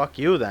 well, fuck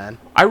you then.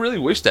 I really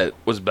wish that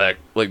was back,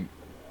 like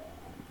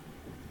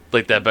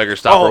that Beggar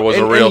Stopper was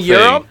a real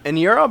thing. In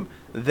Europe,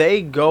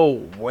 they go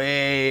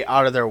way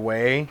out of their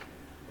way.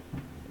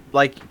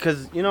 Like,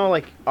 because, you know,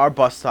 like, our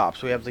bus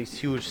stops, we have these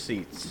huge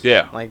seats.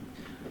 Yeah. Like,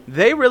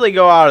 they really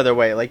go out of their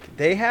way. Like,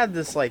 they had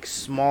this, like,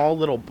 small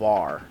little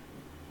bar.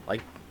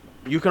 Like,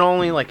 you can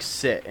only, like,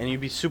 sit, and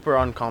you'd be super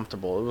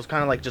uncomfortable. It was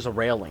kind of like just a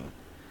railing.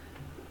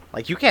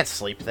 Like, you can't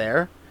sleep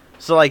there.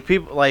 So, like,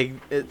 people, like,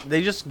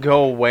 they just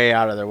go way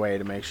out of their way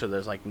to make sure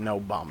there's, like, no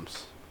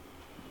bumps.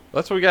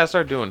 That's what we gotta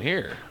start doing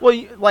here.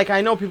 Well, like, I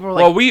know people are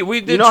like... Well,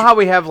 we did... You know how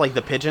we have, like,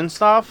 the pigeon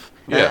stuff?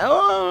 Yeah.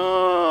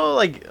 And,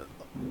 like,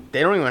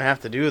 they don't even have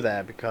to do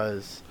that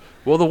because...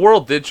 Well, the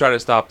world did try to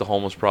stop the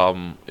homeless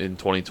problem in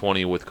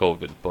 2020 with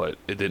COVID, but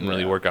it didn't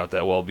really work out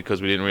that well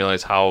because we didn't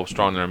realize how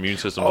strong their immune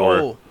systems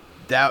were.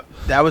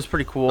 That was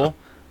pretty cool.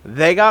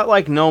 They got,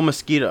 like, no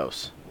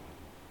mosquitoes.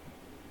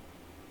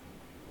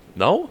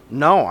 No?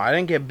 No, I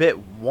didn't get bit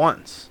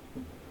once.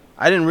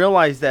 I didn't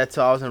realize that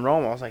till I was in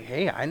Rome. I was like,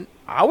 hey,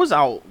 I was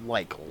out,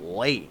 like,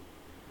 late.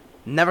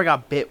 Never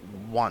got bit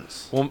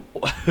once.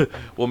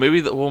 Well,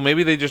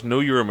 maybe they just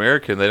knew you were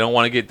American. They don't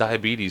want to get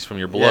diabetes from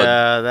your blood.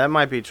 Yeah, that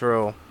might be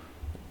true.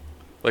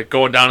 Like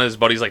going down to his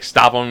buddies, like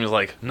stop him. He's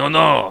like,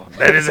 no,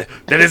 that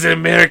is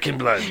American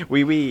blood.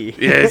 Wee.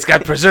 Yeah, it's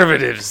got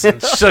preservatives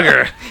and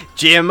sugar,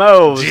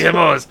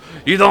 GMOs.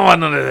 You don't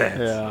want none of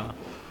that.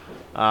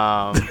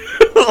 Yeah.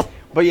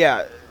 But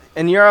yeah,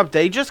 in Europe,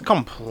 they just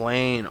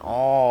complain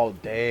all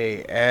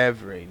day,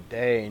 every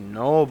day.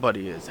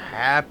 Nobody is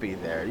happy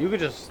there. You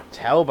could just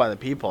tell by the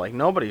people, like,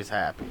 nobody's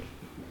happy.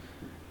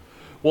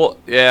 Well,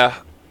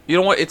 yeah. You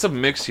know what? It's a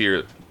mix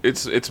here.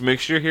 It's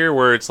mixture here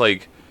where it's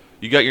like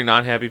you got your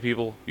non-happy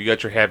people, you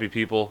got your happy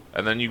people,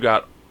 and then you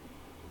got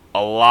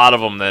a lot of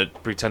them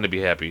that pretend to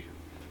be happy.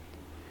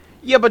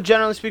 Yeah, but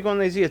generally speaking, when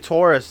they see a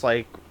tourist,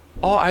 like,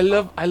 oh, I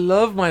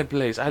love my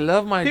place. I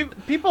love my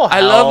people. I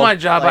love my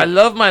job. I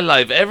love my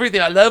life. Everything.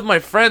 I love my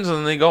friends. And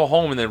then they go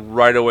home, and then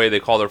right away they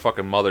call their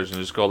fucking mothers and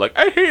just go like,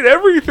 I hate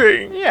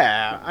everything.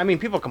 Yeah, I mean,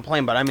 people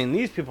complain, but I mean,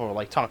 these people are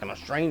like talking to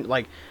strange.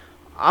 Like,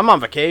 I'm on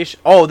vacation.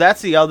 Oh,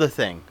 that's the other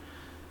thing.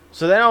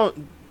 So they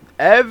don't.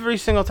 Every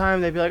single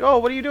time they'd be like, "Oh,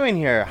 what are you doing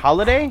here?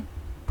 Holiday?"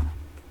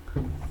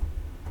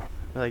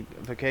 Like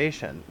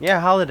vacation. Yeah,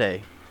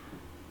 holiday.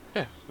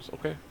 Yeah, it's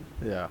okay.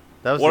 Yeah.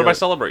 That was what am I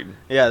celebrating?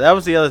 Yeah, that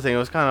was the other thing. It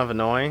was kind of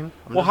annoying.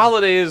 Well,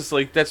 holiday is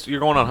like you're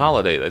going on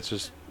holiday. That's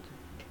just.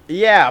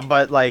 Yeah,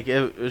 but like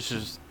it was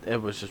just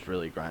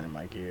really grinding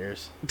my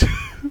gears.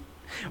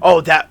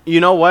 Oh,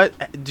 you know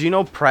what? Do you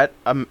know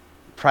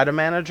Preta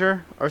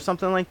Manager or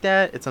something like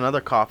that? It's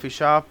another coffee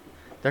shop.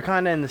 They're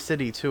kind of in the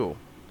city too.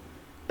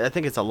 I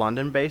think it's a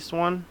London-based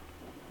one.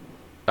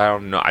 I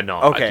don't know. I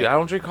know. Okay. I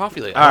don't drink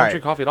coffee. I don't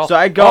drink coffee at all. So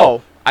I go.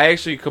 Oh, I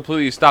actually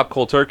completely stopped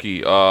cold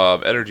turkey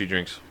energy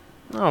drinks.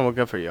 Oh, well,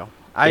 good for you.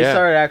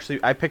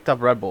 I picked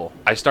up Red Bull.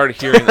 I started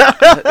hearing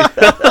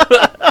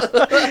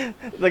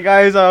the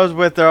guys I was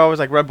with, they're always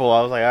like Red Bull.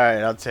 I was like, all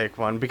right, I'll take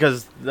one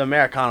because the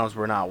Americanos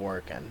were not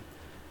working.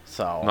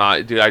 So. Nah,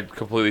 dude, I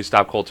completely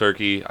stopped cold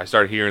turkey. I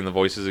started hearing the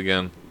voices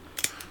again.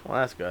 Well,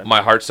 that's good.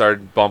 My heart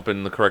started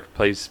bumping the correct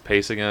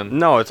pace again.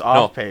 No, it's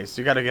off pace.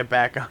 You got to get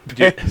back on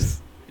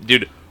pace.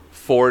 Dude,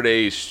 4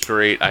 days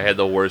straight, I had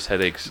the worst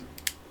headaches.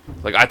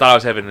 Like, I thought I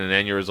was having an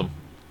aneurysm.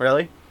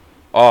 Really?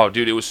 Oh,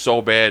 dude, it was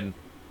so bad.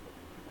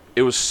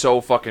 It was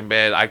so fucking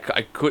bad. I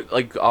could,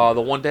 like,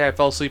 the one day I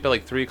fell asleep at,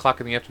 like, 3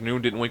 o'clock in the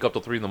afternoon, didn't wake up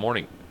till 3 in the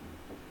morning.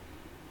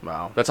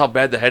 Wow. That's how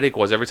bad the headache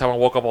was. Every time I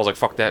woke up, I was like,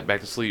 fuck that,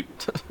 back to sleep.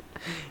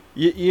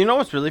 You know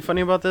what's really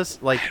funny about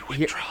this? Like,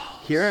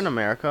 here in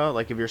America,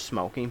 like, if you're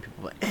smoking,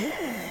 people are like,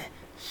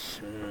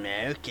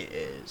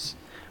 smokers.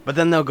 But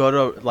then they'll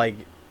go to, like,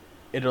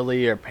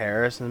 Italy or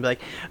Paris and be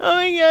like, oh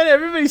my god,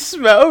 everybody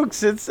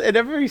smokes. And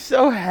everybody's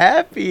so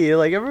happy.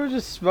 Like, everyone's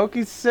just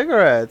smoking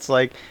cigarettes.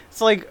 Like,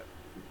 it's like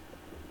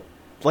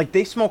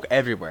they smoke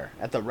everywhere.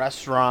 At the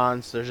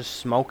restaurants, they're just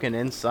smoking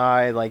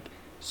inside. Like,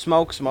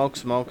 smoke.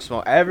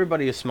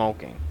 Everybody is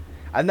smoking.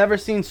 I've never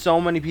seen so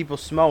many people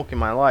smoke in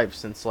my life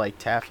since, like,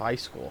 Taft High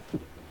School.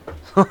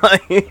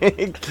 like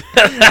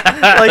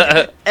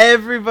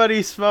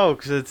everybody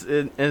smokes.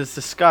 It's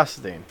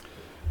disgusting.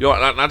 You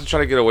know, not to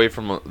try to get away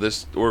from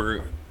this,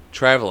 we're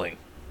traveling.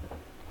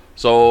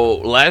 So,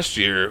 last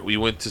year, we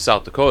went to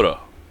South Dakota.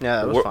 Yeah,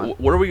 that was fun.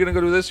 What are we going to go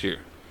do this year?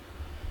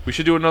 We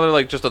should do another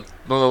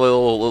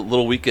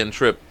little weekend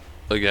trip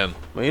again.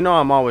 Well, you know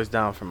I'm always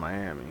down for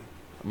Miami.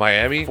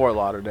 Miami? Fort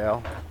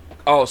Lauderdale.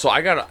 Oh, so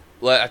I got a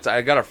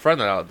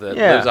friend that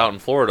lives out in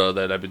Florida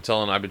that I've been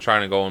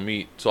trying to go and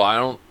meet. So I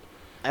don't.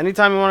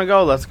 Anytime you want to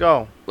go, let's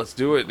go. Let's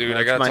do it, dude.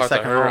 That's I gotta talk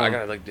to her. home. I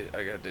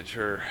gotta ditch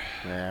her.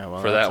 Yeah,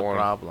 well, for that's that a one.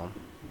 problem.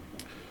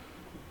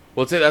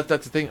 Well, that's the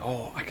thing.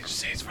 Oh, I can just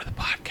say it's for the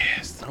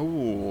podcast.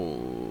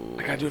 Ooh.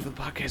 I gotta do it for the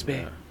podcast,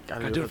 babe.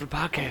 Gotta do it for the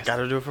podcast.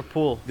 Gotta do it for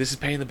pool. This is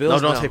paying the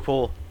bills. No, don't now. say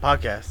pool.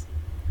 Podcast.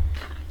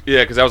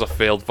 Yeah, because that was a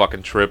failed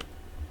fucking trip.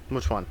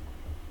 Which one?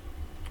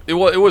 It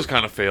was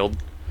kind of failed.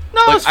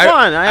 No, it was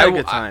fun. I had a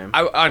good time.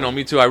 I know,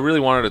 me too. I really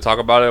wanted to talk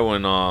about it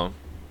when I'm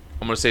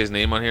gonna say his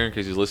name on here in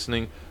case he's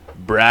listening.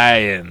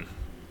 Brian.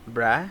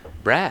 Brad?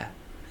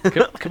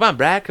 Come on,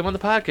 Brad. Come on the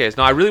podcast.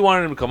 No, I really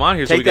wanted him to come on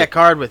here. Take that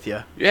card with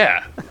you.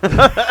 Yeah.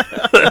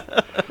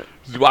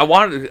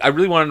 I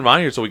really wanted him on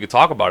here so we could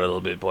talk about it a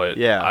little bit, but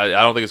yeah. I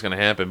don't think it's gonna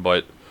happen.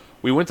 But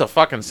we went to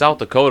fucking South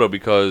Dakota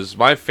because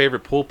my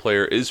favorite pool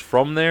player is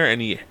from there,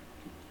 and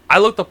I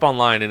looked up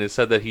online and it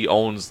said that he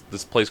owns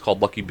this place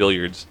called Lucky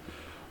Billiards.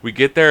 We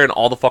get there and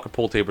all the fucking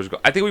pool tables go.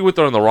 I think we went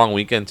there on the wrong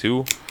weekend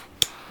too.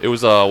 It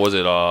was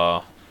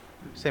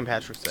St.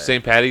 Patrick's Day.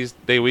 St. Patty's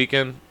Day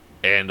weekend,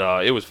 and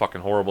it was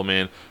fucking horrible,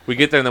 man. We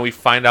get there and then we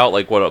find out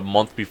like a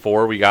month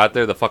before we got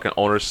there, the fucking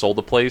owner sold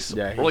the place.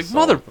 Yeah, we're like,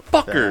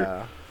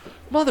 motherfucker.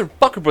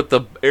 But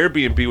the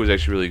Airbnb was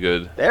actually really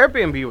good. The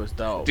Airbnb was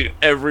dope. Dude,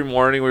 every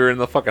morning we were in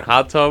the fucking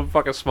hot tub,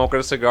 fucking smoking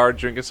a cigar,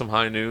 drinking some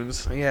high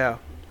noons. Yeah.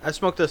 I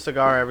smoked a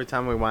cigar every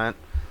time we went.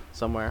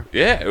 somewhere.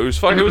 Yeah, it was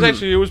fun. It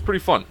was pretty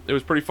fun. It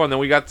was pretty fun. Then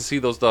we got to see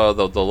those the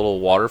little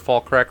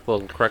waterfall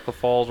little Crackle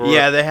Falls. Or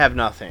Yeah, they have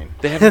nothing.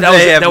 They have They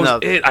was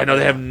nothing. it. I know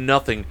they have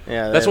nothing.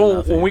 Yeah, that's have when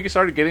nothing. we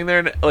started getting there,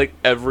 and like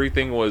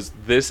everything was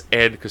this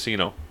and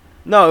casino.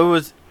 No, it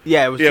was.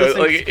 Yeah, it was. Yeah, just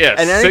like, yeah,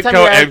 and anytime Sitco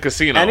you ask, and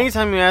casino.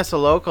 Anytime you ask a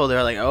local,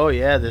 they're like, "Oh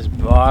yeah, this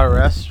bar,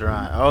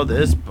 restaurant. Oh,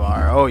 this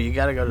bar. Oh, you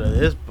got to go to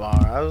this bar."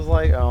 I was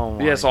like, "Oh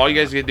my." Yeah, so all you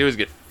guys get to do is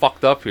get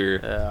fucked up here.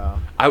 Yeah.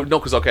 I would know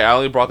because I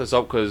only brought this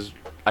up because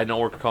I know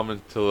we're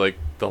coming to like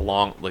the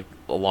long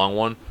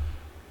one.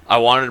 I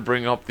wanted to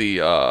bring up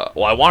the I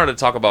wanted to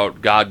talk about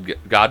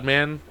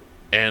Godman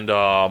and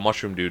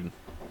Mushroom Dude.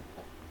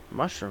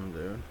 Mushroom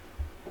Dude.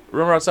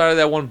 Remember outside of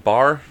that one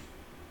bar,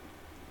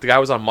 the guy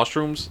was on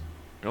mushrooms.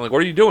 And I'm like,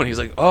 what are you doing? He's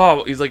like,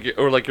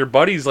 your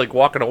buddy's like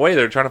walking away.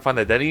 They're trying to find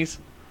the Denny's.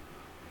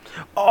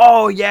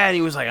 Oh yeah, and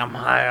he was like, "I'm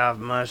high off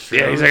mushrooms."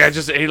 Yeah, he's like, I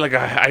just ate like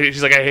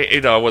he's like, I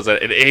ate was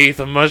it an eighth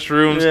of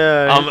mushrooms?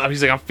 Yeah.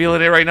 He's like, I'm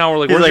feeling it right now. We're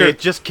like, He's where's like, your... it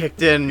just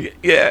kicked in.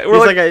 Yeah, He's we're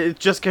like, it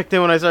just kicked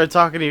in when I started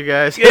talking to you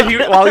guys.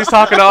 Yeah, while he's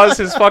talking to us,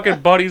 his fucking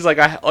buddy's like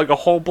a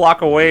whole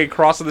block away,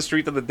 crossing the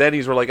street to the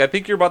Denny's. We're like, I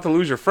think you're about to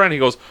lose your friend. He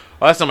goes,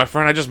 oh, that's not my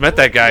friend. I just met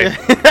that guy.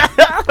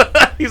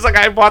 He's like,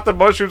 I bought the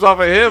mushrooms off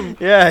of him.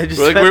 Yeah, I just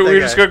we're like, met that we're guy.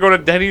 just gonna go to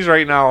Denny's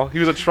right now. He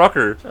was a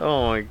trucker.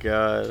 Oh my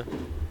god.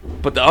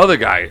 But the other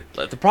guy,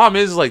 the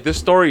problem is like this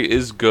story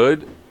is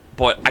good,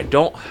 but I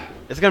don't.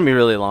 It's gonna be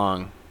really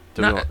long.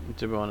 Do Not-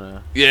 we want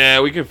to?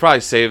 Yeah, we could probably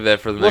save that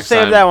for the We'll next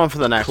save time. that one for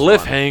the next one.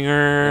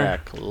 Cliffhanger. Yeah,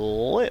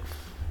 cliff.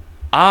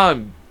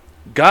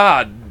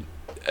 God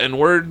and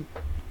word.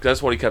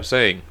 That's what he kept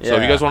saying. So if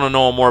you Yeah. guys want to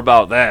know more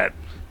about that.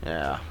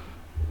 Yeah.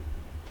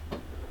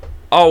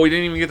 Oh, we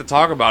didn't even get to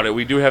talk about it.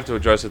 We do have to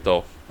address it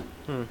though.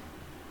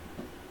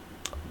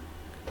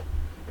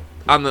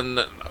 On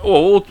the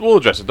we'll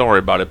address it. Don't worry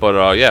about it.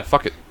 But yeah,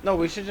 fuck it. No,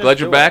 we should just. Glad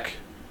you're do back.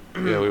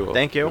 Yeah, we will. It.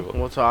 Thank you. We will.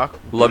 We'll talk.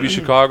 Love you,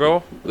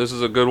 Chicago. This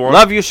is a good one.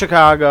 Love you,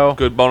 Chicago.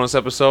 Good bonus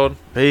episode.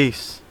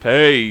 Peace.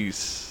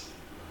 Peace.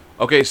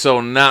 Okay,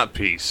 so not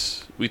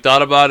peace. We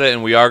thought about it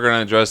and we are going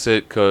to address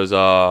it because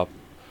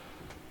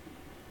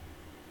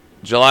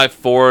July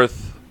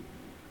 4th,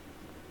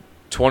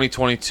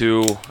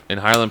 2022 in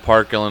Highland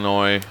Park,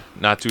 Illinois,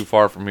 not too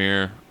far from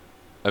here.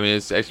 I mean,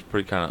 it's actually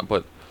pretty kind of,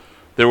 but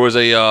there was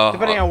a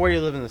Depending on where you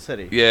live in the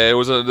city. yeah, it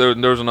was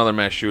there was another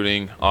mass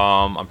shooting.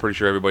 I'm pretty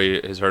sure everybody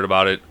has heard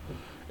about it.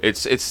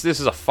 It's this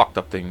is a fucked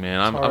up thing,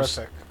 man.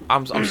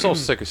 I'm so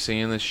sick of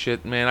seeing this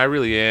shit, man. I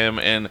really am,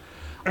 and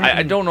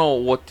I don't know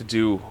what to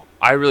do.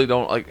 I really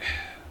don't like.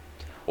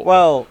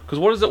 Well, because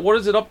what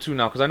is it up to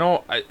now? Because I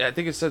know I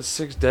think it said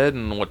 6 dead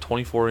and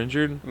 24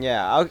 injured.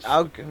 yeah,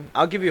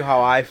 I'll give you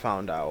how I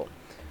found out.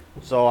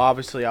 So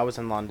obviously I was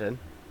in London.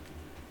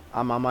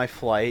 I'm on my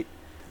flight.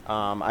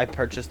 I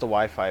purchased the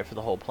Wi-Fi for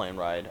the whole plane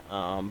ride.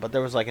 But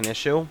there was like an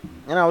issue,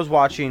 and I was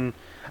watching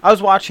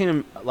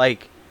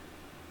like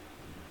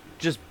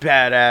just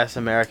badass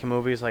American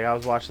movies. Like I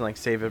was watching like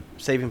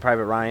Saving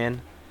Private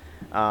Ryan.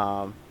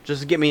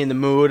 Just to get me in the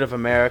mood of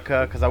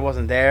America, because I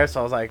wasn't there,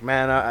 so I was like,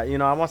 man,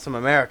 I want some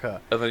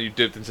America. And then you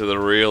dipped into the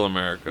real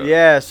America.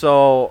 Yeah,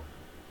 so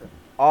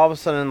all of a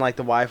sudden, like,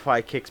 the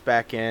Wi-Fi kicks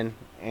back in,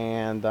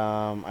 and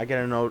I get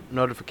a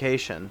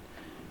notification,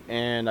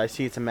 and I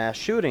see it's a mass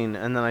shooting,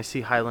 and then I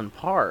see Highland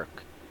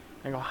Park.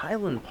 I go,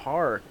 Highland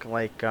Park?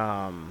 Like,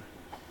 I'm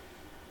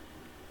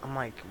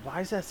like, why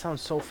does that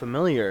sound so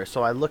familiar?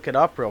 So I look it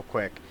up real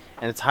quick,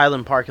 and it's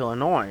Highland Park,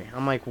 Illinois.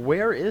 I'm like,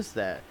 where is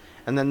that?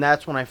 And then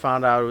that's when I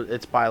found out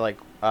it's by, like,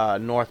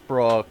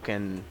 Northbrook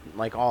and,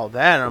 like, all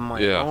that. And I'm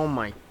like, Yeah. Oh,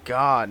 my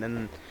God.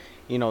 And,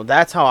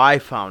 that's how I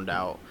found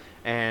out.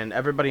 And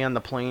everybody on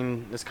the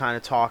plane is kind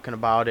of talking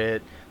about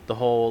it. The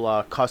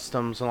whole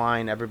customs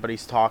line,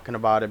 everybody's talking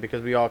about it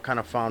because we all kind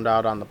of found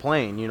out on the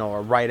plane,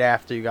 or right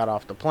after you got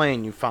off the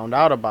plane, you found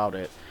out about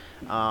it.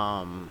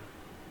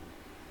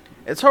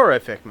 It's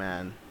horrific,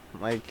 man.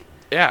 Like,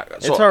 Yeah.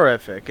 it's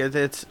horrific.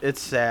 It's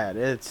sad.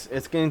 It's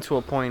getting to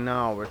a point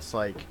now where it's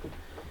like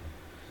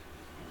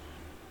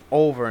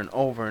over and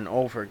over and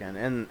over again,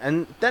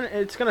 and then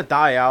it's gonna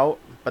die out,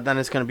 but then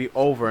it's gonna be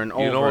over and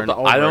over and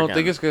over I don't again.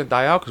 think it's gonna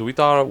die out because we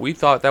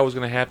thought that was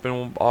gonna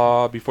happen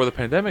before the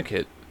pandemic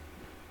hit,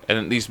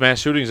 and these mass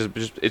shootings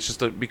it's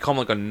just become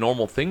like a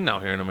normal thing now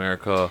here in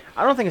America.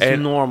 I don't think it's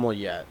and normal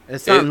yet.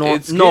 It's not normal.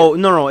 it's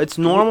No. It's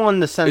normal in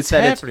the sense It's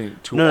that happening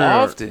too no.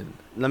 often.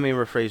 Let me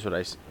rephrase what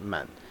I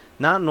meant.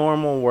 Not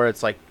normal where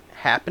it's like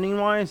happening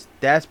wise.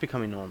 That's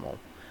becoming normal.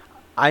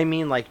 I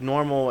mean, like,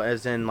 normal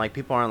as in, like,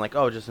 people aren't like,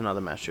 oh, just another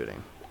mass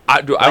shooting.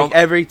 I don't.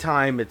 Every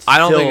time it's I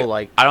don't still, think.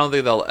 like... I don't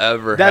think they'll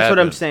ever. That's happen. what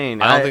I'm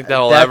saying. I don't think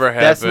that'll ever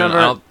happen. That's never,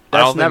 I don't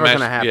think never mass-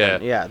 going to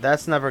happen. Yeah.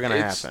 That's never going to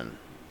It's- happen.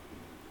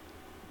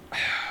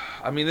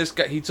 I mean, this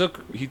guy. He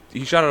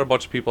shot at a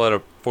bunch of people at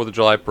a 4th of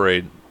July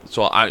parade.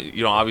 So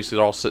obviously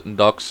they're all sitting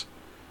ducks.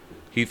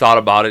 He thought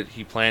about it.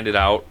 He planned it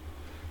out.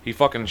 He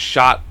fucking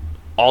shot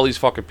all these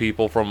fucking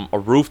people from a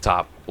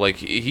rooftop. Like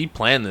he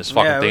planned this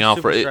fucking thing out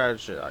for it.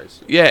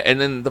 Strategized. Yeah,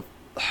 and then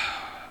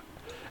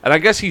and I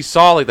guess he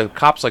saw like the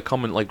cops like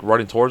coming like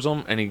running towards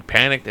him, and he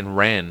panicked and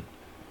ran.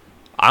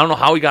 I don't know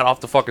how he got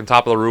off the fucking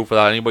top of the roof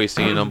without anybody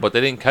seeing him, but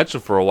they didn't catch him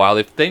for a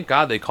while. Thank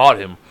God they caught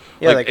him.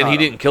 Yeah, and he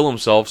didn't kill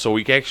himself, so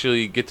we can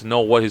actually get to know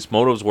what his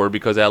motives were,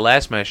 because that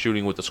last mass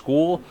shooting with the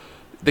school,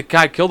 the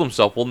guy killed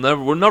himself.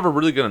 We're never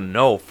really gonna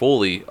know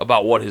fully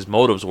about what his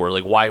motives were.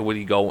 Like, why would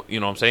he go? You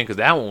know what I'm saying? Because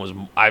that one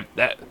was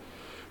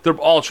they're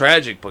all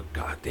tragic, but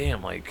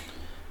goddamn, like,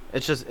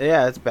 it's just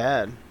it's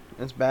bad.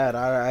 It's bad.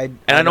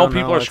 I know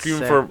people are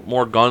screaming for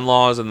more gun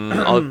laws,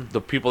 and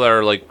the people that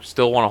are like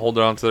still want to hold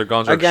on to their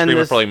guns are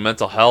screaming for like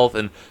mental health.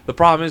 And the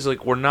problem is,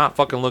 like, we're not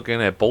fucking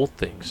looking at both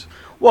things.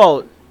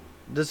 Well,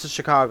 this is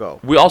Chicago.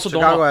 We also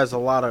Chicago has a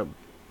lot of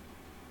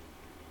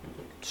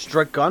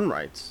strict gun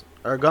rights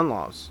or gun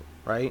laws,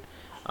 right?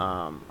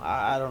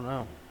 I don't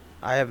know.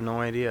 I have no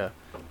idea.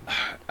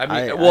 I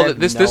mean,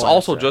 this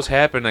also just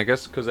happened, I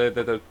guess, because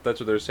that's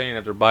what they're saying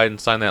after Biden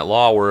signed that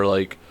law, where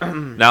like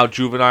now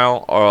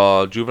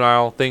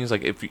juvenile things,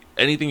 like if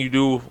anything you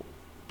do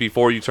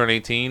before you turn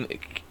 18, it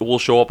will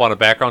show up on a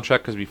background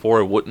check, because before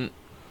it wouldn't.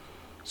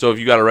 So if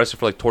you got arrested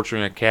for like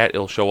torturing a cat,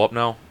 it'll show up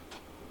now.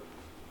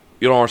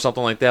 You know, or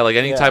something like that. Like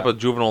any type of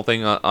juvenile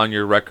thing on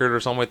your record or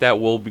something like that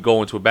will be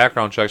going to a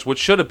background checks, which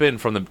should have been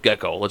from the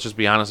get-go. Let's just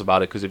be honest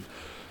about it,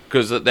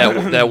 because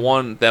that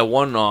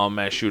one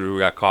mass shooter who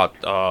got caught,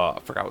 I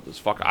forgot what this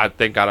fuck. I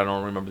thank God I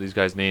don't remember these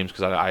guys' names,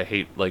 because I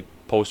hate like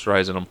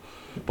posterizing them.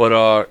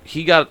 But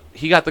he got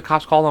the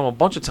cops called on him a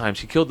bunch of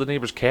times. He killed the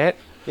neighbor's cat.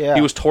 Yeah.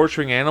 He was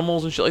torturing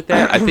animals and shit like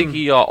that. I think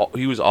he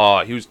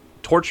was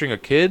torturing a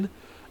kid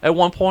at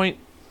one point.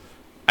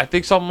 I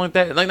think something like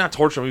that. Like, not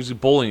torturing him, he was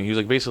bullying. He was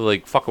like basically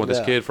like fucking with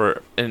this kid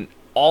and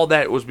all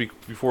that was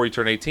before he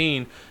turned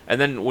 18.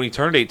 And then when he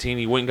turned 18,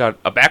 he went and got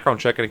a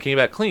background check and it came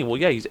back clean. Well,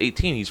 yeah, he's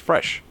 18. He's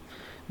fresh.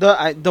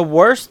 The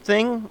worst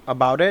thing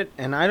about it,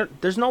 and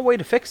there's no way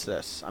to fix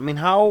this. I mean,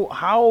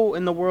 how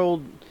in the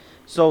world?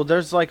 So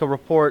there's like a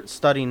report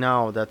study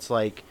now that's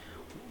like,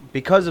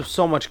 because of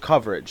so much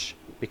coverage,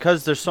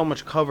 because there's so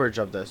much coverage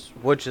of this,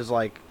 which is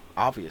like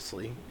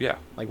obviously,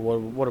 like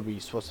what are we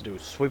supposed to do?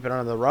 Sweep it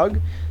under the rug?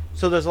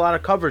 So there's a lot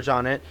of coverage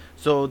on it.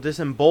 So this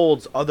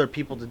emboldens other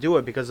people to do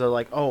it, because they're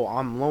like, oh,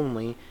 I'm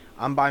lonely,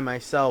 I'm by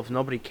myself,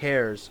 nobody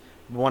cares.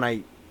 When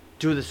I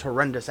do this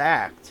horrendous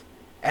act,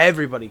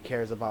 everybody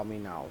cares about me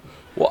now.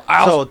 Well,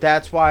 so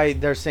that's why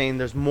they're saying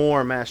there's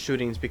more mass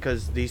shootings,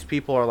 because these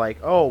people are like,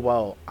 oh,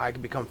 well, I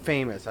can become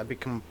famous, I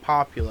become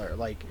popular,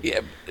 like,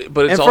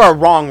 but it's and for a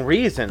wrong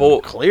reason,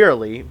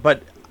 clearly.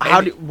 But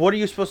what are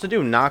you supposed to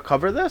do? Not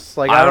cover this?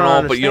 Like, I don't know.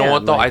 Understand. But you know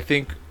what though? Like, I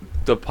think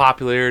the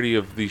popularity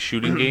of these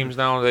shooting games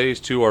nowadays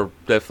too are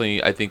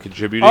definitely, I think,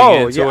 contributing.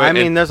 Into it. I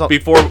mean, there's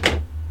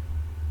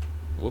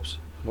Whoops.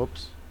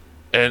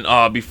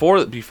 And before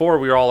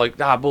we were all like,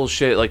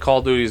 bullshit, like Call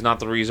of Duty is not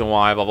the reason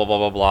why, blah blah blah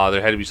blah blah.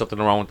 There had to be something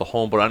wrong with the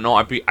home, but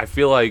I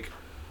feel like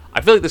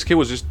this kid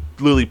was just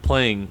literally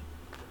playing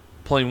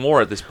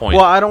more at this point.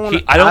 Well, I don't.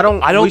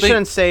 We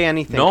shouldn't say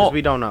anything because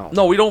we don't know.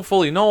 No, we don't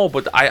fully know,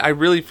 but I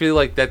really feel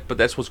like that. But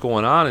that's what's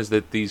going on, is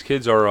that these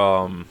kids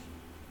are.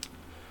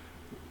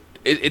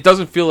 It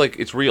doesn't feel like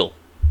it's real.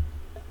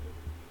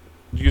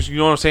 You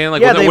know what I'm saying?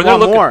 Like, yeah, when they're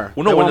looking,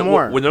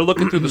 when they're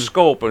looking through the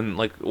scope and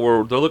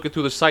or they're looking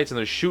through the sights and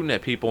they're shooting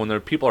at people and their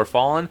people are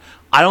falling,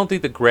 I don't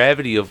think the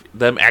gravity of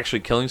them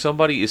actually killing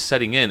somebody is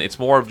setting in. It's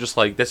more of just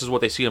like, this is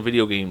what they see in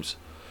video games.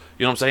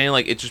 You know what I'm saying?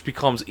 Like, it just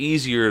becomes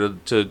easier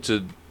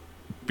to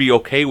be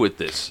okay with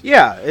this.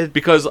 Yeah,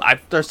 because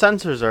their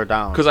sensors are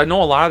down. Because I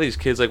know a lot of these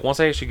kids, like, once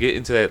they actually get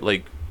into that,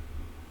 like,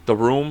 the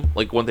room,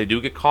 like, when they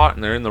do get caught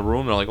and they're in the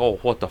room, they're like, oh,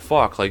 what the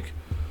fuck? Like,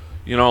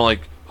 you know,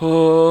 like,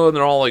 oh, and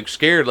they're all like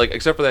scared, like,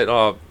 except for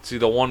that. See,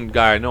 the one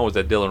guy I know is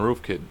that Dylan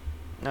Roof kid.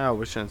 No,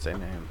 we shouldn't say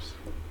names.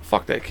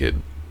 Fuck that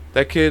kid.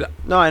 That kid.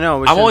 No, I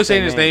know. I'm only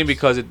saying his name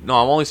because I'm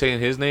only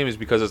saying his name is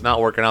because it's not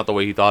working out the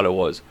way he thought it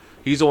was.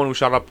 He's the one who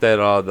shot up that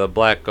the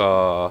black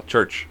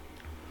church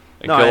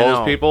and killed all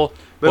those people.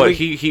 But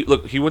he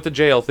went to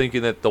jail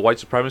thinking that the white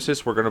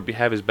supremacists were gonna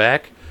have his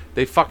back.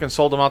 They fucking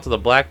sold him out to the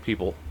black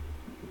people.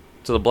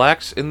 To the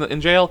blacks in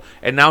jail,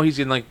 and now he's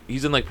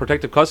in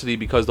protective custody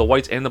because the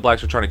whites and the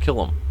blacks are trying to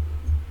kill him.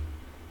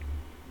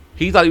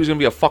 He thought he was gonna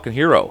be a fucking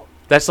hero.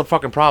 That's the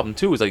fucking problem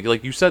too. Is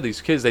like you said, these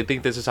kids, they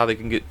think this is how they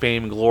can get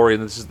fame and glory,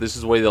 and this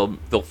is the way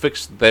they'll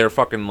fix their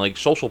fucking like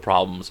social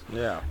problems.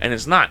 Yeah, and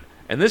it's not.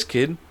 And this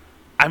kid,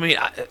 I mean,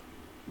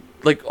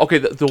 okay,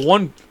 the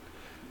one,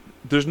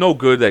 there's no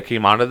good that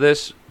came out of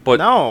this, but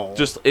no,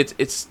 just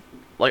it's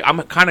like,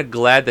 I'm kind of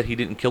glad that he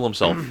didn't kill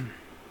himself,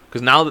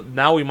 because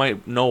now we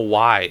might know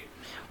why.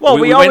 Well,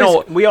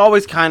 we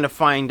always kind of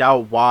find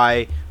out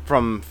why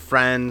from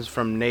friends,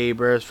 from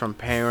neighbors, from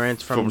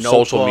parents, from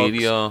social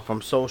media.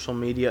 From social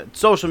media.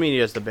 Social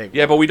media is the big one.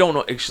 Yeah, but we don't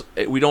know.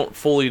 We don't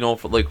fully know.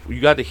 Like, you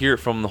got to hear it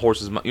from the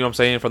horse's mouth. You know what I'm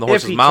saying? From the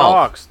horse's mouth. If he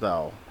talks,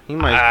 though, he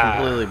might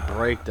completely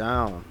break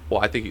down.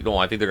 Well, I think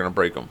they're gonna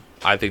break him.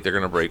 They're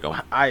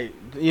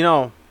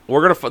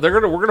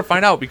gonna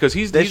find out, because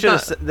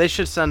they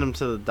should send him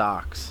to the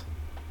docks.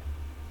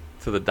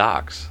 To the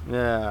docks.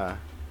 Yeah.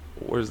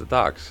 Where's the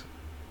docks?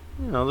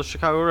 You know, the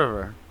Chicago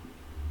River.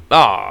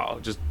 Oh,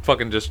 just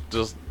fucking just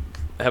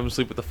have him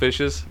sleep with the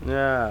fishes.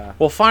 Yeah.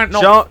 Well, fine.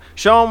 No.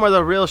 Show them where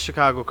the real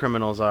Chicago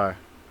criminals are.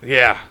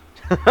 Yeah.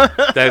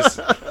 That's.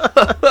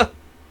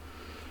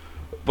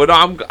 But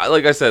I'm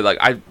like I said, like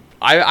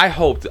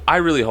I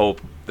really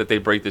hope that they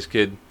break this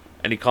kid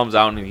and he comes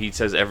out and he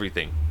says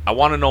everything. I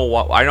want to know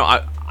what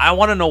I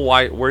want to know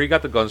where he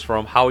got the guns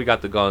from, how he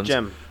got the guns.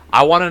 Jim.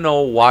 I want to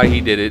know why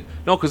he did it.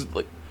 No, because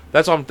like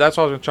that's what I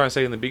was trying to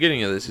say in the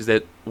beginning of this is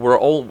that we're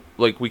all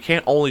like we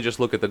can't only just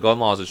look at the gun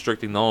laws and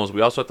restricting those. We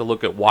also have to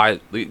look at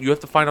why. You have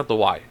to find out the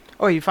why.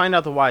 Oh, you find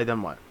out the why,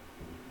 then what?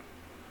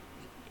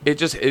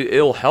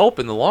 It'll help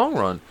in the long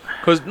run.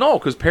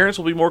 Because parents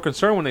will be more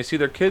concerned when they see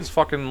their kids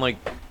fucking like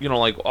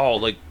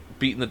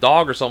beating the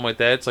dog or something like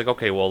that. It's like,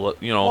 okay, well,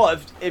 Well,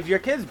 if your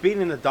kid's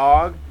beating the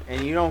dog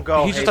and you don't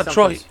go, he's hey, just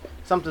a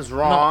something's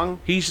wrong.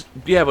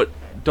 No,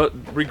 but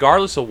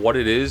regardless of what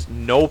it is,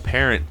 no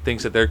parent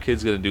thinks that their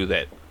kid's gonna do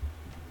that.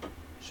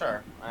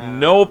 Sure.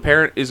 No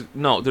parent is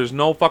there's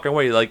no fucking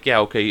way. Like, yeah,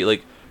 okay,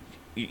 like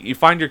you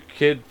find your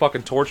kid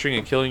fucking torturing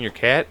and killing your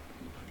cat,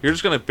 you're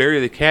just gonna bury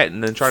the cat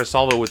and then try to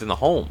solve it within the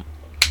home.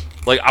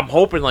 Like, I'm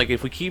hoping, like,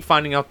 if we keep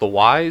finding out the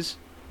whys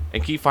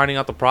and keep finding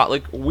out the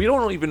like, we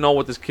don't even know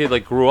what this kid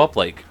like grew up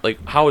like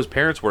how his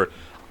parents were.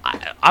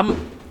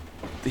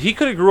 He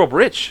could have grew up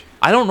rich.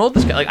 I don't know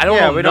this guy. Like, I don't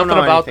know nothing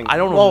about. Anything. I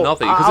don't know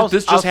nothing because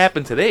this just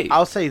happened today.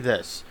 I'll say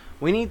this: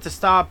 we need to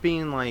stop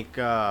being like,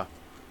 if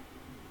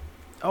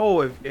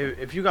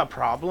you got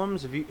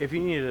problems, if you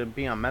need to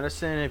be on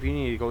medicine, if you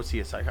need to go see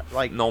a psychiatrist,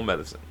 like no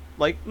medicine.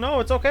 Like, no,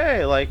 it's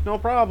okay. Like, no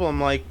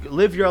problem. Like,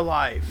 live your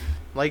life.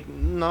 Like,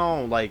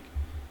 no, like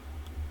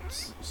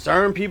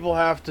certain people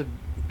have to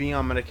be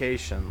on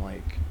medication.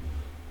 Like,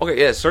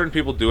 okay, yeah, certain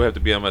people do have to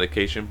be on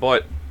medication,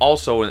 but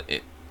also,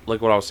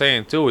 like what I was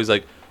saying too is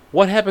like,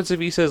 what happens if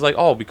he says like,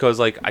 oh, because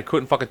like I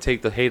couldn't fucking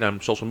take the hate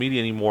on social media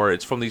anymore.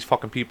 It's from these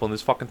fucking people in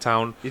this fucking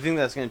town. You think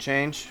that's gonna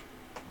change?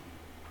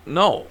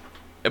 No,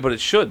 but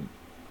it should.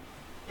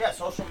 Yeah,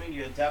 social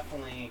media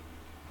definitely.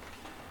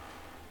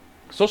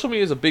 Social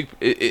media is a big.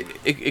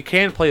 It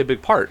can play a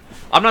big part.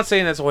 I'm not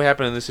saying that's what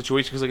happened in this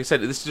situation because, like I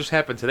said, this just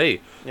happened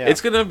today. Yeah. It's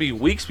gonna be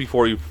weeks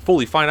before you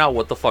fully find out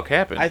what the fuck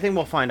happened. I think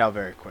we'll find out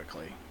very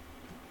quickly.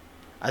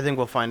 I think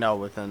we'll find out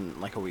within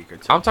like a week or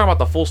two. I'm talking about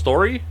the full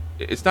story.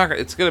 It's not.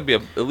 It's gonna be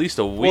at least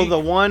a week. Well, the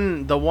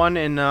one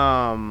in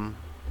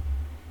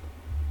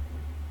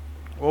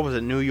what was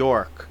it, New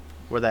York,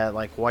 where that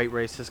like white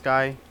racist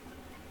guy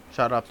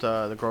shot up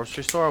the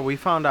grocery store. We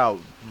found out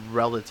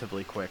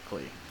relatively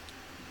quickly.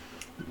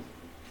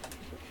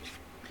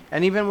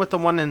 And even with the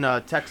one in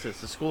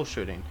Texas, the school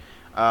shooting,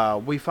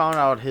 we found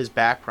out his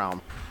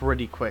background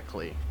pretty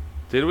quickly.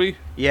 Did we?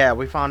 Yeah,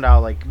 we found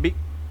out like.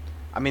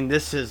 I mean,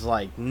 this is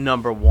like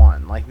number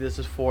one. Like, this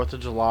is 4th of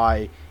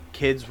July.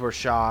 Kids were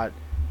shot.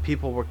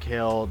 People were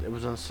killed. It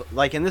was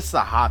and this is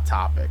a hot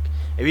topic.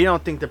 If you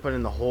don't think they're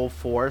putting the whole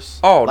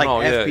force, like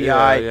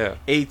FBI,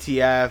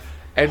 ATF,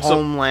 and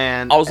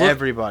Homeland,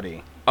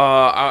 everybody.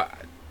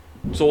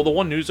 So the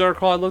one news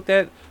article I looked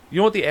at, you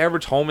know what the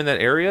average home in that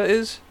area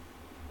is?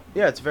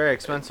 Yeah, it's a very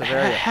expensive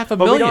area. Half a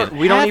million.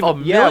 We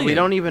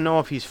don't even know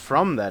if he's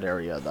from that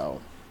area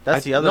though.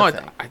 That's the other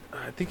thing.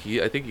 I think he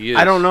is.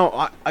 I don't know.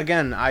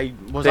 I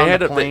was on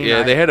the plane.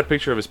 They had a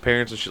picture of his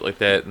parents and shit like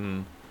that,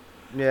 and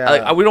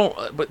yeah, we don't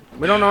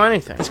know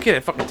anything. This kid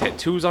had fucking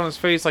tattoos on his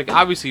face. Like,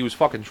 obviously he was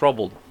fucking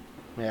troubled.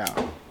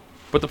 Yeah.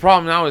 But the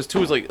problem now is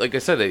too is like I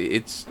said,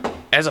 it's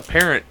as a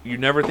parent, you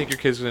never think your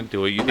kid's gonna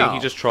do it. You think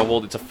he's just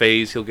troubled. It's a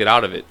phase. He'll get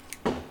out of it,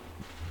 and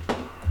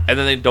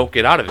then they don't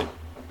get out of it.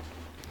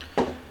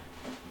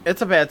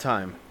 It's a bad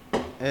time.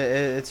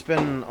 It's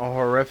been a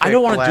horrific. I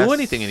don't want to do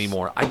anything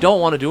anymore.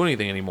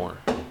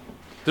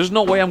 There's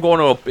no way I'm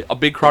going to a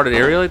big crowded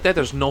area like that.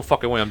 There's no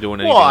fucking way I'm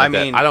doing anything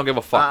that. I don't give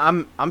a fuck.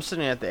 I'm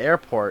sitting at the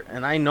airport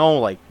and I know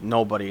like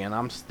nobody, and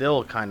I'm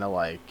still kind of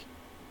like,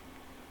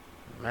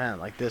 man,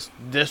 like this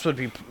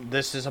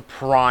is a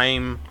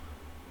prime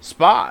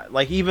spot.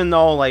 Like, even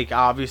though like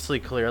obviously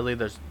clearly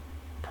there's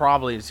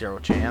probably zero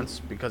chance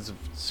because of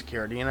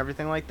security and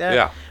everything like that.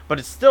 Yeah. But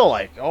it's still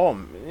like, oh,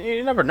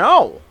 you never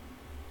know.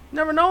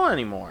 Never know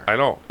anymore. I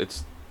know.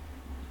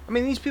 I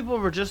mean, these people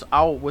were just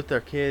out with their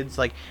kids.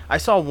 Like, I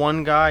saw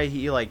one guy,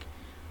 he like,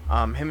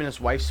 him and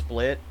his wife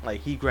split.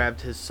 Like, he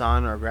grabbed his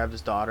son or grabbed his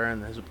daughter,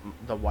 and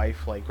the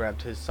wife like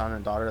grabbed his son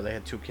and daughter. They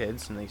had 2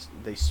 kids, and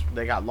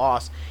they got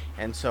lost.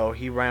 And so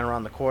he ran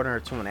around the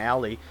corner to an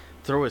alley,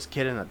 threw his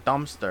kid in a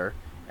dumpster,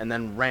 and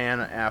then ran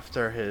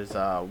after his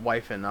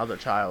wife and other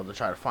child to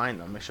try to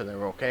find them, make sure they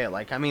were okay.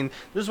 Like, I mean,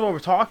 this is what we're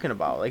talking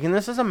about. Like, and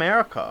this is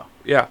America.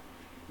 Yeah.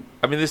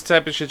 I mean, this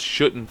type of shit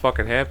shouldn't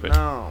fucking happen.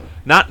 No.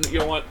 Not, you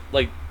know what,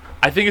 like,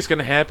 I think it's going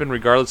to happen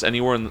regardless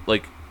anywhere in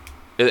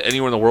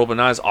the world, but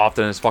not as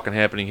often as fucking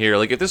happening here.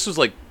 Like, if this was,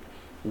 like,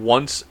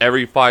 once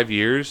every 5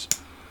 years,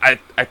 I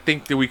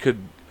think that we could,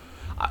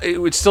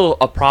 it's still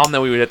a problem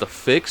that we would have to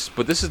fix,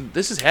 but this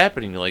is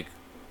happening, like,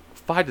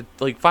 5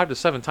 to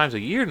 7 times a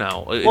year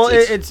now.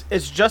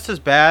 It's just as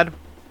bad,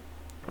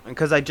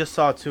 because I just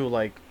saw, too,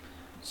 like,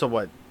 so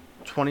what,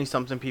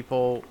 20-something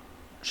people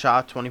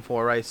shot,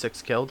 24, right?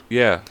 6 killed.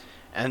 Yeah.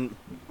 And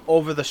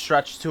over the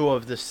stretch, too,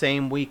 of the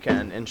same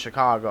weekend in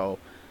Chicago,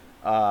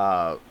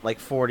 like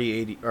 40,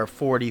 80, or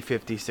 40,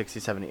 50, 60,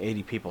 70,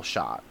 80 people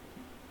shot.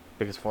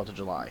 Because 4th of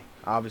July.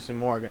 Obviously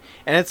more.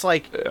 And it's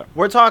like,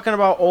 we're talking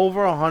about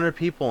over 100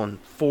 people in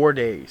 4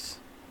 days.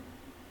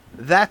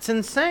 That's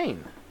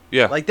insane.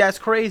 Yeah. Like, that's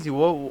crazy.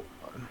 Whoa.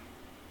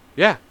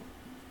 Yeah.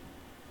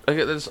 Like,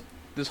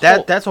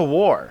 That's a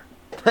war.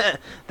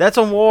 That's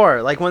a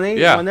war. Like, when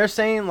they're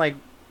saying, like,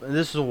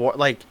 this is a war,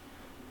 like,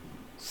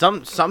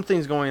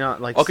 something's going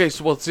on. Like, okay,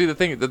 so, well, see, the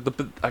thing,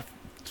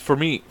 for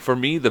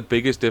me, the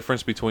biggest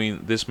difference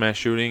between this mass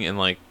shooting and,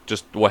 like,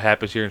 just what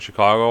happens here in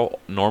Chicago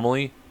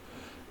normally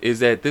is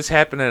that this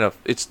happened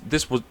this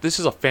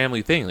is a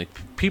family thing.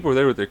 Like, people are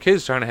there with their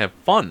kids trying to have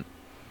fun.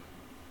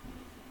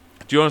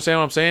 Do you understand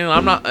what I'm saying?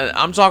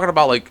 I'm talking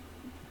about, like,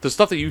 the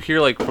stuff that you hear,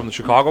 like, from the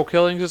Chicago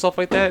killings and stuff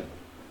like that.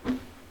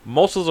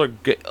 Most of those are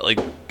like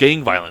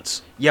gang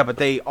violence. Yeah, but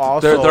they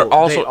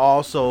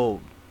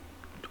also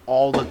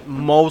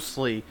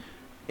mostly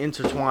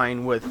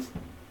intertwine with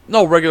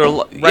regular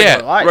life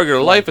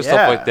like, and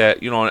stuff like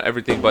that, and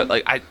everything. But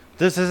like,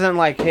 this isn't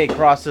like, hey,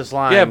 cross this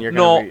line. Yeah, you're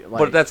no, gonna be, like,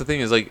 but that's the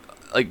thing is like.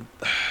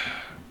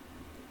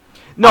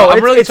 No,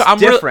 it's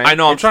different. I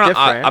know. I'm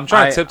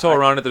trying to tiptoe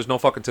around it. There's no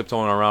fucking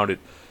tiptoeing around it.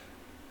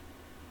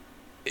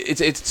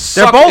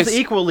 They're both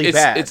equally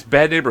bad. It's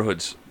bad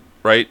neighborhoods,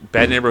 right?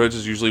 Bad neighborhoods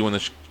is usually when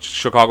the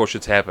Chicago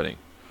shit's happening.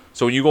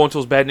 So when you go into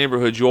those bad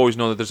neighborhoods, you always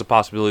know that there's a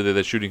possibility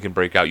that shooting can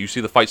break out. You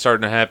see the fight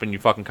starting to happen, you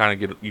fucking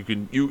kind of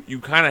you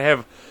kind of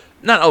have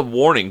not a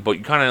warning, but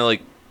you kind of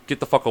like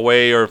get the fuck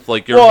away, or if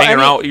like you're hanging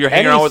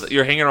out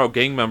with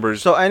gang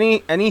members. So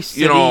any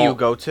city you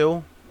go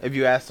to, if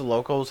you ask the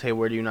locals, hey,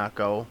 where do you not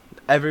go?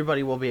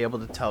 Everybody will be able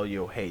to tell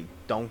you, hey,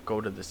 don't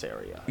go to this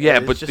area. Yeah,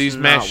 but these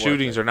mass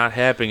shootings are not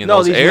happening in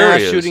those areas. No,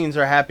 these mass shootings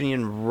are happening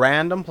in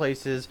random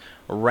places,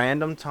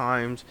 random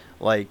times,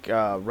 like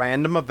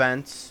random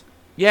events.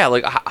 Yeah,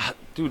 like,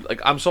 dude,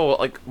 like, I'm so,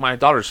 like, my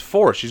daughter's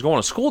 4. She's going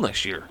to school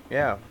next year.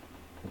 Yeah.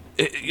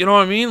 You know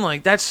what I mean?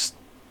 Like, that's...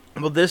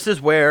 Well, this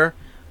is where,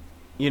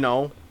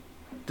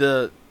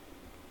 the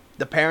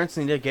parents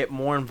need to get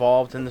more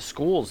involved in the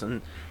schools,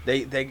 and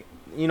they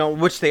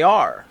which they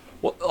are.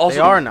 Well, also,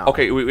 they are now.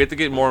 Okay, we have to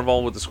get more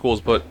involved with the schools,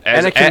 but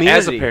as a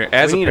community, we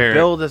need to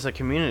build as a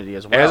community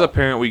as well. As a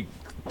parent, we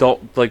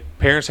don't, like,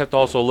 parents have to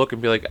also look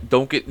and be like,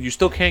 you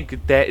still can't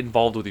get that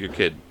involved with your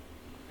kid.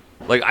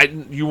 Like,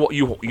 you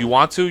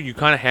want to, you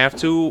kind of have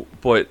to,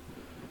 but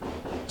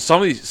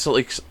some of these, so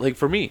like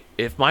for me,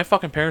 if my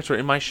fucking parents were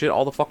in my shit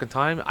all the fucking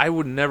time, I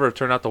would never have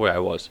turned out the way I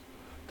was.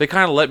 They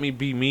kind of let me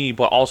be me,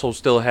 but also I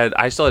still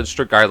had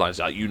strict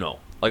guidelines out,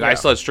 Like, I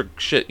still had strict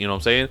shit, you know what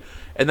I'm saying?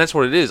 And that's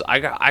what it is. I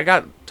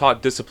got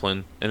taught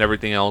discipline and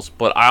everything else,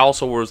 but I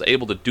also was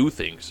able to do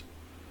things.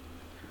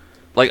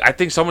 Like, I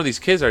think some of these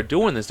kids are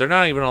doing this. They're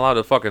not even allowed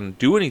to fucking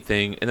do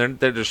anything, and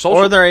they're just social.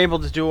 Or they're able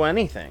to do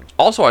anything.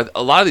 Also,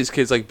 a lot of these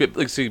kids, like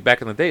see,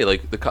 back in the day,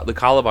 like the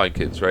Columbine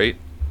kids, right?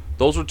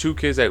 Those were 2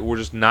 kids that were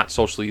just not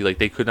socially, like,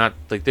 they could not,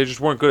 like, they just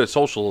weren't good at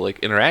social, like,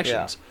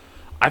 interactions.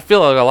 Yeah. I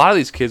feel like a lot of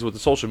these kids with the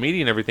social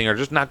media and everything are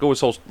just not good with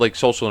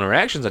social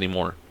interactions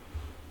anymore.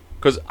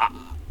 Because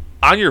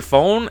on your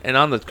phone and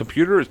on the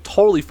computer is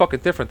totally fucking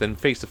different than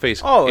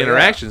face-to-face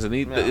interactions.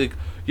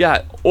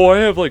 Yeah.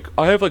 And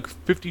I have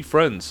 50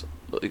 friends.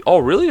 Like, oh,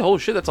 really? Holy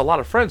shit, that's a lot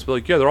of friends. But,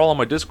 like, yeah, they're all on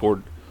my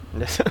Discord.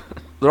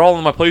 They're all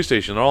on my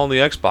PlayStation. They're all on the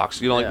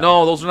Xbox.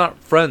 No, those are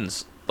not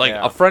friends. Like,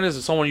 a friend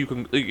is someone you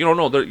can,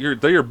 no, they're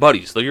your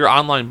buddies. They're your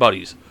online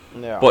buddies.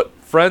 Yeah. But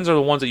friends are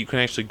the ones that you can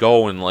actually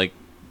go and, like,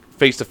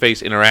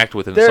 face-to-face interact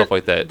with and stuff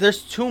like that.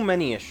 There's too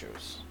many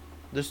issues.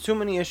 There's too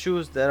many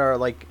issues that are,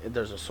 like,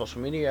 there's a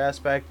social media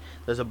aspect,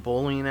 there's a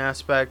bullying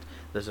aspect,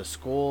 there's a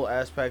school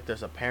aspect,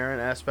 there's a parent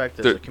aspect,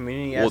 there's a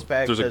community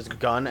aspect, there's a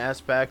gun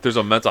aspect. There's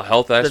a mental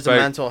health aspect. There's a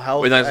mental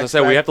health aspect. As I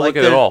said, we have to look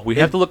at it all. We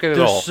have to look at it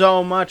all. There's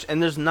so much,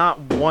 and there's not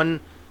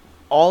one,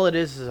 all it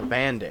is a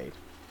Band-Aid.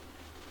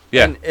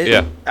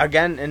 Yeah,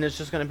 Again, and it's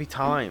just going to be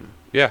time.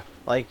 Yeah.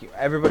 Like,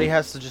 everybody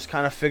has to just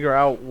kind of figure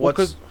out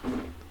what's...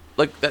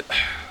 like, that...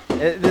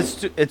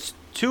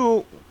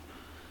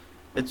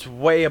 It's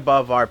way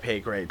above our pay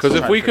grade. Because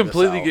if we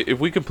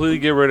completely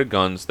get rid of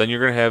guns, then you're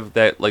gonna have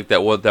that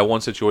one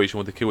situation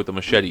with the kid with the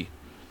machete.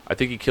 I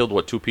think he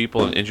killed 2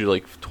 people and injured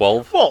like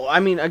 12. Well, I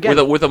mean,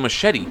 again, with a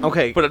machete.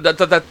 Okay, but that's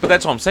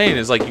what I'm saying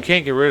is, like, you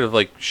can't get rid of,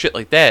 like, shit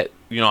like that.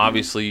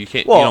 Obviously you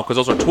can't. Because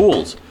those are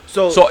tools.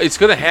 So it's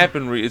gonna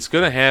happen. It's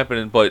gonna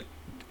happen. But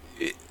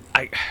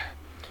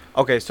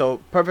Okay, so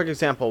perfect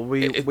example.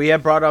 We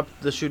had brought up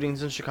the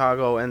shootings in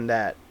Chicago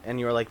and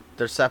you were like,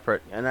 they're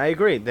separate, and I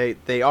agree.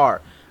 They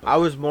are. I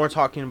was more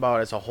talking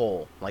about as a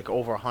whole, like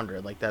over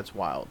 100. Like, that's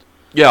wild.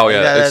 Yeah,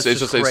 That's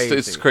it's just crazy.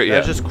 It's crazy.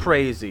 That's just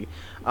crazy.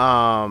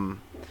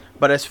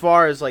 But as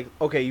far as, like,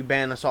 okay, you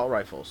ban assault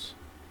rifles.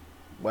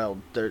 Well,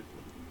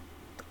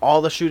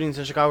 all the shootings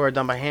in Chicago are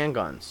done by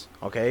handguns.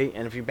 Okay,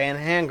 and if you ban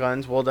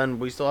handguns, well, then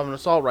we still have an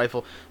assault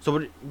rifle.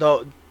 So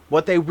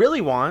what they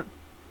really want,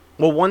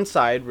 well, one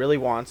side really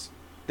wants,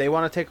 they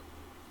want to take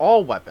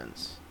all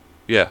weapons.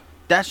 Yeah.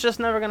 That's just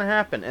never going to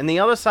happen. And the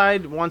other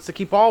side wants to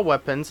keep all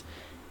weapons,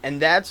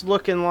 and that's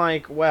looking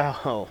like,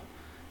 well,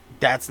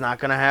 that's not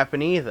going to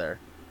happen either.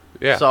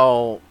 Yeah.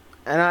 So,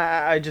 and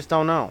I just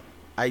don't know.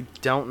 I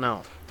don't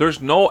know.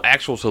 There's no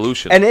actual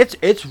solution. And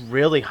it's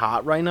really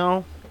hot right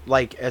now.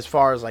 Like, as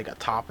far as like a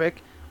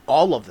topic,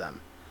 all of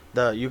them.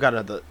 You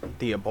got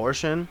the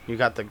abortion, you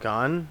got the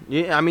gun.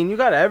 I mean, you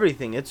got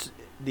everything.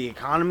 The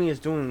economy is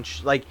doing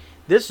like,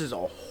 this is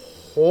a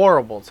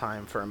horrible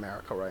time for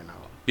America right now.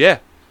 Yeah.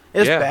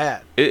 It's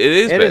bad. It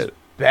is bad. It is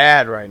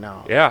bad right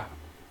now. Yeah.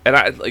 And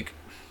I like,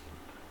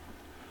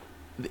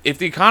 if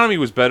the economy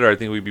was better, I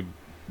think we'd be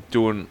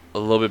doing a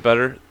little bit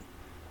better.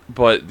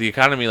 But the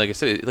economy, like I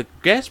said, like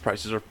gas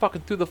prices are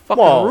fucking through the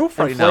fucking roof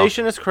right now.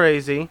 Inflation is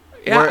crazy.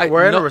 Yeah,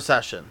 we're in a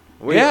recession.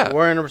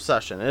 We're in a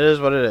recession. It is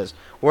what it is.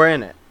 We're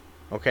in it.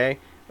 Okay?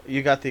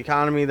 You got the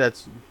economy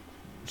that's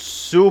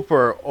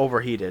super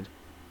overheated,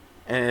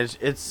 and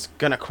it's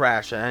gonna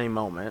crash at any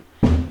moment.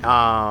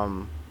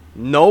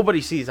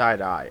 Nobody sees eye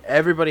to eye.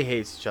 Everybody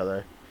hates each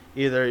other.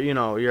 Either,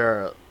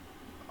 you're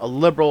a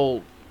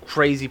liberal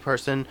crazy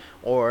person,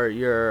 or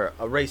you're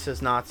a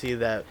racist Nazi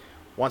that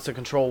wants to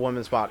control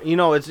women's body.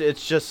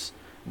 It's just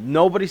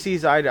nobody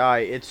sees eye to eye.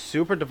 It's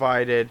super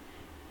divided,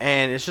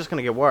 and it's just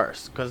gonna get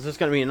worse because there's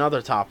gonna be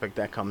another topic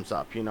that comes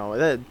up.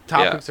 The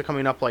topics are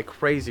coming up like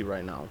crazy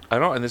right now. I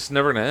know, and it's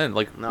never gonna end.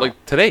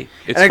 Like today,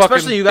 and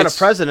especially you got a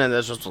president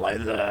that's just like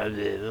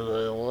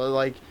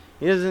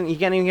he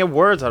can't even get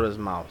words out of his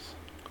mouth.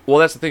 Well,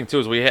 that's the thing too,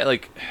 is we had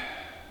like,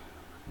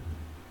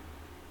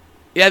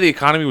 the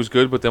economy was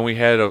good, but then we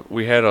had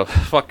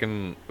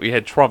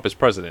Trump as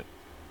president.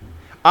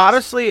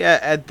 Honestly,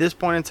 at this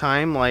point in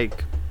time,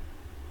 like,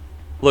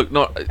 look,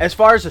 no, as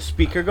far as a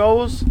speaker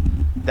goes,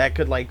 that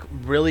could like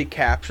really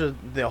capture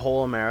the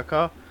whole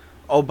America,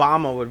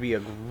 Obama would be a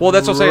that's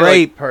what I'm saying,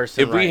 like,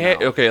 person. If we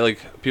had now. Okay,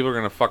 like, people are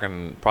gonna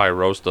fucking probably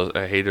roast us,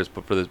 hate us,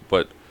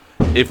 but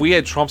if we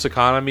had Trump's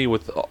economy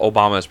with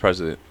Obama as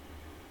president.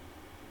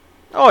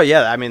 Oh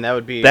yeah, I mean that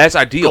would be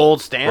ideal,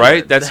 gold standard,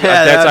 right?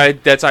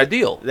 That's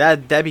ideal.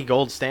 That'd be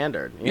gold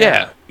standard.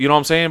 Yeah, you know what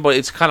I'm saying. But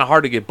it's kind of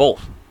hard to get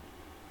both.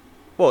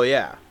 Well,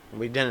 yeah,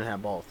 we didn't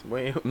have both.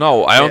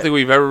 No, I don't think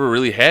we've ever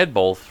really had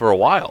both for a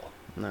while.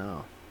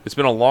 No, it's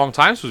been a long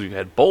time since we've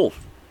had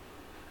both.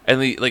 And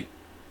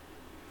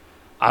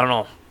I don't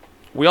know.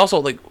 We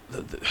also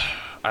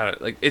I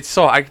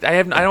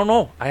don't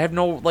know. I have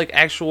no like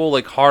actual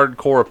like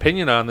hardcore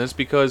opinion on this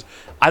because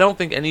I don't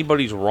think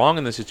anybody's wrong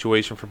in this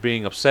situation for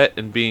being upset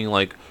and being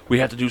like, we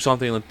have to do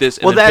something like this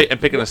and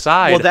picking a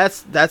side. Well,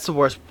 that's the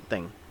worst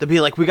thing. To be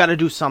like, we got to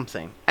do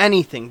something,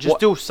 anything, just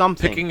do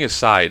something. Picking a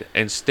side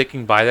and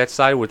sticking by that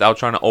side without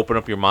trying to open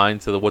up your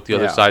mind to what the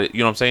other side. You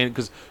know what I'm saying?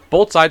 Because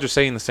both sides are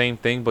saying the same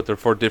thing, but they're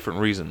for different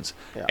reasons.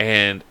 Yeah.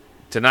 And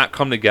to not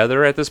come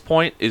together at this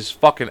point is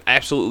fucking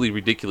absolutely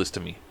ridiculous to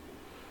me.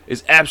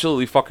 It's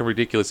absolutely fucking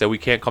ridiculous that we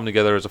can't come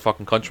together as a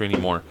fucking country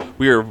anymore.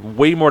 We are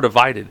way more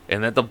divided,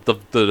 and that the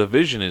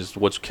division is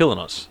what's killing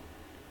us.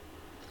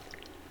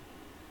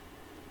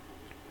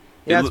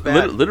 Yeah, it's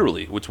bad.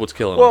 Literally, what's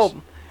killing us.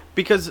 Well,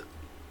 because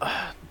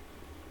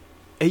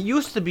it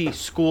used to be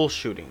school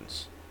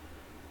shootings,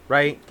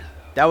 right?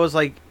 That was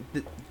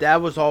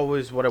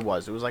always what it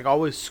was. It was like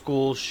always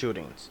school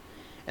shootings,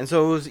 and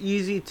so it was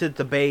easy to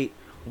debate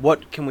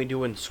what can we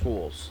do in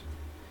schools.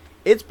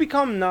 It's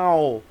become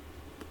now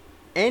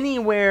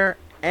anywhere,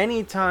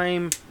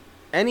 anytime,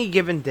 any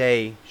given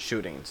day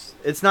shootings.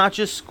 It's not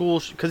just school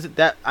because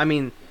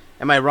am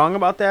I wrong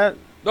about that?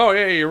 Oh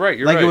yeah, you're right.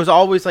 It was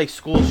always like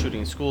school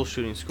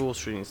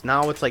shootings.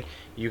 Now it's like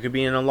you could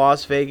be in a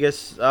Las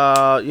Vegas,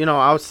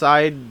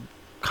 outside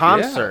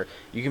concert.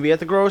 Yeah. You can be at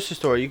the grocery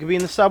store. You could be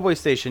in the subway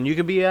station. You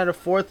could be at a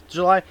 4th of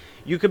July.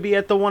 You could be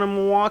at the one in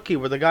Milwaukee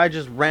where the guy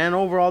just ran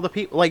over all the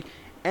people. Like,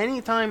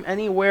 anytime,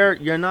 anywhere,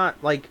 you're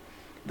not, like,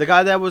 the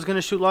guy that was going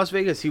to shoot Las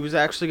Vegas, he was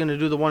actually going to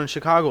do the one in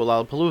Chicago,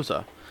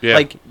 Lollapalooza. Yeah.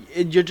 Like,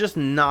 you're just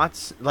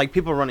not, like,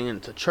 people are running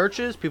into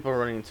churches, people are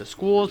running into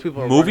schools,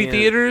 people are movie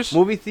theaters,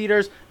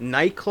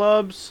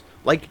 nightclubs.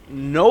 Like,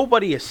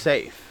 nobody is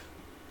safe.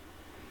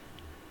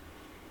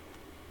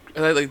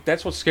 And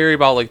that's what's scary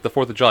about like the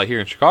 4th of July here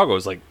in Chicago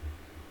is like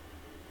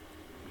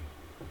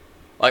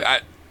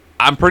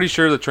I'm pretty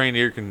sure the trained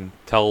ear can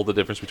tell the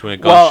difference between a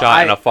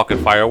gunshot and a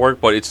fucking firework,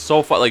 but it's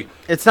so fun. Like,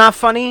 it's not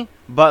funny,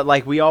 but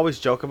like we always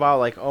joke about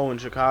like, oh, in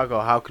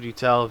Chicago, how could you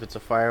tell if it's a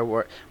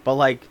firework? But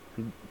like,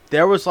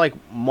 there was like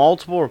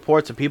multiple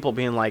reports of people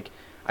being like,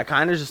 I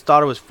kind of just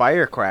thought it was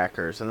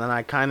firecrackers, and then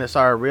I kind of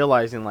started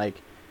realizing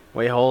like,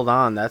 wait, hold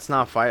on, that's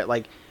not fire.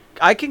 Like,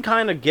 I can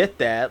kind of get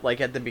that,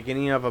 like, at the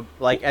beginning of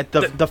at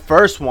the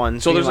first one.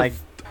 So there's like,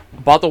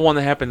 about the one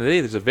that happened today,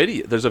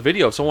 there's a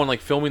video of someone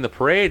like filming the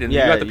parade, and you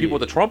got the people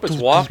with the trumpets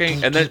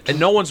walking, and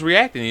no one's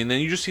reacting, and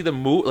then you just see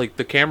them move, like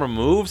the camera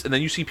moves, and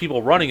then you see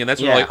people running, and that's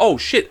when you're like, oh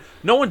shit,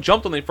 no one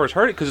jumped when they first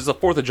heard it because it's the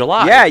 4th of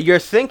July. Yeah, you're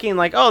thinking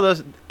like, oh,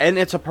 and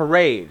it's a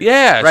parade.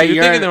 Yeah, right. So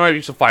you're thinking there might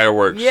be some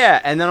fireworks. Yeah,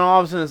 and then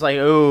all of a sudden it's like,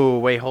 oh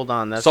wait, hold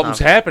on, something's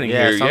happening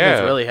here.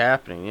 Something's really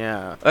happening.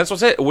 Yeah, that's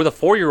what's it. With a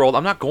 4-year-old,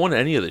 I'm not going to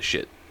any of this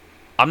shit.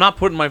 I'm not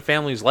putting my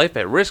family's life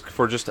at risk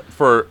for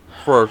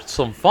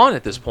some fun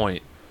at this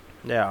point.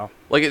 Yeah.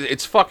 Like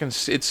it's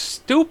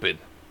stupid.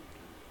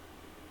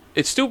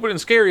 It's stupid and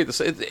scary.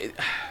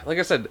 Like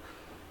I said,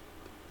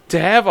 to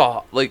have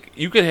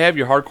you could have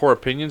your hardcore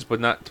opinions, but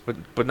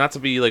not to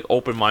be like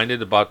open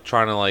minded about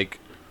trying to like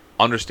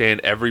understand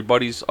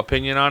everybody's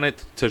opinion on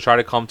it to try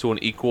to come to an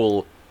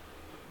equal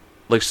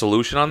like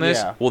solution on this.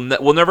 Yeah.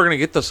 We're never gonna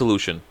get the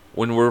solution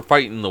when we're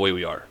fighting the way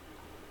we are.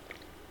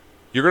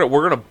 We're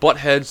gonna butt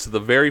heads to the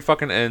very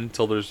fucking end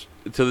till this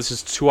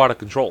is too out of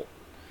control.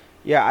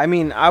 Yeah, I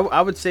mean,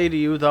 I would say to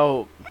you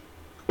though,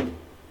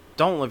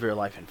 don't live your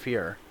life in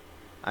fear.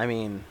 I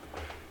mean,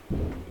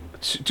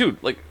 dude,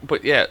 okay,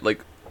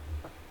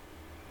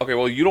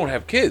 well, you don't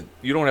have a kid.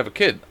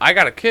 I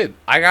got a kid.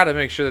 I got to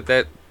make sure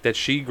that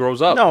she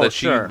grows up, that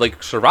sure. she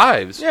like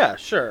survives. Yeah,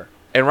 sure.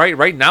 And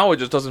right now, it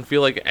just doesn't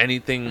feel like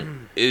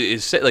anything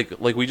is like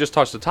we just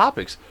touched the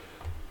topics.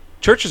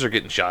 Churches are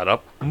getting shot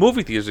up.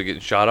 Movie theaters are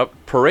getting shot up.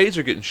 Parades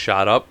are getting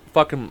shot up.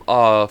 Fucking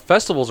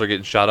festivals are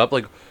getting shot up.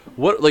 Like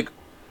what? Like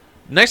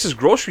nicest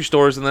grocery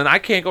stores, and then I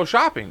can't go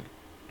shopping.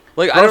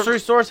 Like Grocery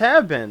stores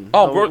have been.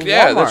 Oh,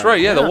 yeah, that's right.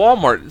 Yeah, the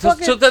Walmart.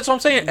 So that's what I'm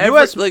saying.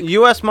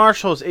 U.S.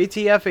 Marshals,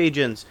 ATF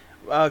agents,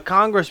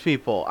 Congress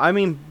people. I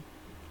mean,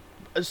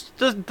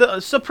 the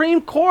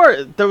Supreme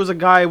Court. There was a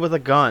guy with a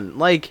gun.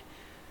 Like,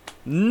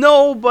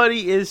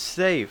 nobody is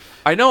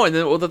safe. I know, and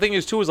then the thing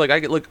is too is like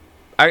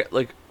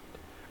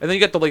and then you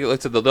get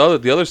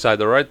the other side,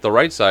 the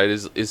right side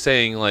is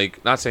saying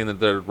like not saying that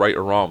they're right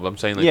or wrong, but I'm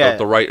saying like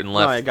the right and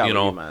left.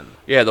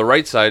 Yeah, the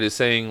right side is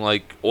saying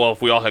like, well,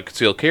 if we all had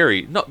concealed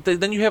carry, no,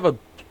 then you have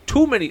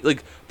too many.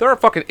 Like there are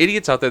fucking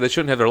idiots out there that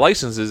shouldn't have their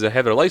licenses that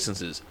have their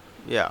licenses.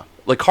 Yeah,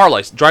 like car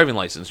license, driving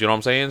license. You know what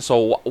I'm saying?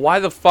 So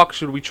why the fuck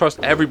should we trust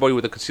everybody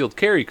with a concealed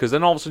carry? Because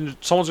then all of a sudden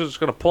someone's just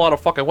gonna pull out a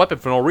fucking weapon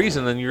for no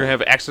reason, and then you're gonna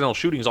have accidental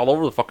shootings all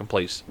over the fucking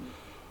place.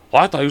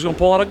 Well, I thought he was gonna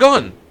pull out a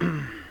gun.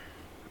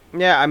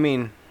 Yeah, I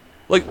mean.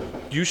 Like,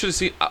 you should have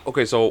seen...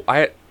 Okay, so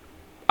I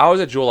was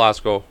at Jewel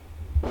Osco,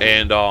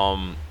 and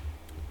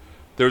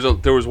there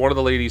was one of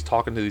the ladies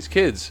talking to these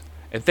kids,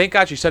 and thank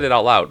God she said it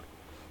out loud.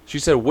 She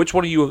said, which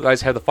one of you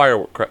guys had the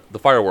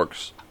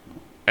fireworks?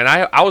 And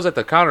I was at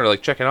the counter,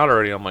 like, checking out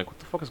already. I'm like, what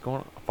the fuck is going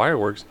on?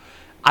 Fireworks?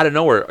 Out of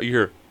nowhere, you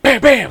hear, bam,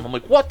 bam! I'm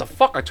like, what the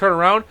fuck? I turn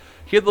around,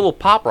 he had the little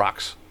pop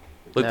rocks.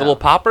 Like, the little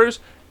poppers.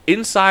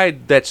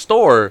 Inside that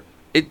store,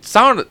 it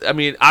sounded... I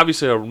mean,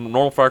 obviously, a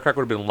normal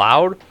firecracker would have been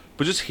loud,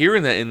 but just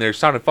hearing that in there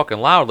sounded fucking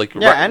loud. Like,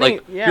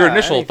 your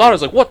initial thought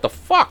is like, what the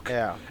fuck?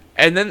 Yeah.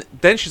 And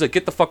then she's like,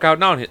 get the fuck out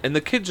now. And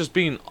the kid just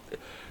being...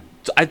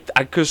 I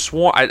could have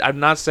sworn... I'm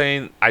not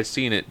saying I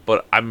seen it,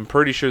 but I'm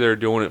pretty sure they're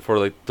doing it for,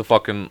 like,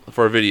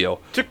 for a video.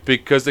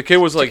 Because the kid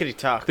was like...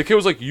 The kid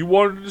was like, you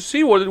wanted to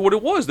see what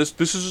it was.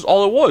 This is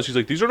all it was. He's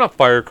like, these are not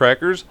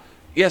firecrackers.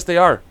 Yes, they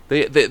are.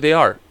 They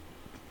are.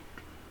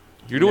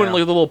 You're doing,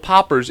 like, little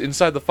poppers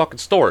inside the fucking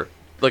store.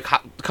 Like,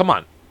 come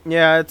on.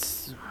 Yeah,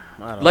 it's...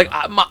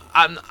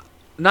 I'm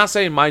not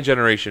saying my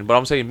generation, but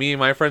I'm saying me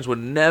and my friends would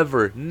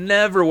never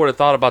would have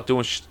thought about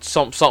doing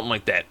something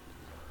like that.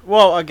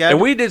 Well, again, and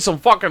we did some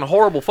fucking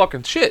horrible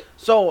fucking shit.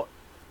 So,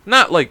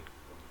 not like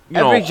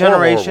every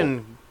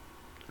generation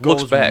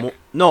looks back.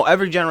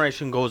 Every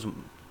generation goes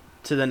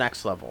to the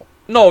next level.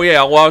 No,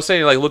 yeah. Well, I was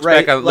saying looks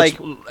back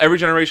on every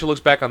generation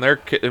looks back on their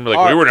kid and be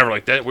like, we were never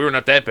like that. We were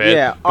not that bad.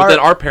 Yeah, but then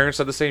our parents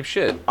said the same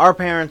shit. Our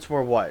parents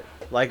were what?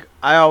 Like,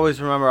 I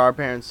always remember our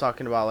parents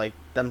talking about like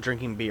them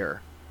drinking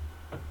beer.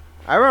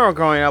 I remember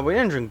growing up, we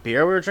didn't drink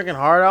beer, we were drinking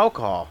hard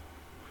alcohol.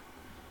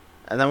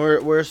 And then we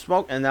were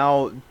smoking, and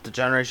now the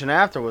generation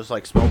after was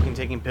like smoking,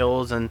 taking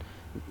pills, and,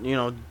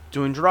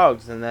 doing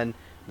drugs. And then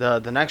the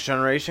next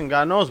generation,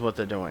 God knows what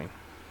they're doing.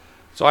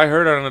 So I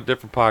heard it on a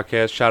different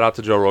podcast, shout out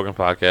to Joe Rogan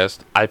podcast.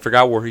 I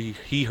forgot where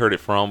he heard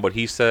it from, but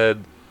he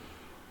said,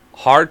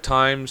 hard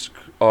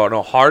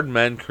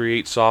men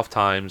create soft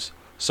times.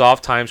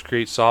 Soft times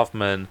create soft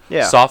men.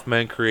 Yeah. Soft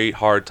men create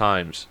hard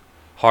times.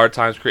 Hard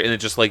times create, and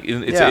it's just like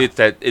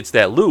it's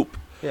that loop.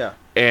 Yeah.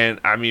 And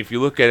I mean, if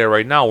you look at it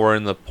right now, we're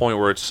in the point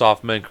where it's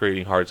soft men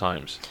creating hard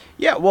times.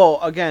 Yeah. Well,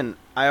 again,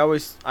 I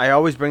always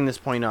bring this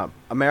point up.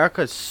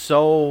 America is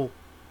so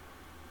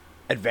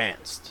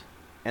advanced,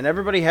 and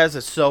everybody has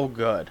it so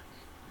good.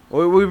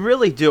 We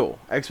really do,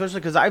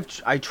 especially because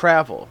I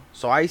travel,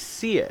 so I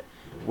see it.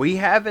 We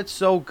have it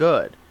so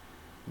good.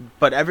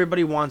 But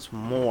everybody wants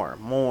more,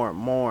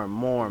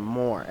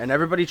 and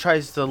everybody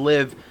tries to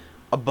live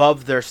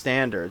above their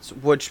standards,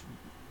 which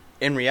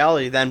in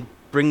reality then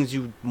brings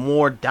you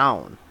more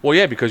down. Well,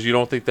 yeah, because you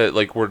don't think that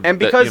we're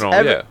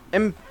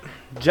and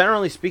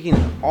generally speaking,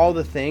 all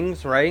the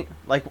things, right?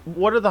 Like,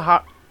 what are the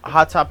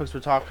hot topics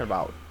we're talking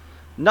about?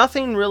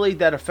 Nothing really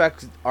that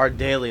affects our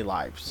daily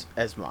lives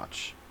as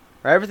much.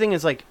 Right? Everything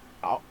is like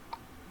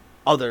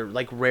other,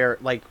 like rare,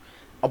 like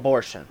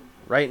abortion,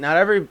 right? Not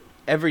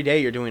every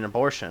day you're doing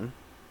abortion.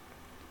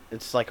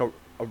 It's like a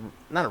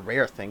not a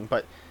rare thing,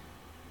 but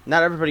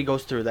not everybody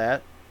goes through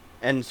that,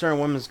 and certain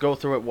women go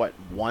through it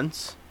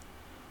once,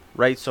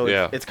 right? So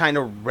it's kind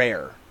of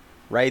rare,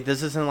 right?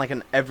 This isn't like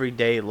an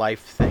everyday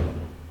life thing.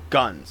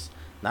 Guns,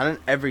 not an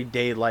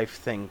everyday life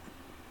thing,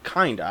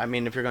 kinda. I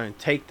mean, if you're going to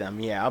take them,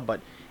 yeah,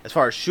 but as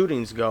far as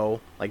shootings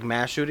go, like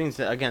mass shootings,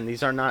 again,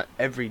 these are not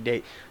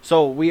everyday.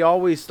 So we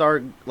always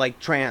start like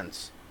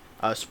trans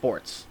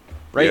sports,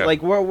 right? Yeah.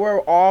 Like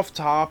we're off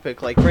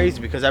topic like crazy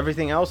because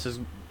everything else is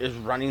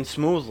running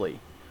smoothly,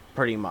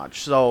 pretty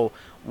much. So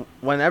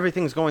when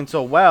everything's going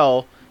so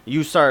well,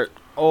 you start,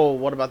 oh,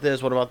 what about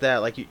this? What about that?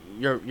 Like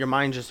your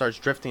mind just starts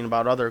drifting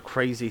about other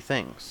crazy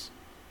things.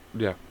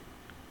 Yeah.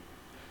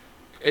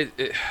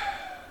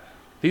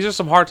 These are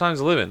some hard times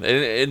to live in,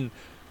 and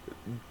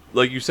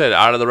like you said,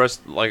 out of the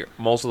rest, like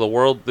most of the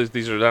world,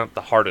 these are not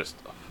the hardest.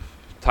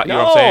 You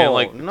know what I'm saying?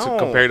 Like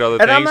compared to other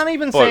things. And I'm not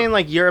even saying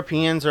like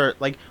Europeans are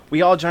like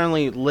we all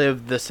generally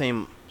live the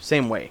same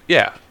way.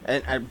 Yeah.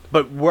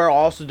 But we're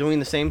also doing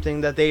the same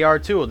thing that they are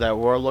too. That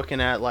we're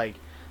looking at like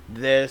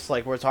this,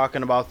 like we're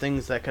talking about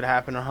things that could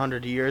happen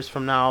 100 years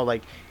from now,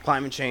 like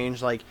climate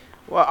change. Like,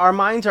 well, our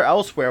minds are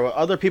elsewhere. Where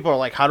other people are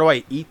like, how do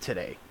I eat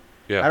today?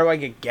 Yeah. How do I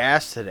get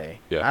gas today?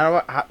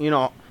 Yeah.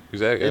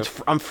 Exactly.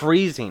 I'm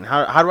freezing.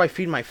 How do I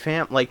feed my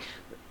fam? Like,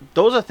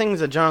 those are things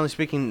that, generally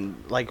speaking,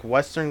 like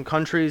Western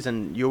countries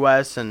and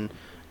U.S. and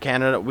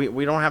Canada,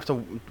 we don't have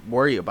to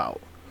worry about.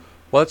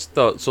 Well,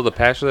 the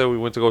pastor that we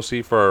went to go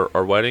see for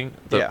our wedding.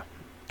 Yeah.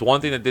 The one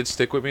thing that did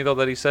stick with me though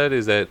that he said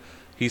is that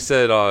he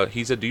said,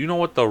 do you know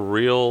what the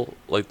real,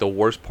 like, the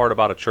worst part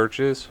about a church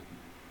is?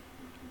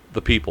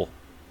 The people.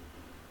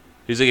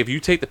 He's like, if you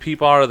take the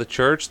people out of the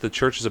church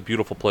is a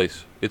beautiful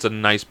place. It's a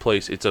nice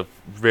place. It's a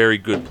very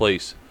good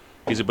place.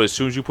 He said, but as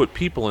soon as you put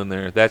people in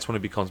there, that's when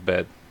it becomes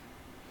bad.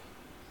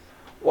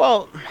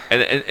 Well,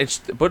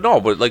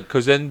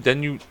 because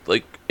then you,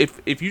 like,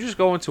 if you just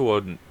go into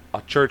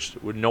a church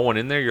with no one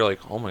in there, you're like,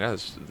 oh my god,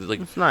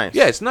 it's nice.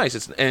 Yeah, it's nice.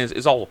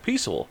 It's all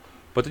peaceful.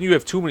 But then you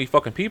have too many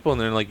fucking people in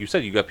there, and like you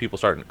said, you got people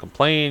starting to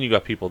complain. You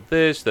got people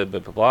this, that, blah,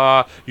 blah,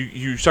 blah.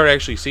 You start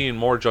actually seeing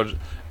more judge.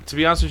 To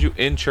be honest with you,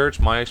 in church,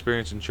 my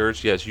experience in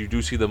church, yes, you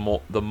do see the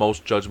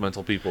most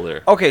judgmental people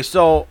there. Okay,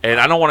 so and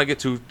I don't want to get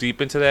too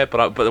deep into that,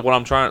 but what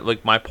I'm trying,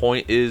 like, my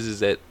point is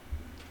that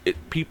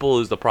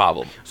people is the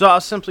problem. So I'll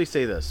simply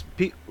say this: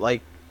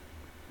 like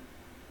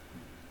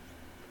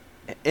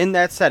in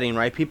that setting,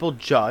 right? People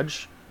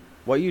judge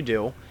what you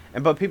do,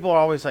 but people are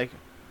always like,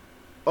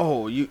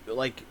 "Oh, you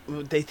like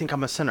they think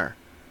I'm a sinner."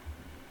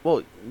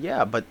 Well,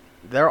 yeah, but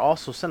they're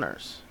also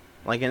sinners.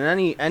 Like in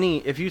any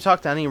if you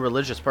talk to any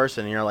religious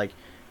person and you're like,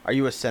 "Are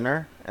you a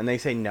sinner?" and they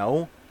say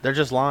no, they're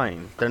just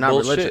lying. They're not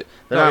religious.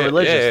 They're not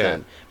religious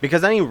then.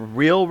 Because any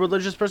real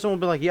religious person will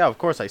be like, "Yeah, of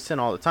course I sin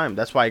all the time.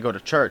 That's why I go to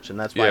church and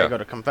that's why I go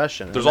to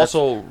confession." That's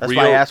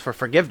why I ask for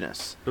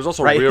forgiveness. There's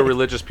also real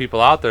religious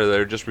people out there that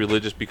are just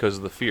religious because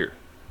of the fear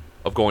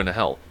of going to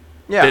hell.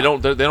 Yeah. They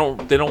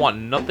don't want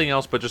nothing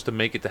else but just to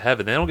make it to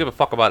heaven. They don't give a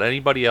fuck about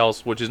anybody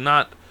else, which is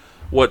not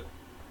what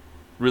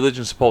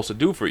religion's supposed to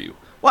do for you.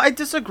 Well, I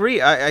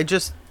disagree. I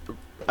just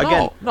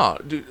again no,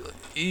 dude,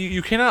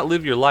 you cannot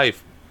live your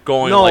life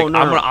going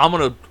I'm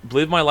gonna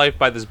live my life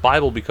by this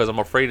Bible because I'm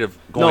afraid of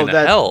going to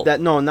hell.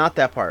 Not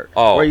that part.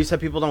 Oh. Where you said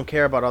people don't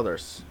care about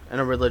others in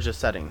a religious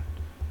setting.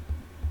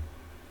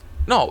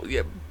 No,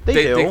 yeah, they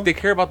do. They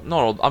care about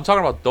no. I'm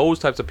talking about those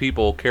types of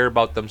people care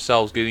about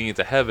themselves getting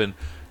into heaven.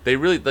 They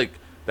really like.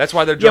 That's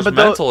why they're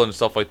judgmental and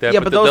stuff like that. Yeah,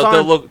 but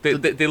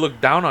they look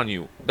down on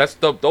you. Those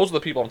are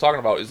the people I'm talking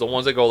about. Is the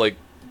ones that go like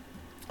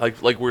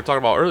we were talking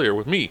about earlier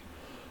with me.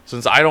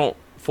 Since I don't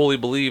fully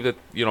believe that,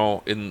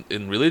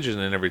 in religion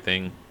and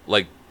everything,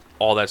 like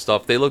all that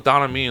stuff, they look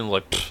down on me and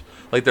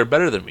like they're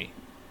better than me.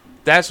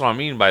 That's what I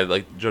mean by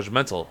like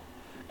judgmental.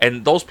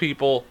 And those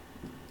people,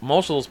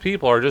 most of those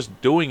people are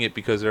just doing it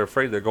because they're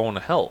afraid they're going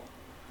to hell.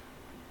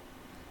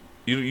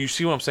 You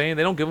see what I'm saying?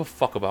 They don't give a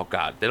fuck about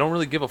God. They don't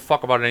really give a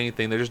fuck about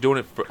anything. They're just doing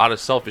it out of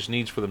selfish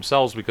needs for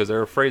themselves because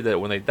they're afraid that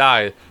when they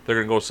die, they're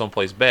going to go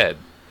someplace bad.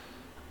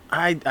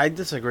 I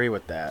disagree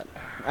with that.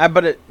 I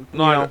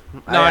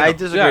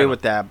disagree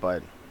with that,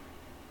 but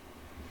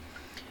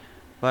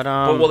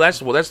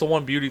that's the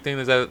one beauty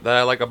thing that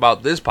I like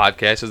about this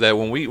podcast is that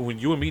when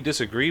you and me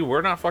disagree,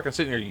 we're not fucking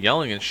sitting here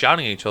yelling and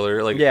shouting at each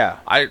other. Like, yeah,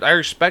 I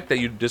respect that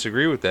you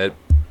disagree with that,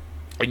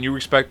 and you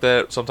respect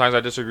that sometimes I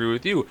disagree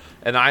with you,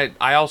 and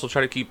I also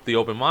try to keep the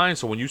open mind.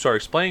 So when you start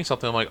explaining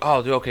something, I'm like,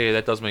 oh, okay,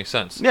 that does make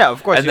sense. Yeah,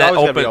 of course. And you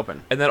always gotta be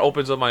open, and that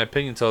opens up my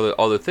opinion to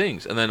other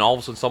things. And then all of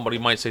a sudden, somebody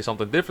might say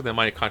something different that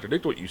might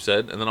contradict what you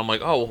said, and then I'm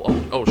like,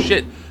 oh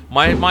shit,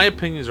 my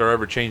opinions are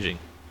ever changing.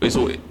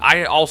 So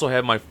I also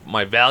have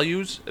my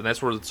values, and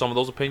that's where some of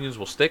those opinions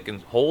will stick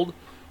and hold.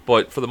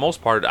 But for the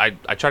most part, I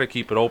try to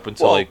keep it open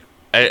to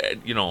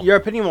your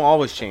opinion will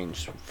always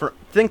change.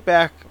 Think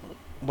back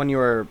when you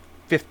were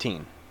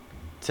 15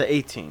 to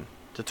 18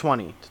 to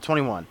 20 to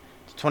 21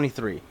 to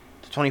 23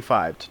 to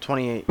 25 to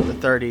 28 to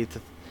 30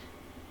 to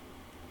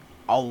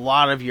a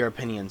lot of your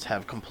opinions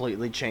have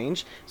completely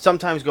changed.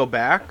 Sometimes go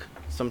back,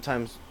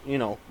 sometimes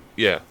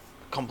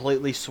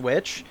completely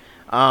switch.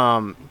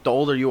 The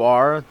older you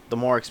are, the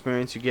more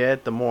experience you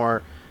get, the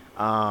more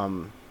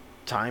time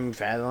time you've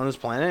had on this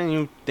planet, and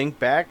you think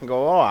back and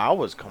go, "Oh, I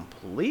was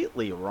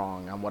completely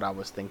wrong on what I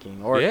was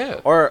thinking,"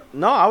 or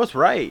no, I was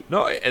right.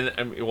 No, and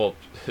I mean, well,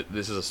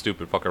 this is a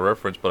stupid fucking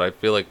reference, but I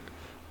feel like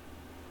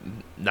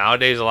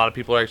nowadays a lot of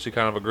people are actually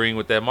kind of agreeing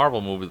with that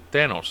Marvel movie with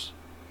Thanos.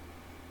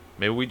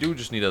 Maybe we do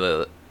just need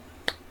that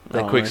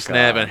quick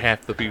snap and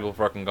half the people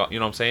fucking go. You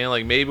know what I'm saying?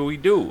 Like, maybe we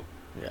do.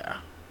 Yeah.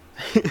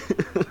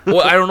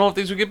 Well, I don't know if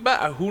things would get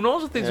better. Who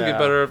knows if things would get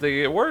better or if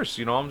they get worse?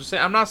 You know, I'm just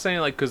saying. I'm not saying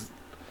like because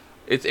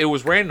it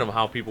was random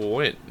how people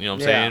went. You know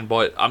what I'm saying?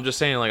 But I'm just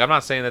saying like I'm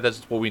not saying that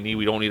that's what we need.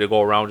 We don't need to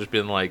go around just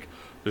being like,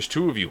 there's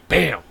two of you.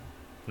 Bam.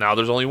 Now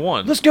there's only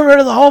one. Let's get rid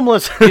of the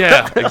homeless.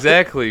 Yeah,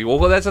 exactly. Well,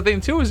 that's the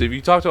thing too is if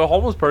you talk to a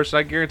homeless person,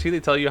 I guarantee they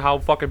tell you how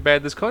fucking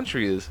bad this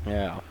country is.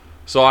 Yeah.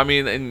 So I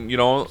mean, and you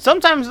know,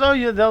 sometimes though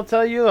they'll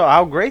tell you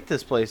how great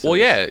this place is. Well,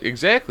 yeah,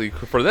 exactly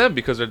for them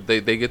because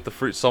they get the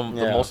free the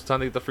most of the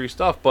time they get the free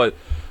stuff. But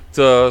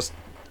to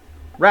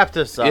wrap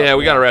this up,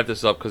 we gotta wrap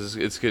this up because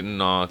it's getting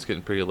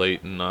pretty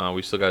late and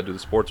we still gotta do the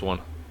sports one.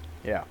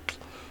 Yeah.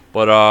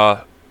 But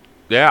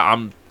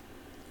I'm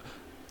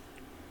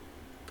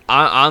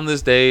on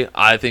this day.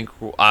 I think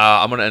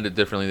I'm gonna end it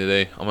differently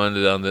today. I'm gonna end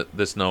it on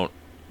this note.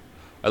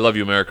 I love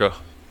you, America.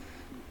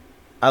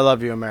 I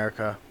love you,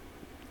 America.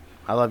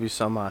 I love you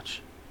so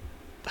much.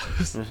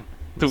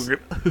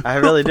 I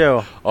really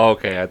do.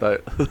 Okay, I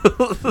thought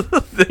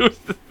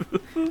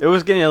it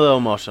was getting a little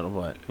emotional,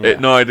 but yeah.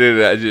 No, I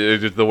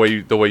did. Just the way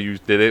you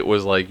did it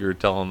was like you were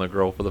telling the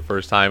girl for the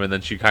first time, and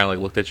then she kind of like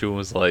looked at you and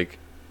was like,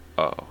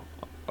 "Oh,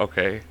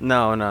 okay."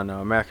 No.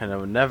 America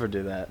would never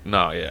do that.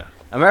 No, yeah.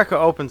 America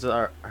opens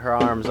her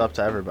arms up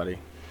to everybody.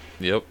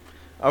 Yep.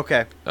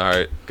 Okay. All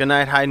right. Good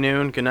night, High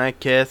Noon. Good night,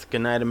 Kith.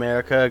 Good night,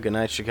 America. Good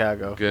night,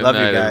 Chicago. Good love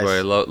night, you guys.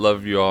 everybody.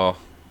 Love you all.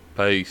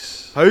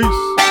 Peace.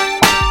 Peace.